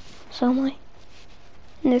 So am I.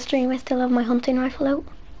 In this stream I still have my hunting rifle out.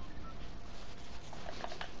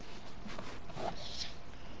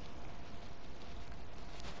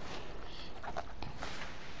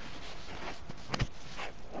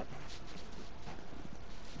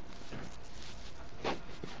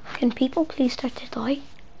 Can people please start to die?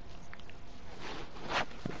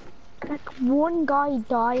 Like one guy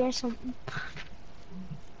die or something.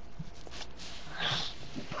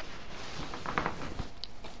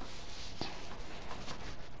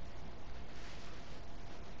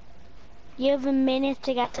 You have a minute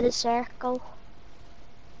to get to the circle.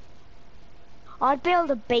 I'd build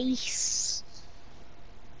a base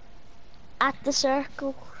at the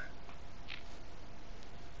circle.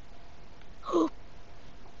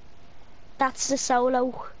 That's the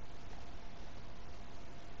solo.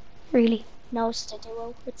 Really? No, it's the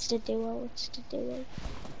duo.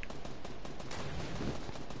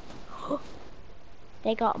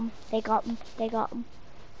 They got him.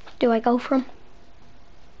 Do I go for him?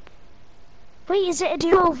 Wait, is it a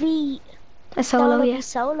duo v A solo, v yeah.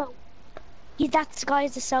 solo? That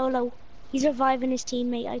guy's a solo. He's reviving his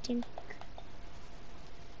teammate, I think.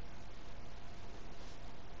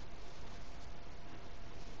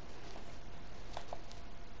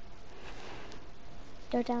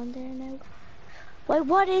 They're down there now. Wait,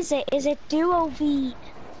 what is it? Is it duo v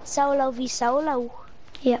solo v solo.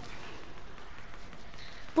 Yeah.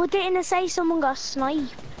 But didn't it say someone got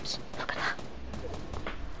sniped? Look at that.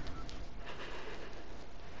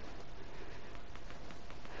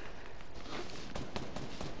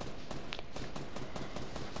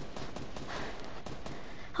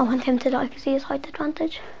 I want him to die because he has height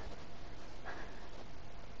advantage.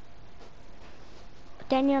 But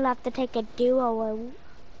then you'll have to take a duo out.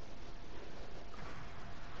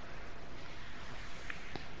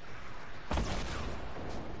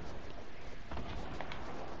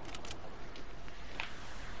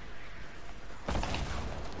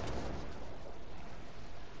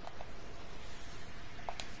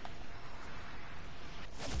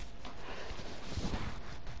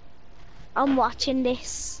 I'm watching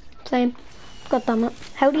this. Same. God damn it.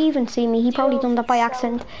 How do you even see me? He probably done that by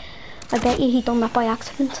accident. I bet you he done that by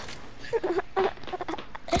accident.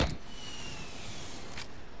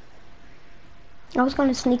 I was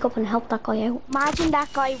gonna sneak up and help that guy out. Imagine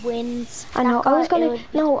that guy wins. I know. That I was guy gonna. would-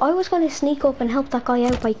 No, I was gonna sneak up and help that guy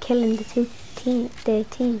out by killing the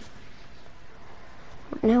team.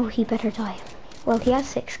 No, he better die. Well, he has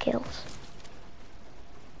 6 kills.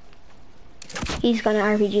 He's gonna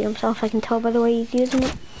RPG himself. I can tell by the way he's using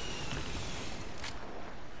it.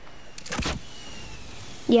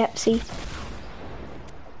 Yep. See.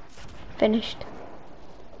 Finished.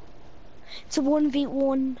 It's a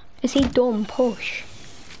 1v1. Is he dumb? Push.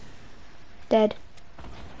 Dead.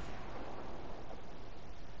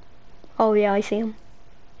 Oh yeah, I see him.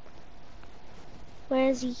 Where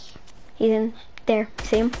is he? He's in there.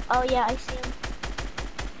 See him? Oh yeah, I see him.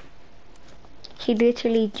 He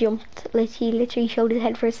literally jumped. He literally showed his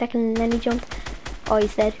head for a second and then he jumped. Oh,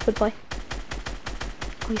 he's dead. Goodbye.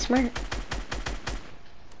 Oh, he's smart.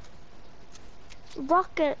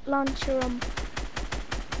 Rocket launcher him.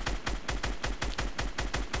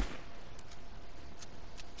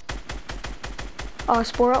 Oh,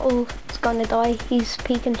 Sportle's gonna die. He's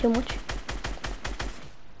peeking too much.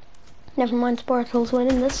 Never mind, Sportle's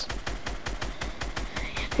winning this.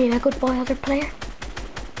 Yeah, goodbye, other player.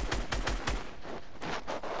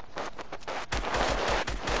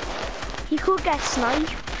 He could get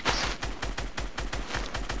sniped.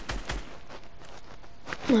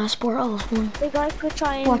 Nah, Sportle's won. The guy could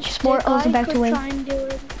try and. Watch, Sportle's about to win. Try and do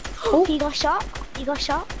it. Oh. He got shot. He got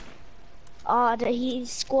shot. Oh,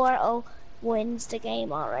 Squirtle wins the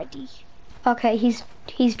game already. Okay, he's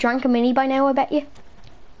drank a mini by now, I bet you.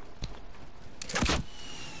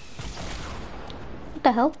 What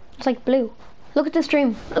the hell? It's like blue. Look at the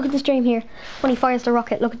stream. Look at the stream here. When he fires the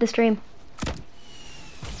rocket, look at the stream.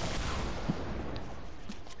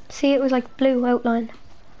 See, it was like blue outline.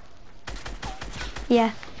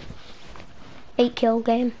 Yeah. 8 kill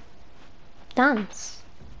game. Dance.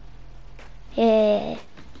 Yeah.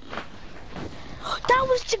 That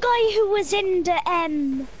was the guy who was in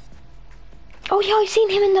the Oh yeah, I've seen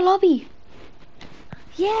him in the lobby.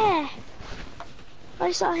 Yeah.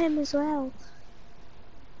 I saw him as well.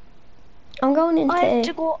 I'm going into I have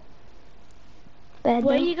to go. bed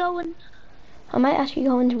Where are now. you going? I might actually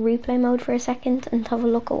go into replay mode for a second and have a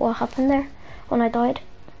look at what happened there when I died.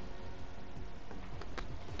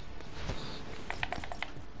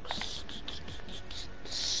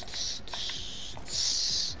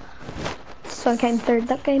 So I came third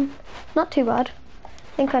that game. Not too bad.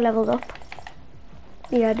 I think I leveled up.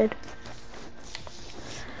 Yeah, I did.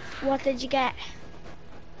 What did you get?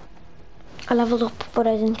 I leveled up, but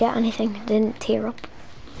I didn't get anything. I didn't tear up.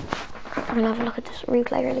 I'm gonna have a look at this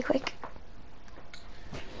replay really quick.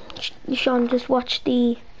 Sean, just watch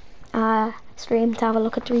the stream to have a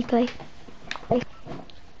look at the replay.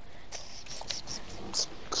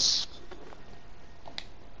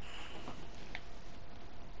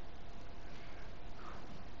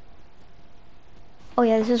 Oh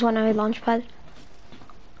yeah, this is when I launch pad.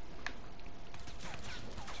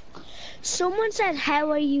 Someone said, "How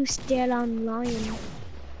are you still online?"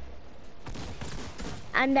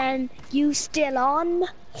 And then you still on.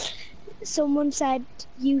 Someone said,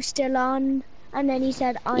 "You still on?" And then he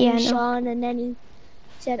said, "I'm Yeah, no. Sean." And then he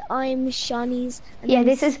said, "I'm Shawnee's." And Yeah, then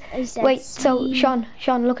this is. he said, Wait, so "See."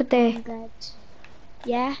 Sean, look at the. Good.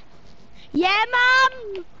 Yeah. Yeah,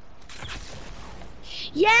 mum.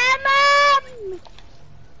 Yeah, mum.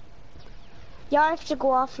 You have to go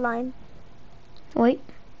offline. Wait,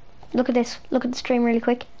 look at this. Look at the stream really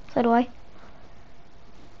quick. So do I.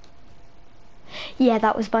 Yeah,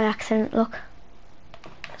 that was by accident. Look.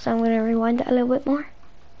 So I'm gonna rewind it a little bit more.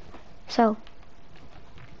 So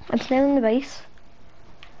I'm still in the base.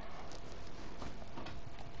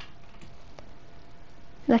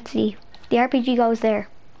 Let's see. The RPG goes there.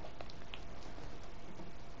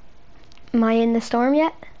 Am I in the storm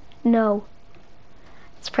yet? No.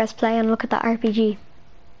 Let's press play and look at that RPG.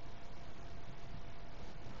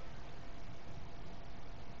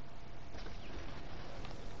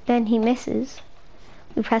 Then he misses.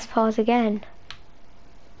 We press pause again.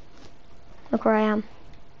 Look where I am.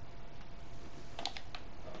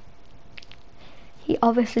 He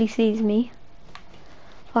obviously sees me.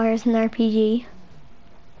 Fires an RPG.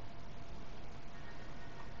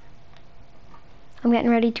 I'm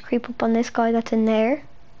getting ready to creep up on this guy that's in there.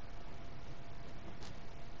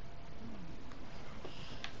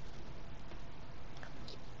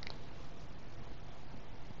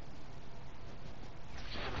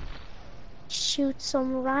 Shoot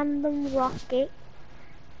some random rocket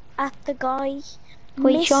at the guy.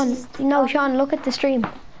 Wait, Sean. Misses the No, guy. Sean, look at the stream.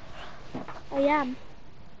 I am.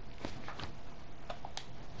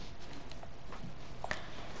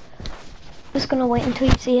 Just gonna wait until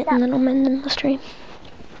you see it and then I'm ending the stream.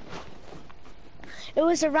 It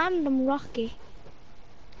was a random rocket.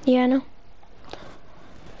 Yeah, I know.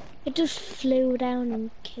 It just flew down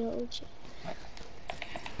and killed you.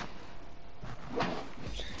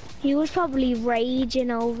 He was probably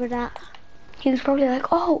raging over that. He was probably like,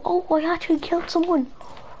 oh, I actually killed someone.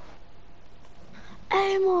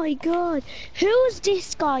 Oh my god. Who's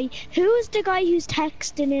this guy? Who's the guy who's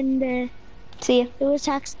texting in the... See ya. Who was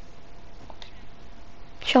texting?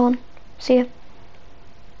 Sean, see ya.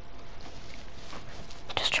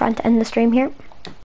 Just trying to end the stream here.